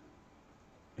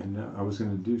 and now I was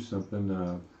going to do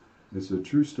something. It's a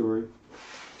true story.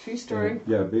 True story.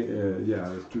 Yeah,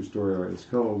 it's a true story. It's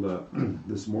called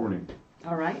This Morning.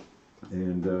 All right.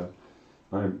 And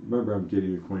I remember I'm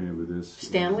getting acquainted with this.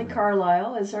 Stanley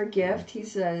Carlisle is our gift.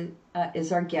 He's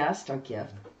is our guest. Our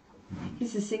gift.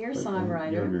 He's a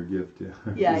singer-songwriter. Younger gift, yeah.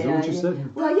 Yeah, Is that what you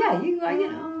said? Well, yeah, you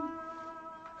know.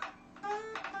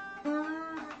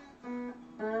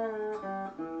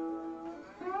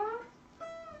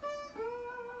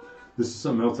 This is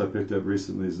something else I picked up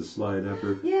recently as a slide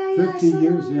after 50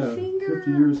 years. Yeah,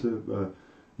 50 years of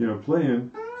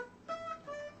playing.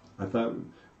 I thought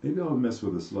maybe I'll mess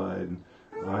with a slide. And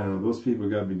I don't know. Those people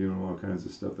got me doing all kinds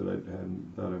of stuff that I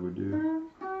hadn't thought I would do.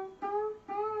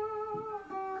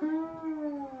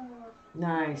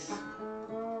 Nice.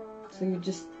 So you're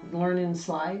just learning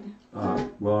slide?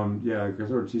 Well, I'm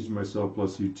sort of teaching myself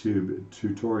plus YouTube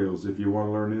tutorials. If you want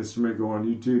to learn an instrument, go on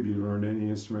YouTube. You learn any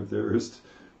instrument there is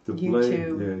to play.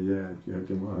 YouTube. Yeah,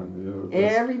 come on.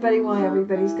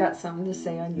 Everybody's got something to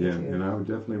say on YouTube. Yeah, and I would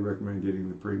definitely recommend getting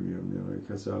the premium. It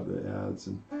cuts out the ads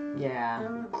and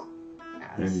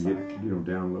and you get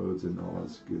downloads and all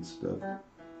that good stuff.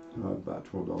 About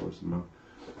 $12 a month.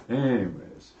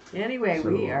 Anyway,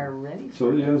 we are ready.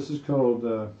 This is called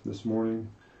This Morning.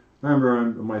 I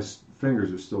remember my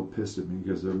fingers are still pissed at me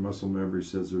because their muscle memory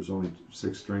says there's only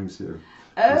 6 strings here.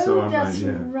 Oh, that's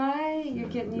right. You're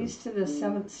getting used to the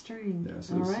 7th string. Yeah,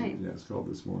 so all right. It's called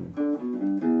This Morning.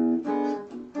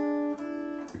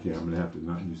 Okay, I'm going to have to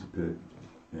not use a pick.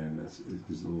 And it's a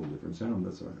little different sound.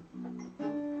 That's all right.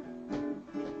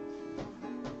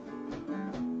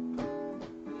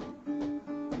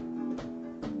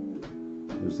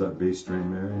 There's that bass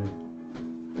string there.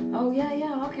 Oh,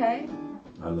 yeah, okay.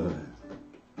 I love it.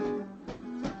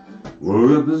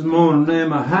 Woke up this morning and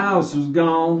my house was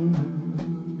gone.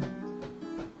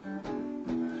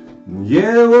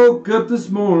 Yeah, woke up this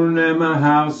morning and my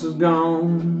house is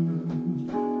gone.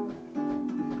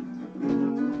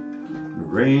 The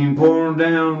rain pouring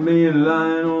down me and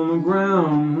lying on the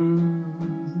ground.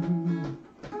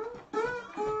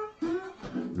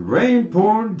 The rain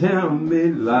pouring down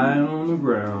me lying on the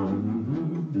ground.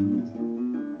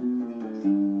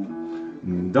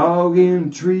 Dog in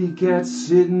a tree, cat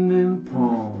sitting in the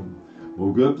pond.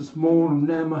 Woke up this morning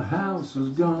and my house was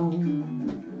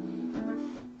gone.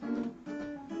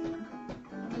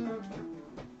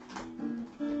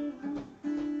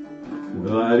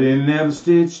 Well, I didn't have a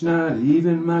stitch, not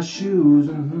even my shoes.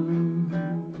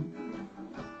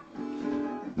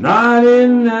 No, I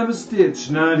didn't have a stitch,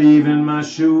 not even my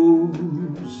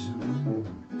shoes.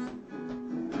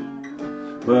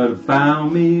 But I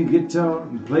found me a guitar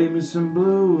and played me some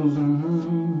blues.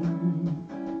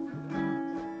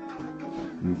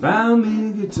 And found me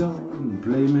a guitar and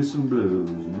played me some blues.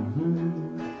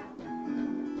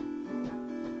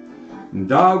 And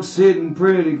dog sitting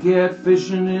pretty, cat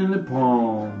fishing in the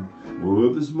pond.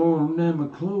 Woke up this morning and my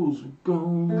clothes were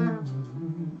gone.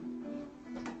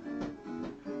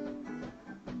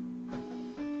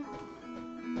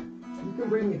 You can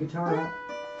bring the guitar up.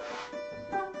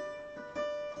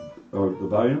 Oh, the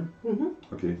volume? Mm-hmm.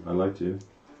 Okay, I like to.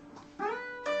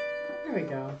 There we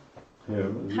go. Yeah.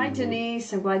 Hi,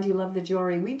 Denise. I'm glad you love the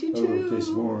jewelry. We do too. Oh,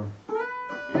 taste more.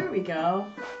 There we go.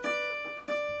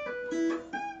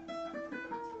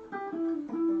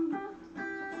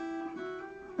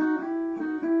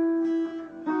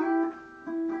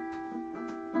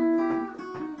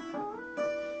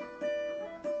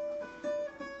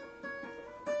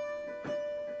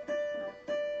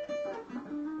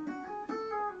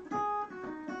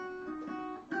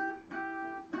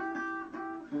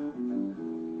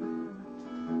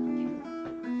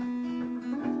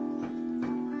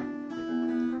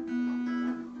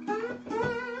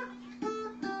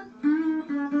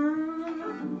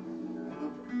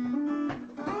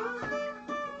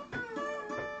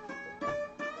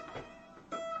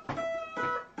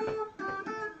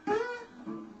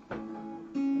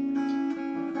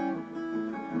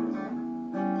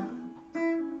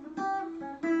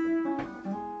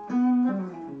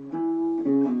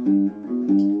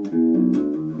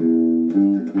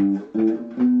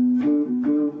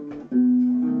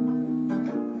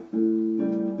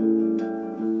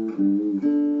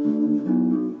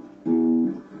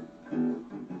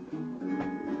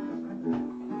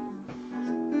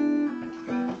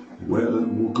 Well, I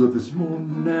woke up this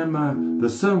morning and the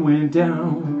sun went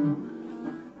down.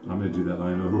 I'm going to do that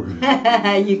line over.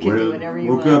 You can do whatever you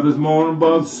want. Woke up this morning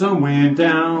but the sun went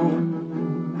down.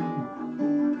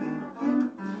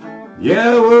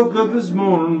 Yeah, I woke up this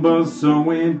morning but the sun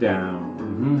went down.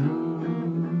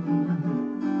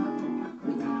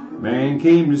 Man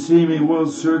came to see me,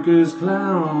 was circus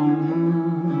clown.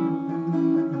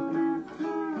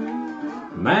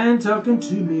 Man talking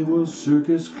to me was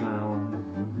circus clown.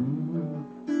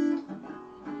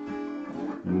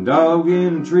 Dog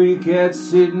in a tree, cat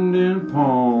sitting in a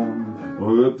palm.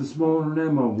 Woke up this morning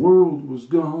and my world was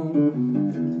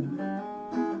gone.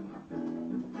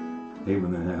 Hate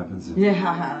when that happens. Yeah,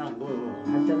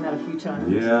 I've done that a few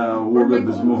times. Yeah, I woke up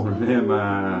this morning and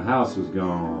my house was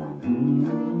gone.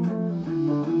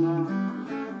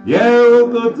 Yeah, I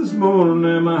woke up this morning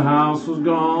and my house was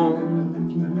gone.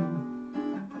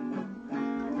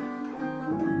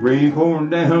 Rain pouring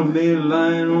down, me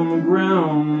lying on the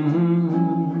ground.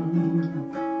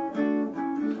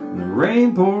 The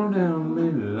rain pouring down, me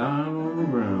lying on the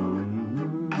ground.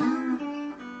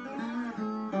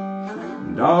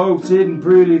 Dog sitting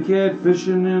pretty, cat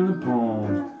fishing in the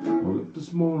pond. Woke up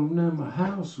this morning and my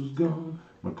house was gone.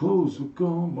 My clothes were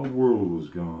gone, my world was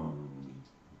gone.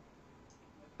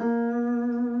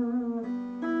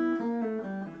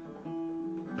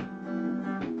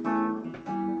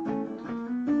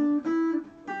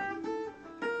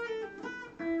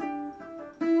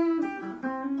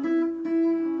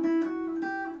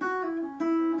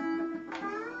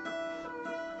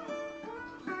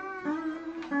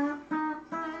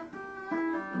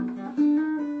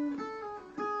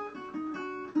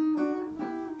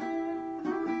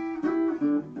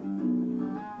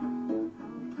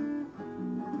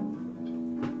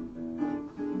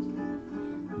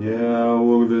 Yeah, I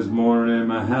woke this morning and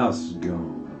my house is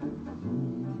gone.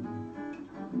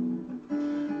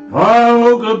 I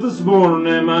woke up this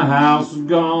morning and my house is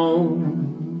gone.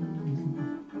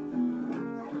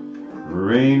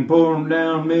 Rain pouring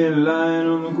down, me lying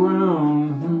on the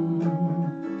ground.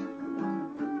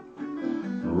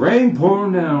 Rain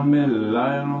pouring down, me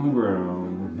lying on the ground.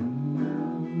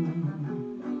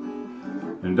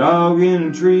 And dog in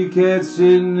a tree, cat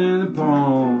sitting in the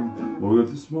pond. Woke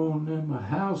up this morning and my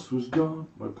house was gone,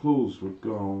 my clothes were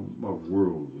gone, my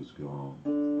world was gone.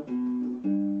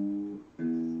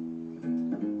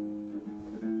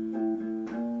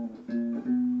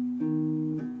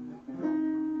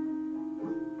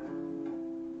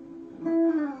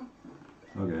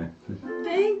 Okay.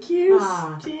 Thank you,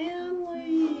 Ah.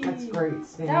 Stanley. That's great,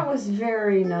 Stan. That was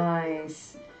very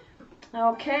nice.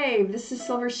 Okay, this is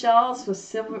Silver Shells with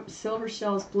Silver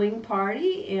Shells Bling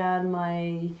Party and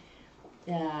my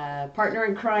partner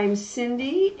in crime,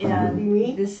 Cindy. And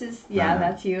Me? this is,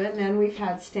 that's you. And then we've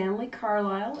had Stanley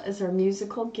Carlisle as our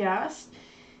musical guest.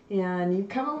 And you've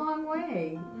come a long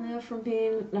way from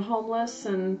being homeless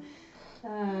and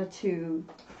to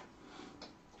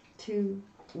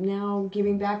now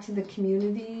giving back to the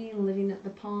community and living at the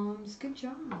Palms. Good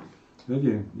job. Thank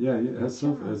you. Yeah, it's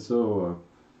so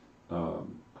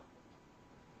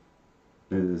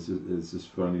and it's just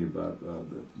funny about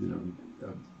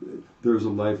there's a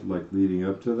life like leading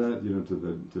up to that,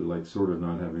 to like sort of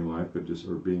not having life, but just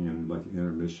or being in like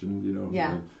intermission,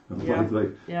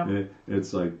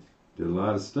 it's like did a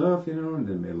lot of stuff, and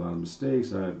then made a lot of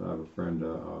mistakes. I have a friend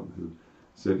who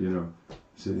said, God,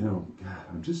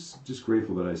 I'm just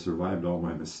grateful that I survived all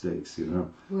my mistakes,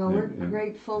 Well, we're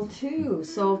grateful too.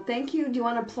 So thank you. Do you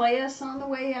want to play us on the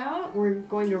way out? We're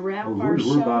going to wrap our show.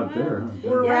 We're about there. Huh?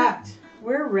 We're wrapped.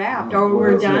 We're wrapped. Oh,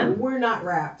 we're done? We're not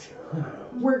wrapped.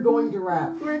 We're going to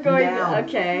wrap. We're going now.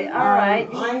 Okay, all right.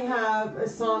 I have a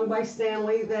song by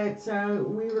Stanley that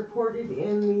we recorded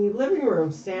in the living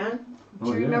room, Stan. Do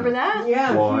you remember that?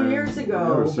 Yeah, a few years ago.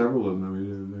 There were several of them that we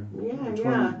did there. Yeah, Which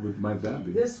yeah. one might that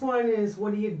be? This one is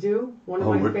What Do You Do? One of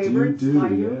my What favorites. Do You by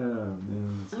Do? you.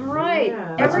 Yeah. All right.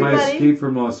 Yeah. That's Everybody. my Escape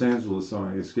from Los Angeles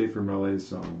song. Escape from LA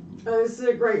song. This is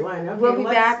a great line. Okay, We'll be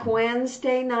back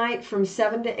Wednesday night from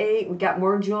 7 to 8. We got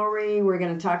more jewelry. We're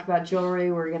going to talk about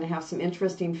jewelry. We're going to have some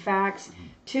interesting facts.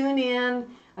 Tune in.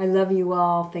 I love you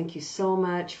all. Thank you so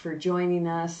much for joining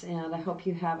us, and I hope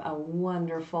you have a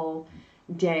wonderful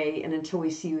day. And until we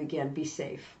see you again, be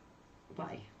safe.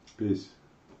 Bye. Peace.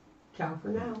 Ciao for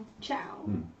now. Ciao.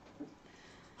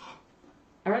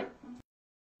 All right.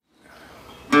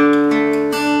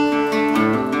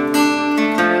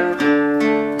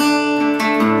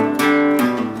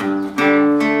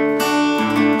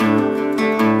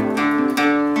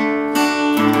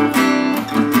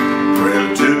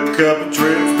 Couple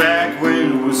trips back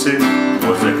when it was hit.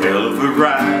 Was a hell of a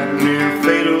ride, near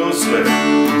fatal slip.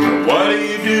 But what do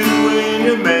you do when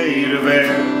you're made of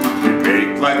air? You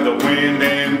make like the wind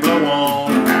and blow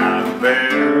on out of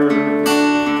there.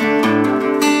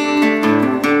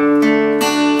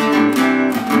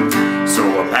 So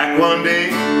I packed one day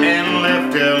and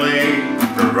left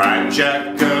LA. riding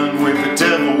shotgun with the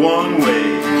devil one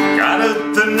way. Got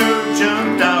up the nerve,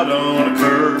 jumped out on a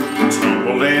curb,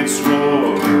 stumbled and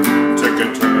swore, took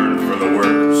a turn for the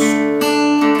worse.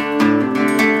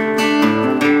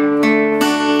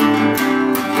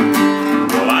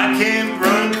 Well, I can't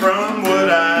run from what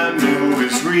I know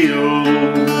is real.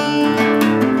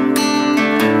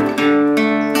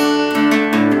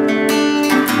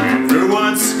 And through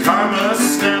once karma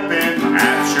snapping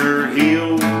at your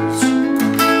heels,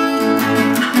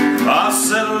 I'll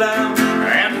settle down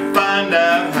and find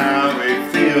out how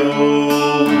it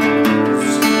feels.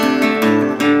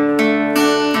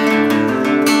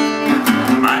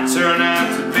 Might turn out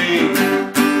to be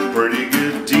a pretty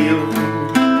good deal.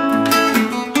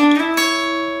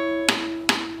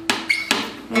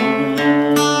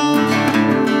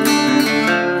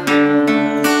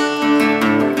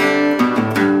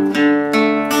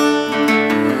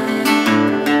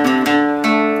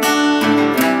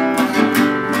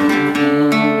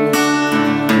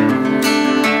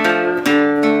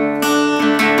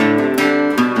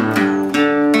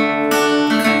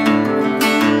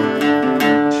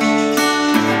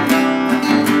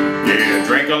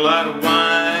 Drank a lot of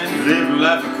wine, lived a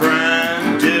life of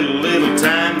crime, did a little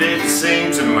time, didn't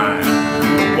seem to mind.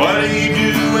 But what do you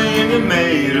do when you're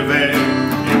made of air?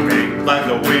 You make like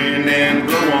the wind and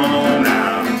blow on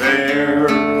out of there.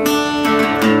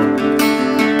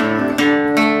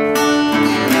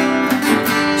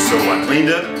 So I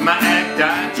cleaned up my act,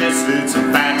 digested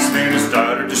some facts, then I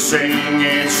started to sing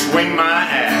and swing my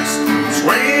axe.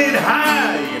 Swing it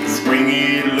high and swing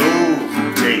it low,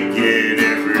 take it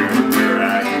everywhere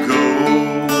I go.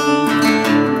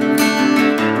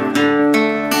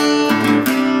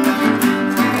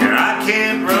 And I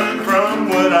can't run from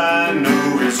what I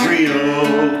know is real.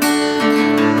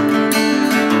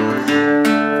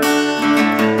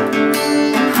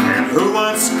 And who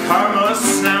wants karma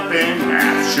snapping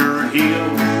at your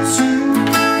heels?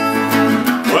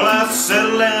 Well, I'll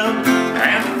settle down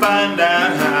and find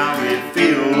out how it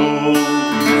feels.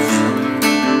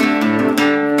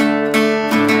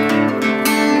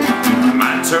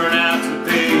 Might turn out to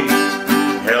be a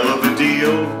hell of a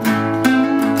deal.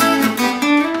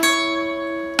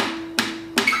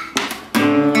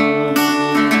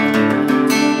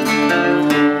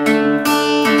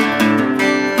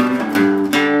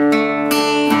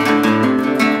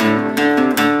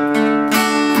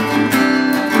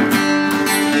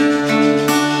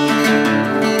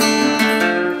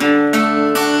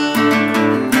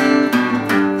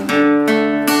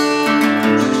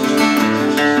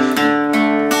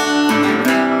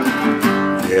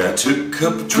 I took a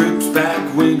couple trips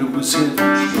back when it was hit.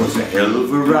 Was a hell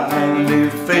of a ride, near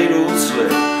fatal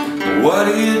slip. What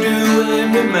do you do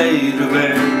when you're made of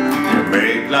air? You're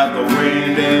made like the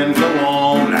wind and blow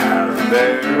on out of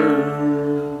there.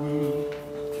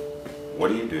 What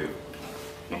do you do?